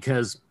song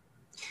because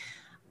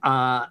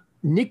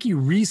Nikki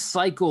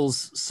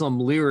recycles some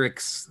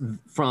lyrics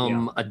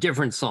from a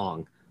different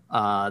song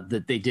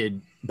that they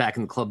did back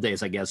in the club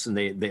days, I guess. And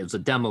there's a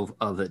demo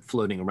of it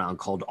floating around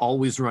called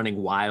Always Running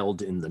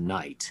Wild in the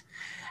Night.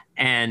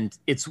 And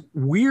it's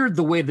weird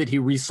the way that he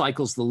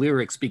recycles the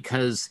lyrics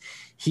because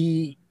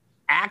he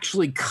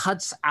actually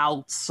cuts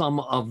out some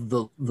of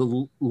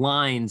the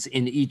lines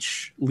in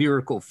each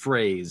lyrical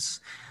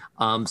phrase.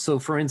 So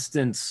for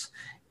instance,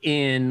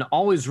 in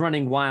Always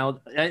Running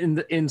Wild,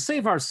 in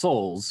Save Our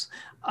Souls,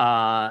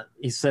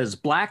 he says,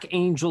 black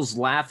angels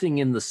laughing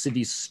in the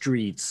city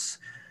streets,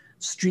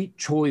 street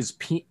toys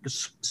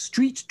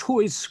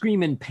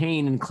scream in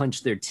pain and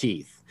clench their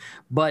teeth.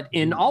 But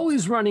in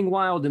Always Running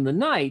Wild in the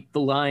Night,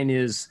 the line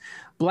is,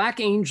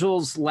 black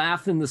angels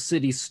laugh in the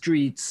city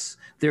streets,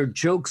 their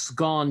jokes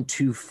gone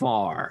too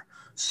far.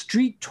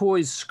 Street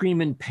toys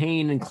scream in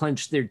pain and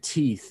clench their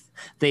teeth.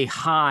 They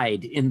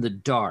hide in the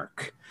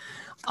dark.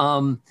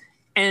 And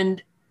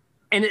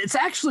it's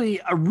actually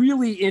a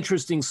really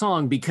interesting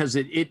song because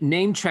it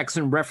name checks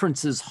and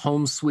references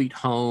Home Sweet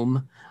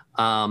Home,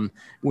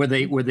 where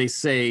they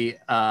say,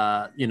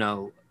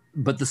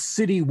 but the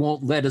city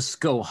won't let us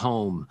go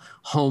home,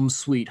 home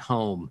sweet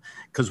home,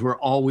 because we're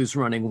always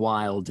running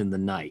wild in the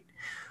night.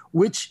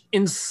 Which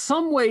in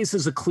some ways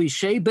is a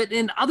cliche, but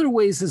in other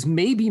ways is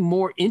maybe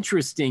more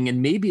interesting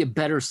and maybe a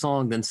better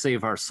song than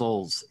Save Our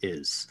Souls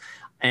is.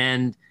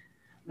 And,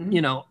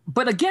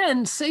 but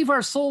again, Save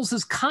Our Souls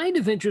is kind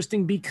of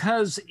interesting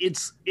because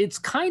it's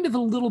kind of a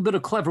little bit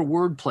of clever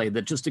wordplay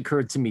that just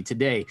occurred to me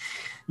today.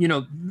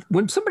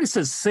 When somebody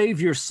says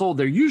save your soul,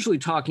 they're usually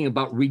talking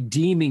about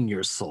redeeming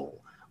your soul,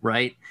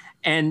 right?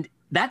 And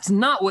that's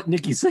not what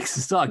Nikki Sixx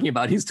is talking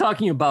about. He's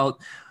talking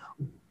about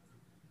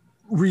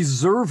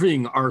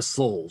reserving our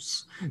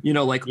souls,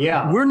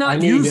 we're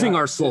not using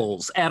our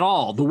souls at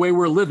all the way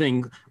we're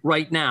living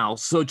right now.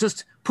 So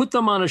just put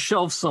them on a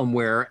shelf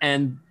somewhere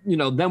and,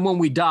 then when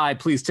we die,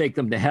 please take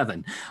them to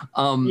heaven.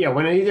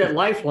 When I need that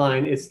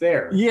lifeline, it's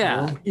there.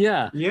 Yeah.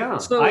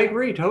 So, I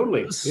agree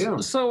totally. Yeah.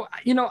 So,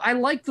 I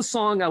like the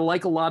song. I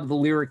like a lot of the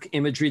lyric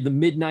imagery, the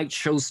Midnight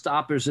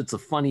Showstoppers. It's a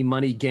funny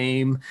money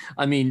game.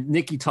 I mean,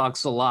 Nikki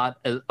talks a lot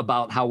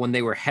about how when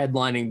they were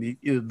headlining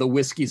the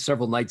Whiskey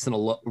several nights in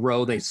a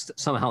row, they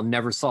somehow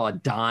never saw a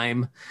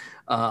dime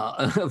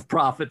of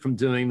profit from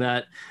doing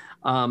that.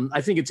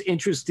 I think it's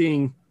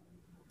interesting.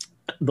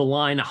 The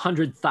line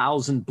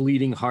 100,000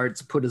 bleeding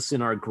hearts put us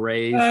in our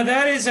grave.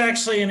 That is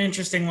actually an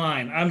interesting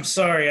line. I'm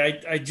sorry.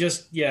 I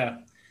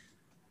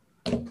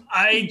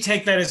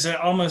take that as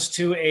almost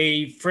to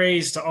a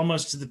phrase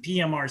almost to the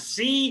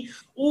PMRC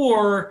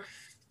or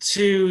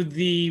to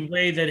the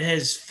way that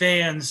his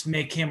fans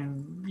make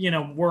him,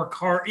 work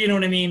hard. You know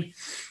what I mean?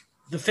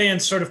 The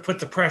fans sort of put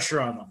the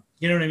pressure on them.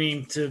 You know what I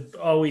mean? To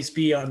always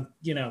be on,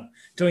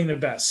 doing their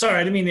best. Sorry, I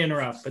didn't mean to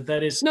interrupt, but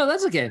that is... No,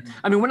 that's okay.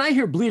 I mean, when I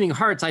hear bleeding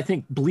hearts, I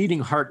think bleeding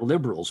heart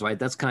liberals, right?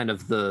 That's kind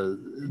of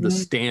the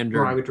standard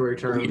derogatory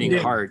term. Bleeding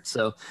heart.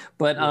 So,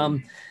 but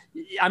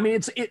I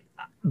mean,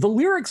 the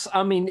lyrics,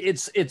 I mean,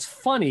 it's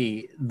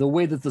funny the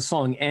way that the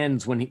song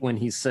ends when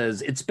he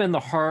says, it's been the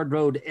hard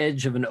road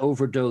edge of an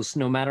overdose.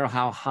 No matter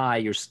how high,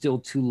 you're still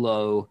too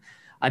low.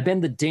 I've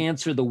been the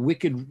dancer, the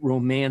wicked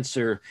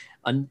romancer.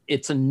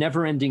 It's a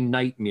never-ending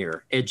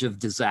nightmare, edge of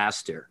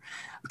disaster.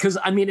 Because,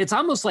 I mean, it's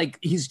almost like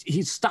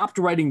he's stopped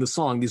writing the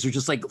song. These are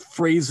just like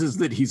phrases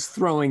that he's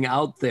throwing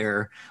out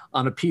there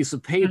on a piece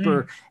of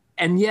paper.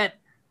 And yet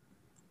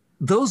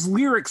those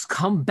lyrics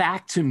come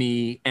back to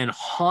me and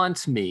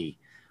haunt me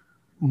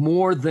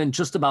more than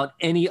just about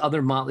any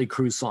other Motley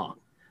Crue song.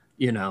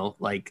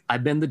 Like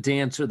I've been the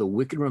dancer, the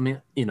wicked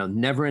romance,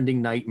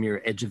 never-ending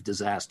nightmare, edge of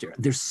disaster.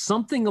 There's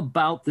something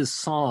about this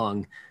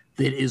song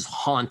that is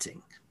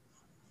haunting.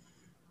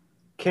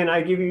 Can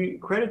I give you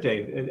credit,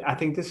 Dave? I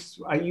think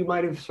you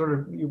might have sort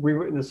of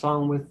rewritten the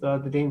song with the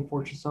Dame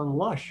Fortune song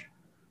 "Lush."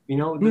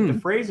 The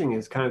phrasing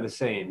is kind of the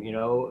same.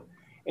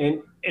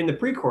 and the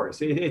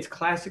pre-chorus, it's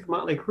classic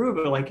Motley Crue,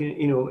 but like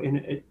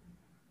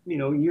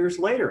years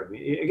later. I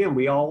mean, again,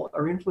 we all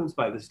are influenced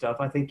by this stuff.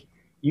 I think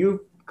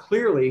you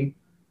clearly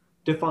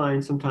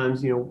define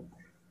sometimes,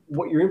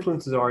 what your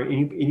influences are,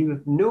 and you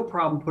have no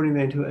problem putting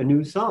that into a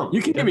new song.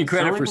 You can give me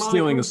credit for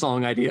stealing a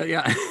song idea.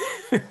 Yeah.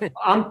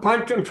 I'm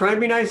trying to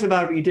be nice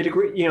about it. You did a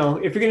great, if you're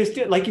going to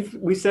steal, like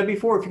we said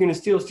before, if you're going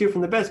to steal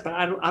from the best, but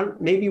I don't,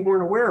 maybe you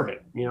weren't aware of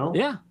it,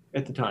 Yeah.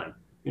 At the time,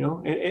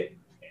 and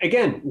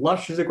again,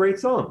 Lush is a great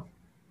song.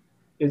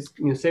 It's,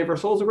 Save Our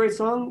Soul's a great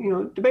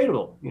song,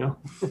 debatable,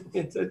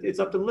 it's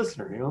up to the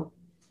listener,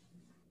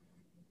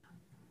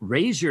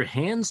 Raise Your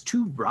Hands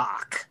to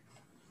Rock.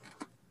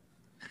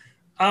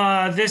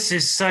 This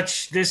is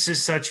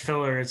such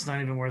filler. It's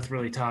not even worth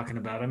really talking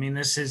about. I mean,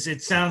 it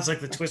sounds like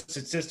the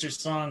Twisted Sister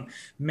song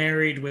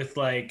married with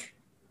like,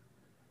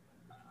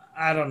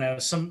 I don't know,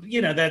 some,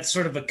 that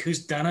sort of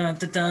acoustic, with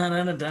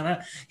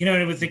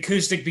the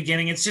acoustic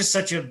beginning. It's just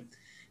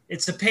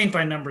it's a paint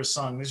by numbers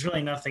song. There's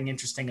really nothing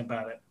interesting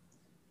about it.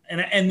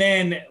 And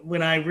then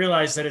when I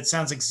realized that it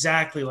sounds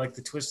exactly like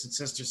the Twisted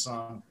Sister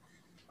song,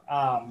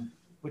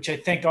 which I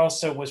think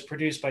also was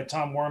produced by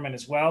Tom Werman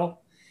as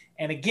well.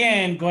 And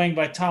again, going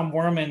by Tom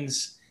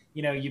Werman's,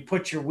 you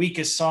put your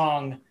weakest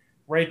song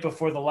right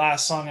before the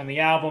last song on the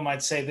album,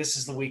 I'd say this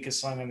is the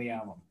weakest song on the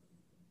album.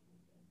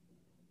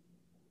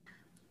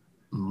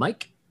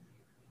 Mike?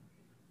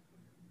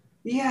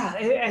 Yeah,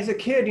 as a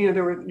kid,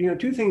 there were,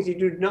 two things you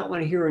do not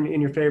want to hear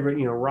in your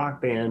favorite,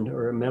 rock band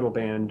or metal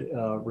band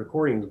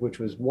recordings, which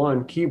was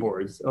one,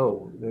 keyboards.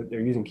 Oh, they're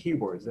using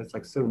keyboards. That's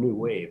like so new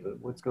wave.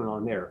 What's going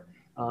on there?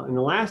 And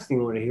the last thing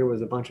you want to hear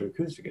was a bunch of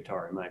acoustic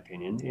guitar, in my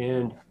opinion.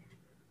 And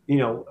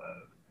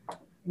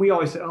we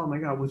always say, oh my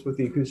God, what's with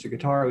the acoustic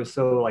guitar? It was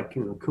so like,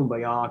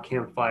 kumbaya,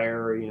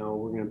 campfire,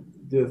 we're going to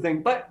do the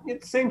thing. But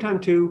at the same time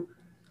too,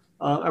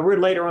 I read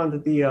later on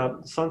that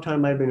the song title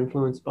might have been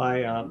influenced by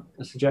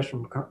a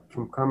suggestion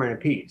from Carmine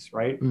Appice,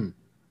 right?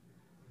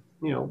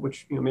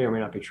 Which, may or may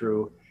not be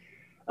true.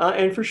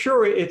 And for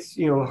sure it's,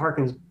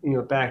 harkens,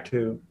 back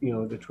to,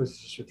 the Twisted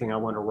Sister thing, I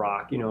Want to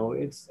Rock,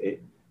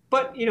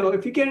 but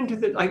if you get into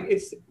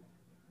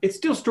it's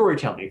still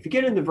storytelling. If you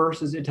get into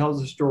verses, it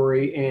tells a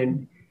story.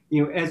 And,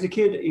 as a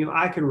kid,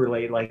 I could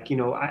relate. Like,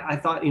 I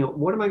thought,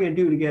 what am I going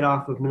to do to get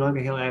off of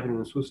Monongahela Avenue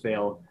in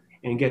Swissvale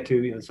and get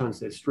to the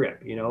Sunset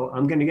Strip?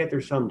 I'm going to get there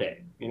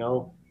someday,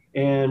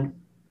 and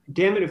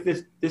damn it, if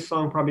this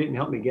song probably didn't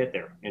help me get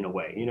there in a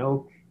way,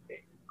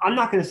 I'm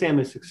not going to say I'm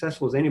as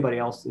successful as anybody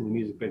else in the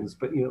music business,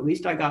 but, at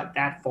least I got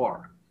that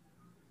far.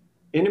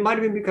 And it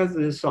might've been because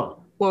of this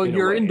song. Well,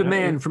 you're in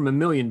demand from a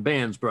million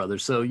bands, brother.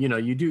 So, you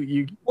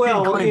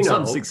claim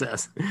some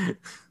success.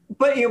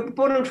 But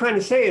what I'm trying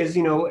to say is,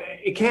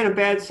 can a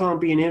bad song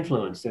be an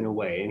influence in a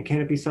way? And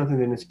can it be something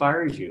that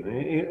inspires you?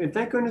 And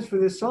thank goodness for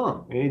this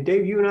song. And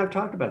Dave, you and I have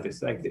talked about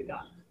this. Like,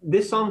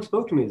 this song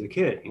spoke to me as a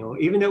kid,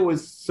 even though it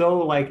was so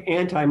like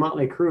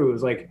anti-Motley Crue. It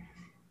was like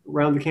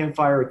around the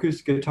campfire,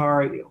 acoustic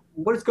guitar.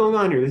 What is going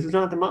on here? This is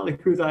not the Motley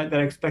Crue that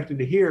I expected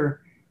to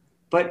hear.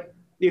 But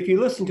if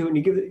you listen to it and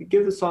you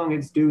give the song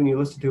its due and you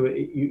listen to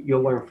it,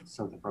 you'll learn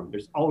something from it.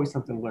 There's always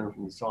something to learn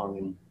from the song,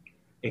 and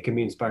it can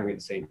be inspiring at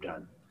the same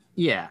time.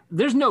 Yeah,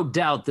 there's no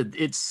doubt that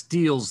it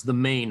steals the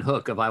main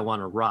hook of I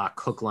Want to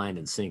Rock, hook, line,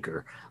 and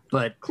sinker.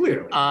 But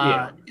clearly,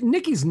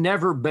 Nicky's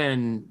never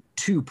been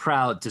too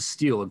proud to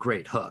steal a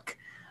great hook.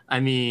 I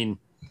mean,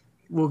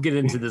 we'll get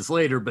into this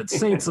later, but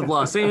Saints of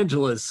Los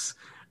Angeles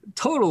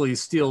totally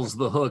steals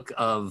the hook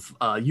of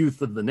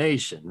Youth of the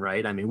Nation,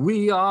 right? I mean,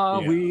 we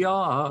are.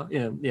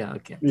 Yeah,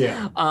 okay.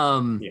 Yeah.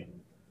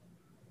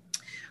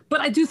 But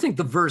I do think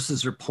the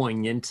verses are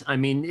poignant. I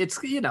mean, it's,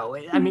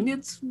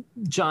 it's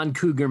John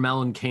Cougar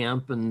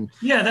Mellencamp and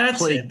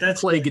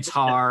play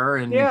guitar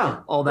and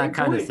all that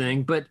kind of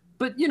thing. But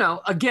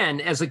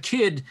again, as a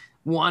kid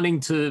wanting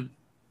to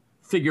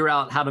figure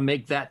out how to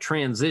make that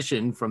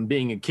transition from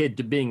being a kid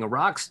to being a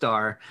rock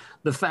star,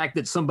 the fact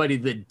that somebody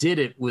that did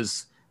it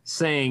was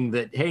saying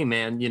that, hey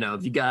man,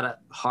 if you gotta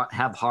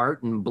have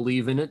heart and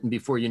believe in it, and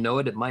before you know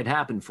it, it might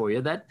happen for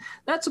you.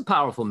 That's a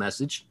powerful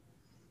message.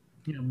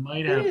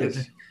 Might happen.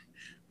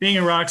 Being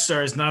a rock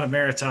star is not a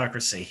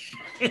meritocracy.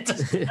 It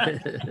doesn't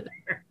matter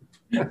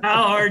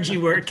how hard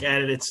you work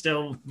at it, it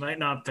still might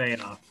not pay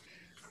off.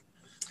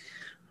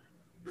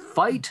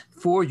 Fight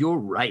for your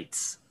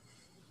rights.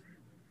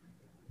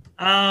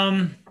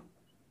 I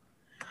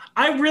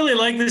really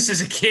liked this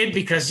as a kid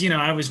because,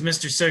 I was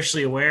Mr.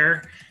 Socially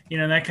Aware,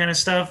 that kind of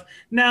stuff.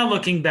 Now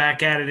looking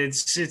back at it,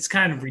 it's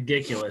kind of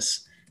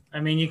ridiculous. I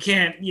mean, you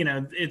can't,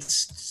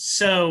 it's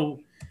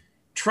so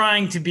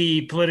trying to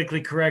be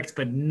politically correct,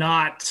 but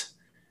not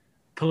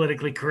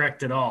politically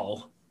correct at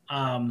all.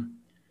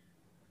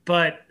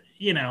 But,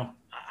 in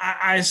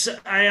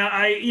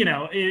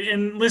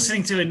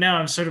listening to it now,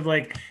 I'm sort of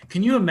like,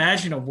 can you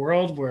imagine a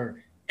world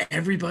where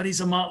everybody's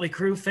a Motley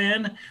Crue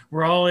fan?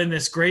 We're all in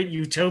this great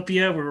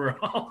utopia where we're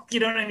all, you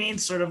know what I mean?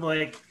 Sort of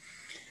like,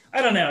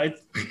 I don't know.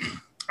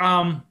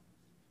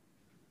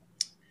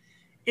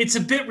 It's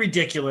a bit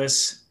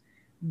ridiculous,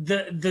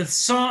 the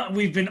song,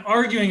 we've been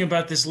arguing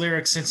about this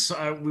lyric since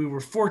we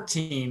were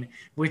 14,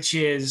 which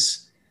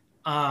is,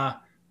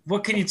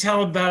 what can you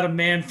tell about a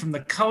man from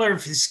the color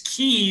of his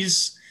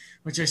keys?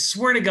 Which I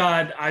swear to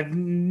God,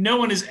 no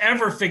one has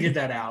ever figured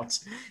that out.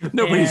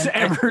 Nobody's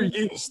ever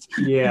used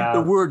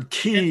the word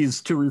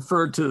keys to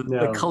refer to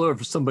the color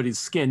of somebody's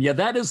skin. Yeah,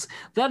 that is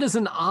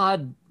an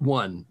odd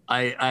one.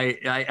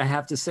 I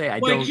have to say,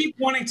 I keep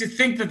wanting to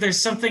think that there's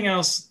something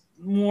else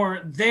more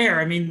there.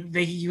 I mean,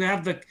 you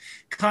have the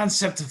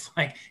concept of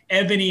like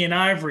ebony and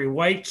ivory,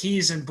 white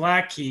keys and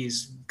black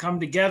keys come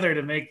together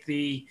to make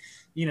the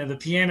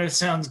piano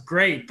sounds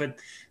great, but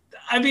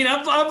I mean,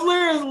 I've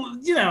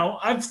learned,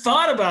 I've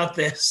thought about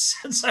this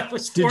since I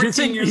was 14 years old. Did you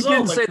think he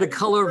didn't say the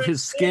color of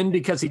his skin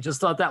because he just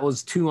thought that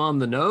was too on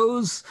the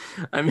nose?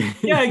 I mean,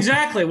 yeah,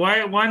 exactly.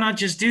 Why not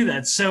just do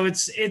that? So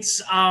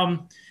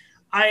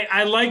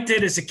I liked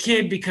it as a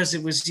kid because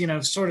it was,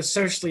 sort of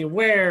socially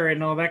aware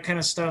and all that kind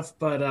of stuff.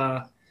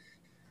 But,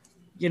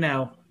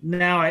 now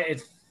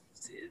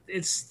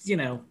it's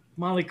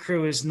Motley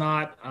Crue is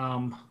not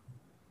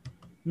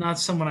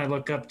someone I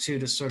look up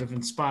to sort of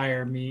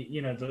inspire me,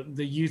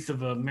 the youth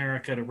of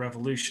America to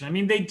revolution. I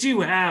mean, they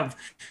do have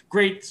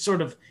great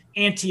sort of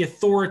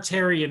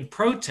anti-authoritarian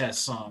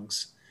protest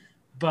songs,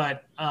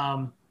 but,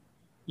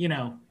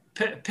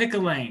 pick a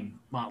lane,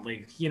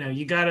 Motley.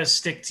 You got to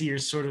stick to your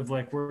sort of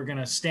like, we're going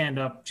to stand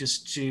up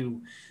just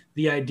to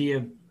the idea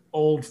of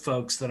old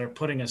folks that are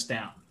putting us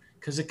down,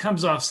 because it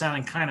comes off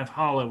sounding kind of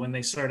hollow when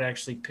they start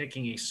actually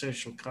picking a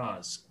social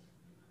cause.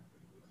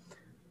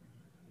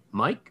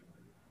 Mike?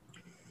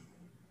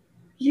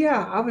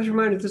 Yeah, I was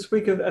reminded this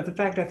week of the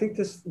fact, I think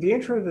the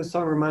intro of this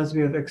song reminds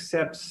me of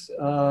Accept's,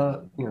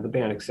 the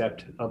band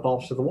Accept,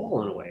 Balls to the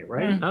Wall in a way,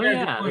 right? Oh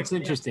yeah, that's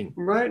interesting.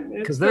 Right.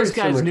 Because those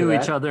guys knew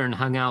each other and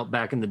hung out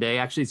back in the day.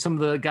 Actually, some of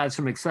the guys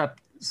from Accept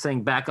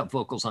sang backup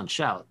vocals on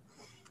Shout.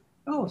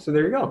 Oh, so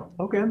there you go.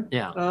 Okay.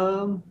 Yeah.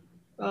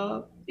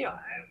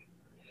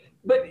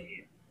 But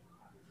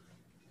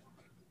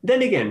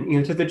then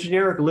again, to the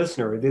generic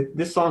listener,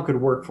 this song could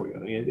work for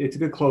you. It's a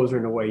good closer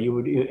in a way. You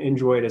would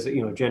enjoy it as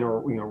a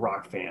general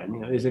rock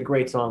fan. Is it a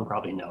great song?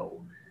 Probably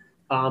no.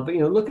 But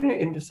looking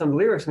into some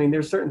lyrics, I mean,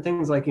 there's certain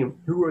things like who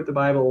wrote the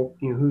Bible,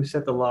 who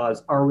set the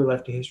laws, are we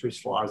left to history's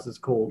flaws? It's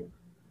cool,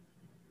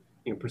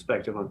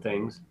 perspective on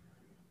things.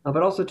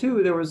 But also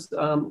too, there was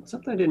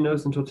something I didn't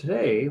notice until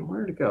today.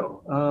 Where did it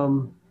go?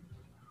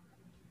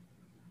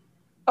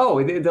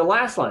 The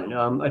last line,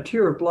 a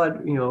tear of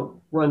blood,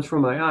 runs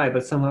from my eye,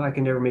 but somehow I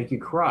can never make you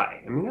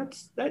cry. I mean,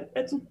 that's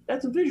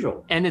a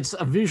visual. And it's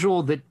a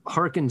visual that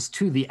harkens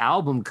to the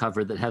album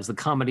cover that has the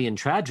comedy and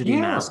tragedy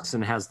masks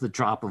and has the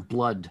drop of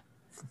blood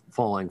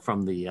falling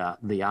from the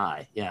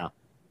eye. Yeah.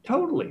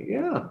 Totally.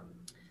 Yeah.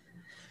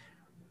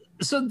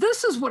 So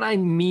this is what I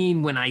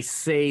mean when I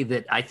say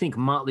that I think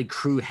Motley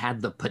Crue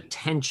had the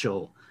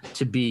potential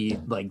to be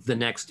like the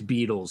next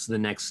Beatles, the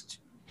next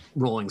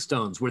Rolling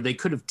Stones, where they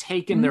could have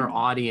taken their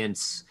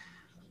audience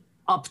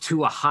up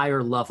to a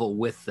higher level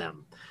with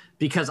them,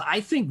 because I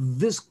think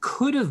this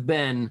could have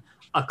been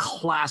a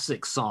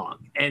classic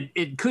song, and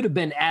it could have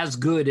been as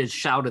good as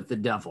Shout at the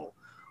Devil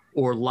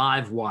or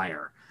Live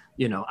Wire.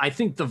 I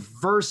think the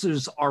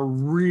verses are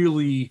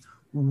really,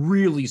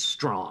 really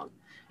strong,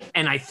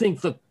 and I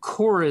think the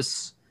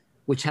chorus,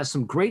 which has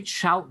some great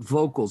Shout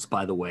vocals,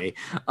 by the way,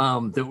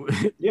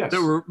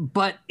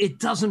 but it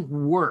doesn't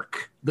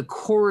work. The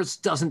chorus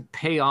doesn't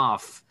pay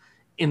off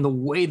in the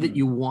way that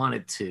you want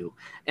it to.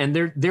 And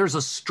there's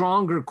a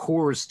stronger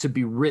chorus to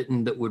be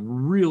written that would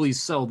really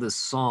sell this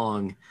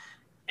song.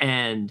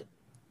 And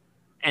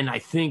I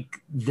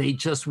think they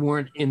just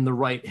weren't in the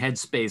right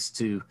headspace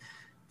to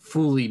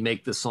fully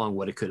make the song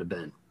what it could have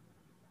been.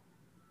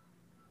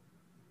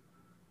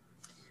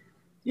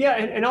 Yeah,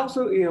 and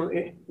also,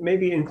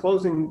 maybe in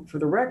closing for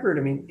the record,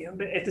 I mean,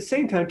 but at the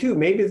same time too,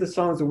 maybe the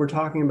songs that we're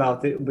talking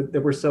about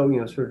that we're so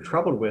sort of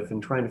troubled with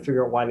and trying to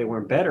figure out why they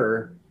weren't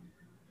better.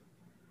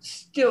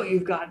 Still,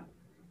 you've got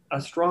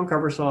a strong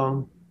cover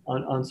song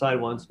on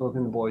side one,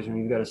 "Smoking the Boys," and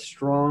you've got a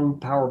strong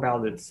power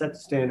ballad that set the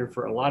standard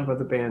for a lot of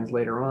other bands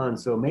later on.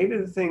 So maybe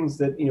the things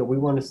that we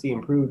want to see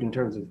improved in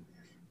terms of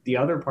the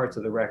other parts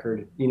of the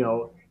record,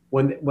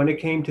 when it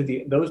came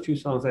to those two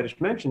songs I just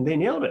mentioned, they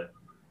nailed it.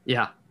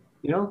 Yeah.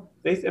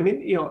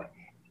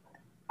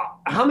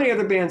 How many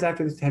other bands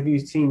after this have you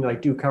seen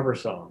do cover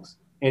songs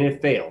and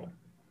it failed?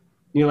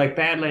 Like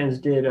Badlands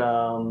did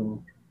I've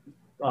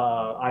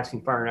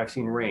Seen Fire and I've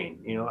Seen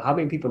Rain. How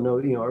many people know,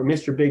 or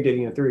Mr. Big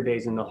did 30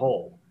 Days in the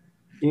Hole.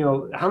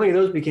 How many of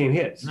those became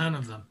hits? None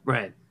of them.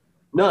 Right.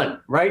 None,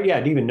 right?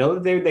 Yeah, do you even know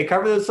that they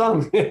cover those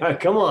songs?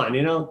 Come on,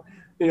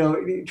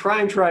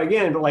 try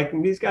again, but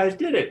these guys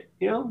did it,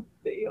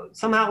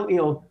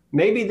 somehow,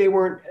 maybe they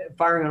weren't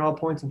firing on all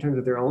points in terms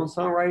of their own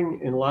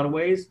songwriting in a lot of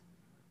ways,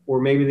 or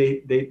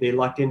maybe they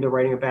lucked into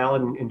writing a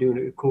ballad and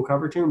doing a cool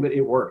cover tune, but it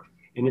worked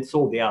and it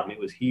sold the album. It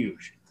was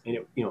huge, and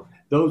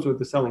those were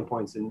the selling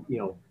points, and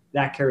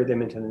that carried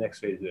them into the next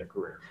phase of their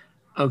career.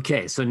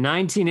 Okay, so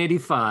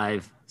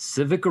 1985,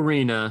 Civic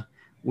Arena.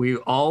 We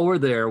all were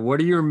there. What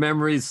are your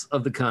memories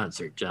of the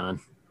concert, John?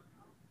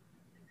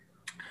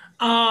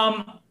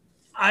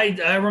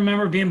 I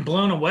remember being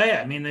blown away.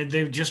 I mean,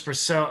 they just were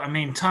so. I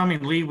mean, Tommy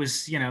Lee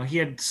was, he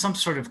had some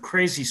sort of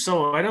crazy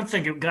solo. I don't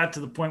think it got to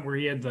the point where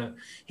he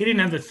didn't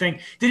have the thing.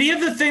 Did he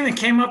have the thing that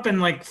came up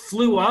and like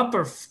flew up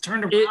or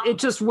turned around? It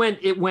just went.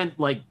 It went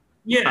like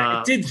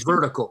it did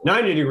vertical,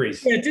 90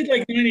 degrees. Yeah, it did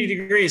like 90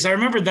 degrees. I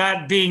remember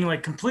that being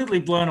like completely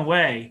blown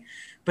away.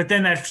 But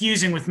then that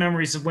fusing with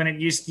memories of when it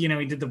used, he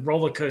did the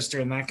roller coaster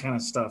and that kind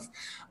of stuff.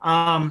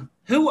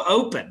 Who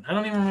opened? I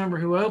don't even remember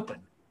who opened.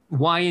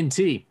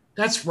 Y&T.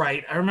 That's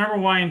right. I remember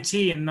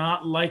Y&T and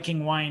not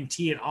liking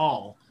Y&T at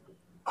all.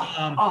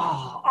 What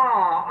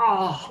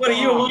are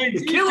you a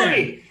Y&T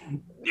fan?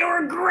 They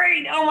were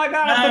great. Oh my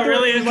God. Oh,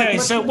 really? Okay.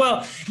 So,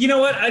 well, you know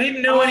what? I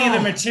didn't know any of the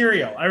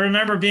material. I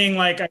remember being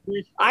like,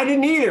 I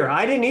didn't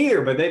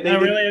either, but they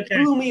really? Okay.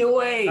 blew me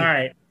away. All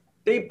right.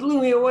 They blew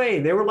me away.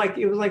 They were like,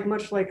 it was like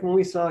much like when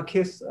we saw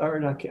Kiss,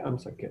 or not, I'm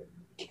sorry,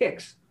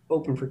 Kix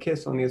open for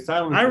Kiss on the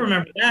Asylum. I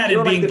remember that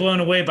and being blown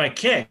away by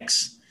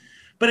Kix.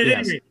 But at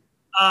any rate,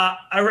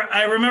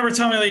 I remember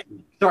Tommy Lee.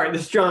 Sorry,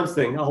 this is John's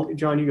thing.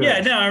 John, you go. Yeah,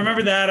 no, I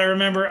remember that.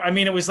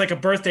 It was like a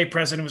birthday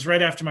present. It was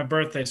right after my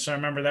birthday, so I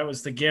remember that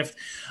was the gift.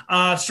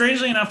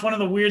 Strangely enough, one of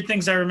the weird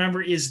things I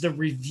remember is the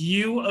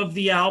review of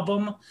the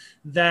album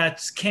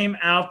that came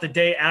out the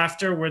day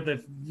after, where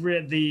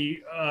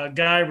the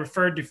guy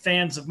referred to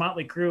fans of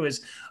Motley Crue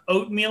as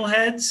oatmeal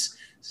heads.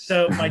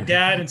 So my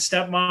dad and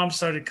stepmom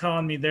started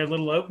calling me their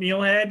little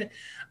oatmeal head.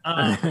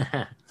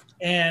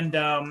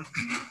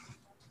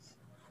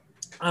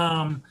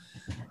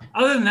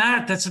 Other than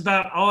that, that's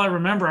about all I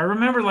remember. I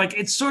remember like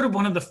it's sort of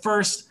one of the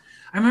first.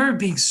 I remember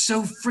being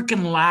so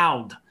freaking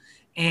loud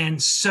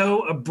and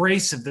so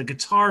abrasive. The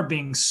guitar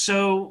being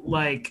so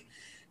like,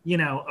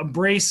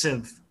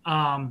 abrasive,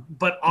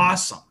 but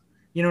awesome.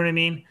 You know what I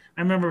mean?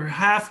 I remember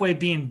halfway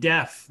being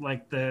deaf,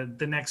 like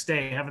the next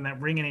day, having that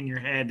ringing in your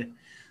head.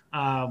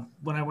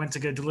 When I went to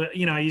go deliver,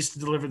 I used to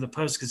deliver the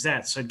Post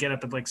Gazette, so I'd get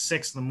up at like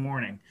 6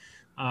 a.m.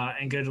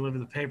 And go deliver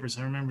the papers.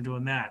 I remember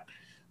doing that.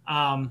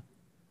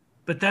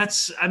 But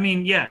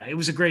it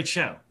was a great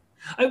show.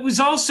 It was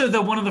also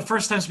one of the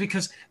first times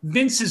because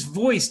Vince's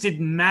voice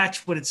didn't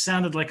match what it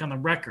sounded like on the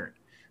record.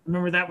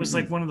 Remember that was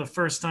like one of the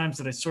first times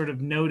that I sort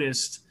of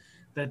noticed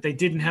that they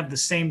didn't have the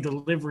same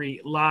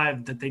delivery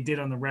live that they did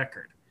on the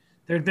record.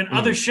 There had been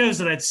other shows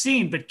that I'd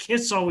seen, but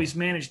Kiss always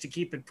managed to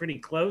keep it pretty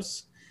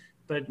close.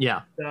 But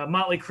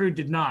Motley Crue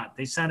did not.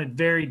 They sounded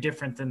very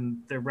different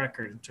than their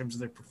record in terms of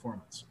their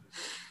performance.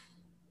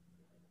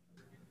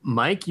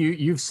 Mike,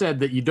 you've said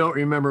that you don't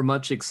remember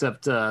much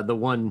except the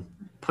one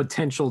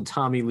potential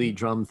Tommy Lee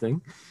drum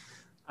thing.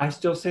 I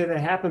still say that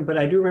happened, but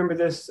I do remember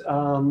this.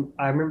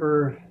 I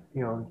remember,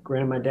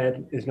 granted my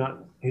dad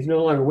he's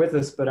no longer with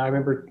us, but I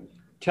remember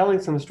telling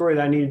some story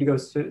that I needed to go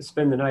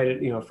spend the night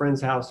at, a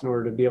friend's house in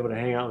order to be able to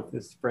hang out with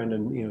this friend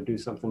and, do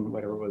something,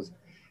 whatever it was.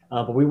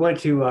 But we went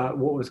to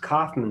what was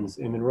Kaufman's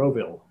in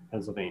Monroeville,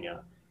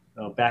 Pennsylvania,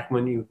 back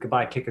when you could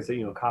buy tickets at,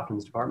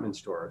 Kaufman's department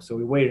store. So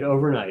we waited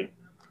overnight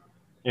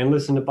and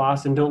listened to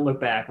Boston Don't Look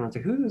Back. And I was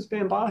like, who's this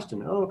band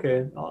Boston? Oh,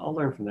 okay. I'll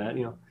learn from that,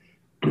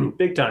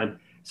 big time.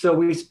 So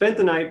we spent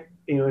the night,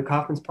 in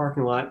Kaufman's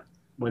parking lot.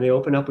 When they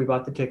opened up, we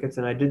bought the tickets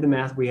and I did the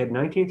math. We had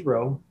 19th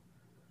row.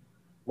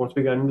 Once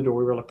we got in the door,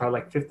 we were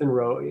probably like fifth in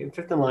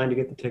line to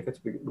get the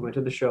tickets. We went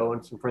to the show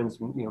and some friends,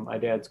 my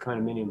dad's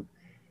condominium.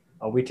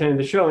 We attended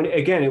the show. And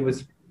again, it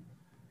was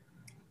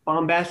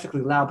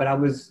bombastically loud, but I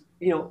was,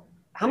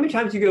 how many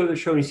times you go to the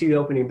show and you see the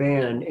opening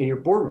band and you're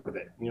bored with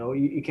it?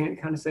 You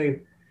can't kind of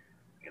say,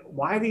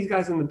 why are these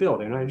guys in the bill?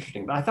 They're not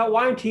interesting. But I thought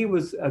Y&T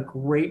was a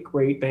great,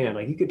 great band.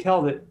 Like you could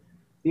tell that,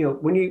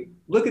 when you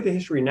look at the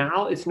history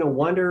now, it's no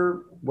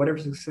wonder whatever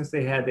success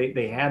they had,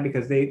 they had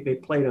because they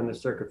played on the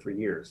circuit for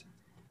years.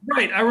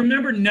 Right. I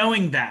remember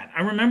knowing that.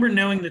 I remember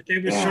knowing that they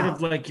were sort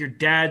of like your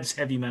dad's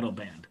heavy metal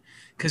band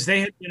because they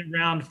had been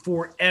around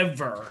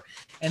forever.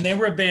 And they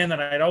were a band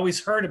that I'd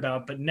always heard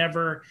about, but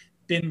never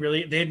been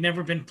really, they had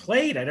never been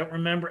played. I don't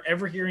remember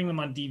ever hearing them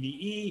on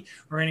DVE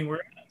or anywhere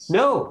else.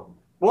 No.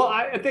 Well,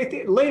 I think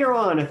later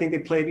on, I think they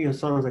played,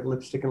 songs like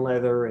Lipstick and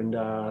Leather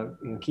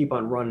and, Keep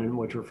on Running,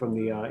 which were from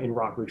the In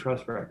Rock We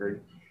Trust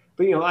record.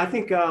 But, I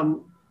think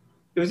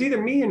it was either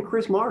me and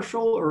Chris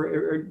Marshall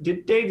or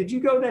did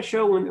you go to that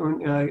show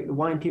when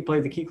Y&T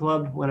played the Key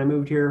Club when I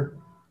moved here?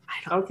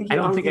 I don't think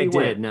I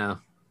did, no.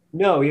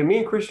 No, me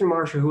and Christian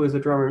Marshall, who was the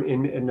drummer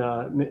in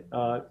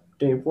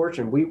Dame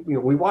Fortune,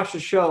 we watched the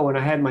show and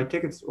I had my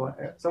tickets,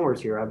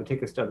 somewhere's here, I have a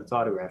ticket stub that's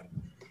autographed.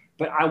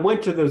 But I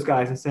went to those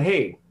guys and said,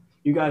 hey,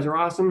 you guys are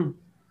awesome.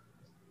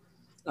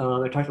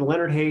 I talked to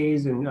Leonard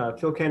Hayes and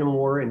Phil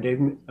Cannemore and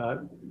Dave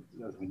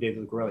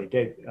Lucarelli,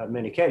 Dave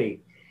Menichetti.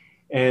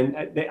 And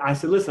I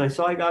said, listen, I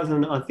saw you guys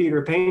on Theater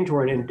of Pain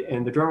tour.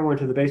 And the drummer went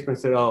to the basement and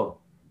said, oh,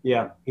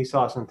 yeah, he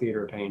saw us on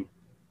Theater of Pain.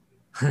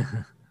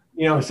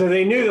 So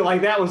they knew that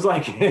like that was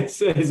like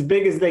as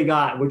big as they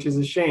got, which is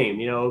a shame,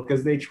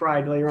 because they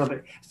tried later on.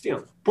 But,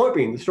 point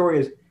being, the story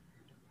is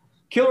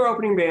killer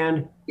opening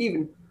band,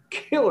 even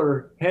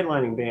killer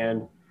headlining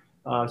band.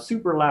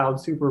 super loud,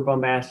 super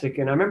bombastic.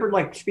 And I remember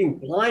like just being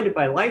blinded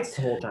by lights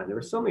the whole time. There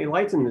were so many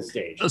lights in the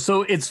stage.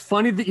 So it's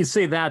funny that you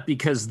say that,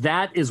 because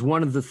that is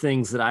one of the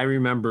things that I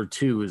remember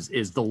too,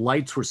 is the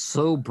lights were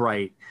so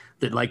bright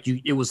that like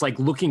it was like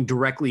looking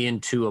directly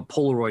into a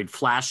Polaroid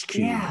flash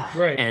cube. Yeah.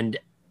 Right.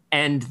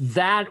 And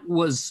that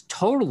was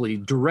totally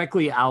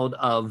directly out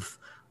of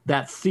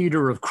that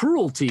Theater of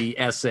Cruelty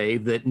essay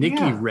that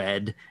Nicky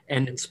read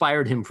and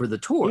inspired him for the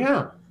tour.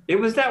 Yeah, it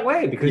was that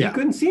way because you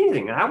couldn't see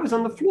anything. And I was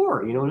on the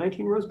floor,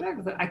 19 rows back.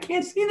 I thought, I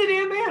can't see the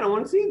damn band. I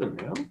want to see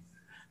them,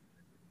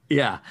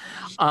 Yeah.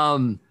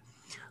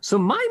 So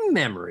my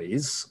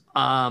memories,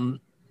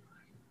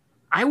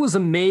 I was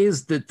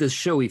amazed that this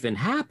show even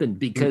happened,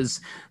 because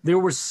there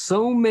were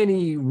so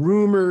many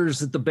rumors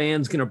that the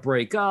band's going to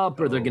break up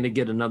or they're going to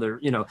get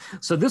another,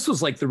 So this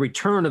was like the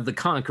return of the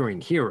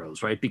Conquering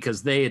Heroes, right?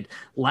 Because they had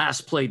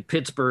last played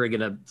Pittsburgh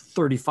in a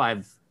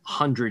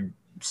 3,500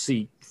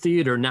 seat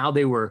theater. Now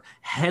they were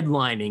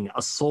headlining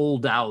a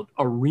sold out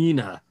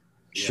arena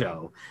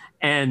show.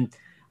 And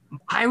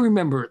I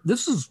remember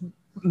this was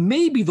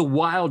maybe the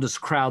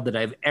wildest crowd that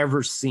I've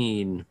ever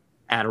seen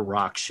at a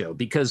rock show,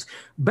 because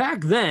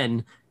back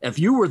then, if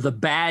you were the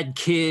bad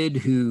kid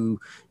who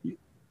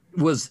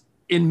was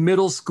in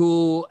middle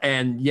school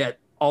and yet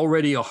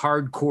already a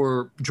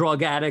hardcore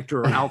drug addict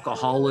or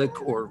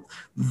alcoholic or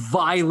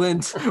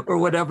violent or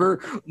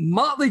whatever,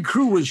 Motley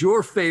Crue was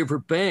your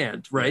favorite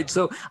band, right?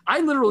 So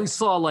I literally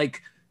saw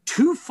like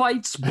 2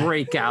 fights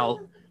break out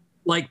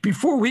like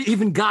before we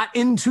even got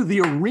into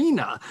the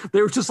arena.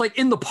 They were just like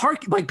in the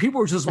park, like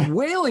people were just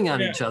wailing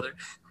on each other.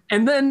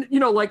 And then,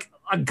 like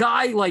a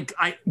guy, like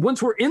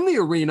once we're in the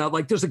arena,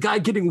 like there's a guy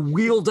getting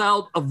wheeled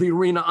out of the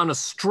arena on a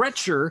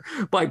stretcher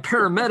by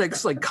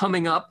paramedics, like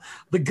coming up.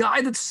 The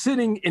guy that's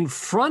sitting in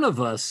front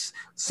of us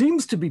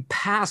seems to be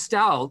passed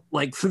out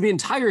like for the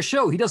entire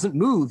show. He doesn't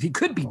move. He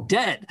could be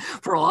dead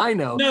for all I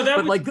know. No,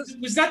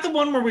 was that the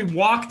one where we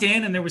walked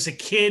in and there was a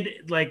kid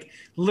like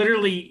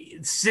literally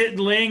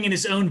laying in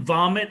his own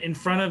vomit in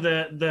front of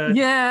the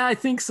Yeah, I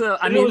think so.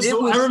 I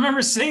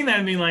remember seeing that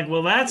and being like,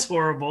 well, that's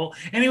horrible.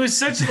 And he was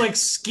such like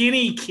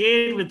skinny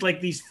kid with like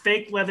these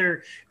fake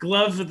leather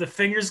gloves with the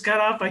fingers cut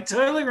off. I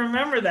totally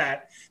remember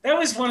that. That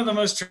was one of the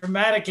most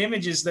traumatic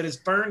images that is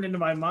burned into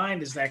my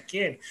mind, is that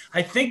kid.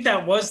 I think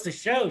that was the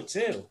show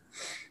too.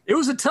 It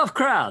was a tough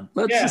crowd.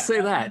 Let's just say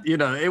that,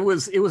 it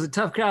was a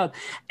tough crowd.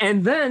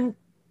 And then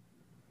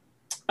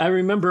I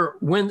remember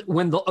when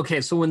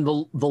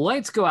the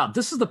lights go out,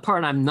 this is the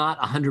part I'm not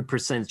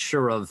 100%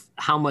 sure of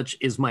how much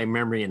is my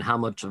memory and how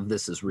much of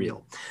this is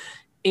real.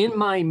 In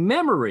my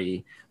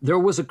memory, there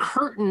was a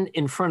curtain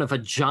in front of a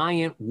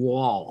giant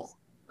wall.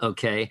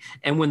 Okay.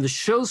 And when the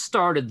show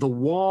started, the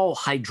wall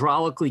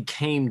hydraulically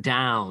came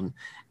down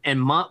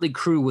and Motley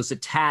Crue was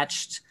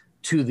attached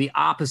to the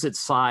opposite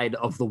side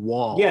of the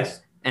wall.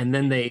 Yes. And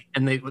then do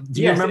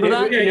you remember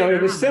that?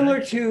 It was similar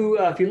to,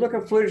 if you look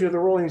at footage of the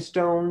Rolling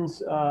Stones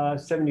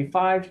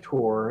 75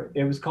 tour,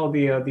 it was called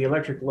the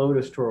Electric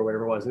Lotus tour or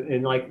whatever it was.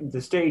 And like the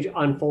stage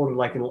unfolded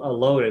like a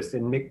lotus,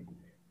 and Mick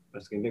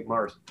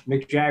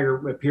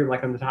Jagger appeared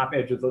like on the top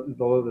edge of the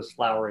lotus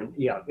flower, and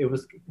it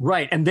was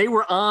right. And they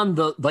were on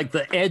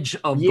the edge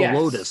of the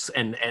lotus,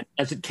 and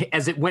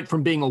as it went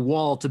from being a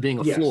wall to being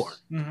a floor,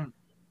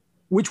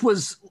 which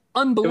was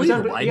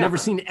unbelievable. I'd never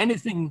seen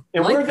anything.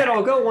 And where did that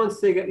all go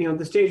once they got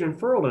the stage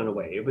unfurled in a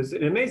way? It was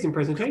an amazing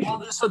presentation.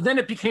 Well, so then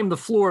it became the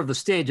floor of the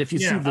stage. If you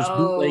see those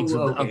bootlegs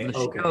of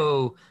the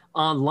show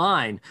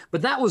online,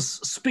 but that was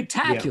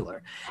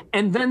spectacular.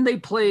 And then they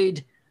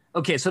played.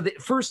 Okay, so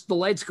first the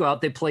lights go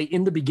out, they play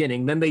In the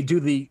Beginning, then they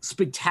do the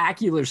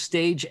spectacular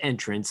stage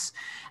entrance,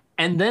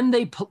 and then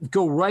they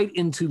go right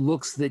into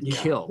Looks That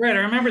Kill. Right, I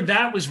remember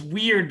that was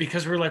weird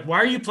because we were like, why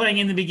are you playing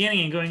In the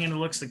Beginning and going into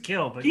Looks That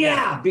Kill? But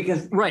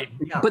because... Right,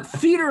 but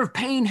Theater of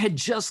Pain had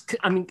just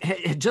come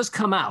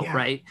out,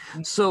 right?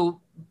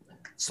 So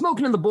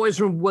Smoking in the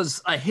Boys Room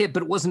was a hit,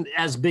 but it wasn't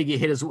as big a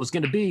hit as it was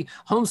going to be.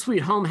 Home Sweet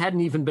Home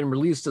hadn't even been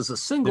released as a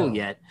single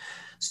yet.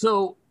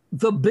 So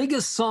the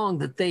biggest song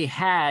that they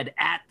had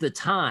at the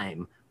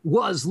time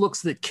was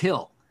Looks That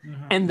Kill.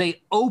 And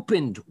they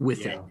opened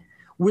with it,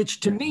 which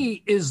to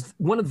me is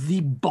one of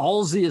the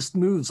ballsiest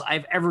moves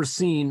I've ever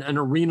seen an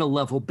arena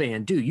level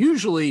band do.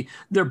 Usually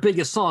their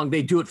biggest song,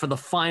 they do it for the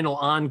final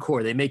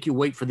encore. They make you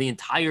wait for the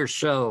entire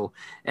show.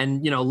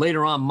 And,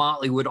 later on,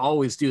 Motley would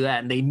always do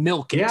that, and they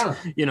milk it. Yeah.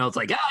 It's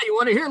like, you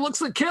want to hear Looks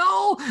That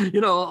Kill?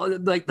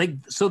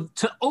 So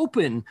to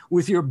open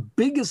with your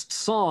biggest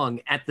song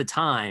at the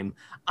time,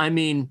 I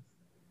mean,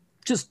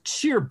 just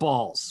sheer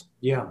balls.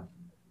 Yeah.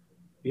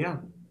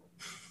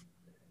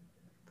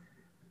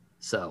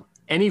 So,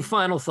 any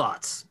final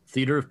thoughts?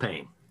 Theater of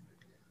Pain.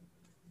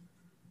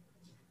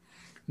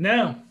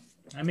 No.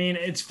 I mean,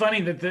 it's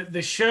funny that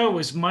the show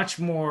was much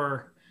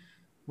better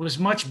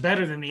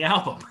than the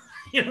album.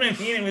 You know what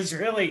I mean? It was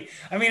really,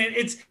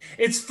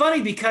 it's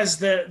funny because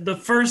the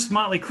first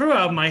Motley Crue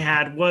album I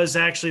had was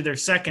actually their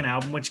second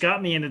album, which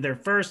got me into their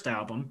first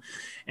album.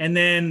 And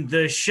then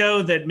the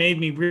show that made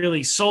me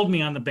really sold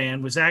me on the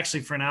band was actually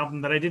for an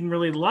album that I didn't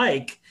really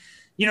like,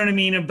 You know what I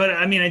mean? But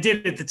I mean, I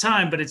did at the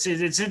time, but it's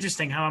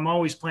interesting how I'm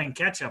always playing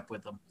catch up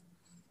with them.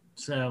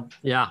 So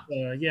Yeah.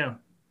 yeah.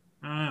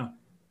 I don't know.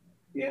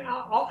 Yeah,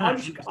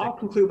 I'll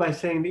conclude by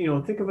saying that, you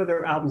know, think of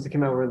other albums that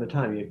came out around the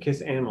time. You had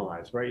Kiss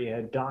Animalize, right? You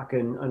had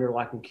Dokken, Under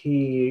Lock and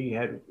Key. You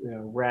had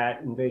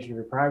Rat, Invasion of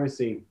Your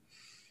Privacy.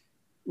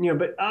 You know,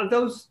 but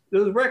those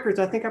records,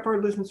 I think I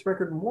probably listened to this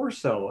record more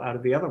so out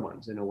of the other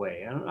ones in a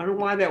way. I don't know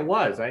why that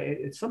was.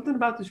 It's something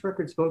about this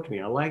record spoke to me.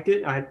 I liked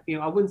it. I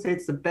wouldn't say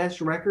it's the best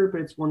record,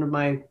 but it's one of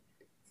my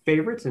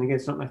favorites. And again,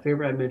 it's not my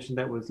favorite. I mentioned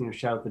that was, you know,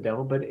 Shout at the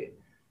Devil, but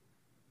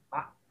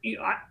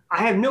I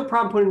have no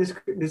problem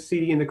putting this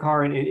CD in the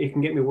car, and it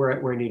can get me where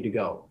I need to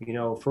go. You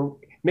know, for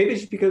maybe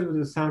it's just because it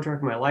was the soundtrack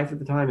of my life at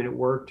the time and it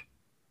worked.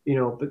 You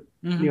know, but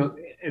you know,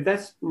 if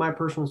that's my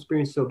personal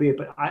experience, so be it.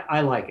 But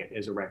I like it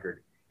as a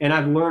record, and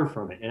I've learned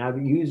from it, and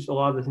I've used a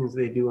lot of the things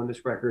they do on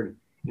this record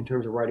in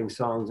terms of writing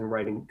songs and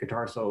writing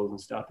guitar solos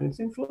and stuff, and it's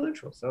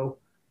influential. So,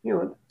 you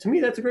know, to me,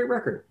 that's a great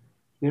record.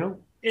 You know.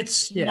 It's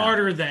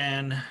smarter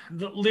than,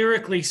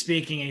 lyrically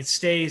speaking, it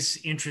stays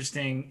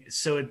interesting.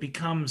 So it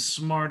becomes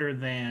smarter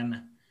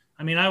than,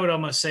 I mean, I would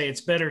almost say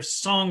it's better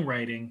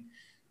songwriting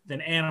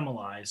than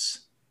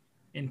Animalize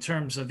in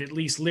terms of at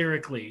least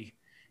lyrically.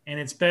 And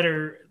it's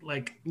better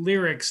like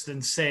lyrics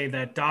than say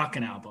that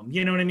Dokken album.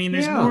 You know what I mean?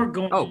 There's more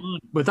going on.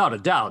 Without a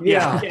doubt.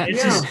 Yeah.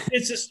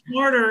 It's a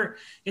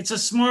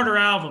smarter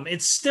album.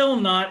 It's still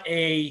not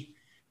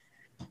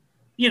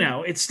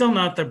it's still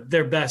not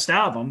their best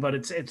album, but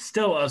it's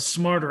still a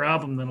smarter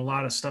album than a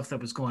lot of stuff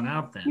that was going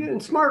out then. Yeah,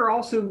 and smarter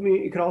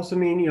it could also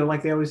mean, you know,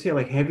 like they always say,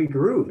 like heavy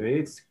groove.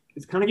 It's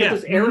kind of got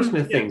those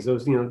Aerosmith things.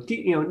 Those, you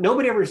know,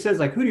 nobody ever says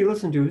like, who do you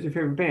listen to? Who's your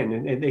favorite band?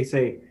 And they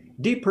say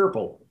Deep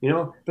Purple, you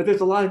know, but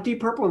there's a lot of Deep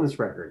Purple in this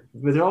record.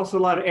 But there's also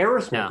a lot of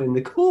Aerosmith, and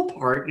the cool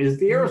part is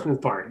the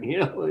Aerosmith part, you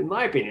know, in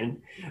my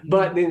opinion.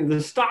 But the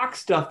stock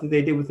stuff that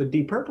they did with the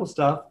Deep Purple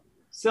stuff,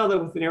 sell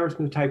that with an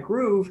Aerosmith type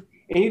groove.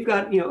 And you've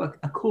got, you know,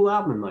 a cool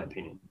album, in my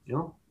opinion, you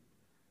know?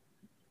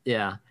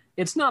 Yeah.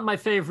 It's not my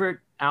favorite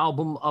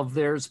album of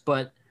theirs,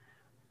 but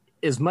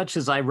as much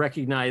as I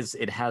recognize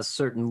it has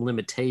certain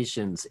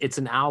limitations, it's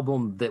an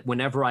album that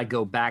whenever I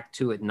go back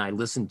to it and I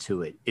listen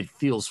to it, it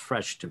feels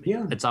fresh to me.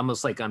 Yeah. It's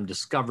almost like I'm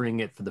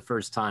discovering it for the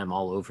first time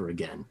all over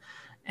again.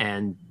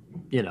 And,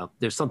 you know,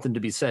 there's something to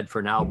be said for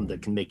an album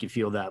that can make you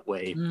feel that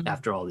way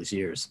after all these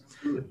years.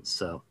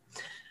 So,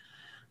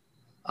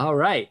 all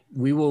right.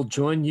 We will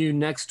join you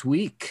next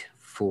week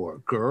for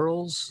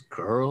Girls.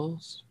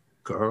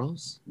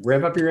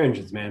 Rev up your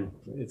engines, man.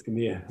 It's going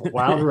to be a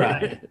wild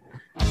ride.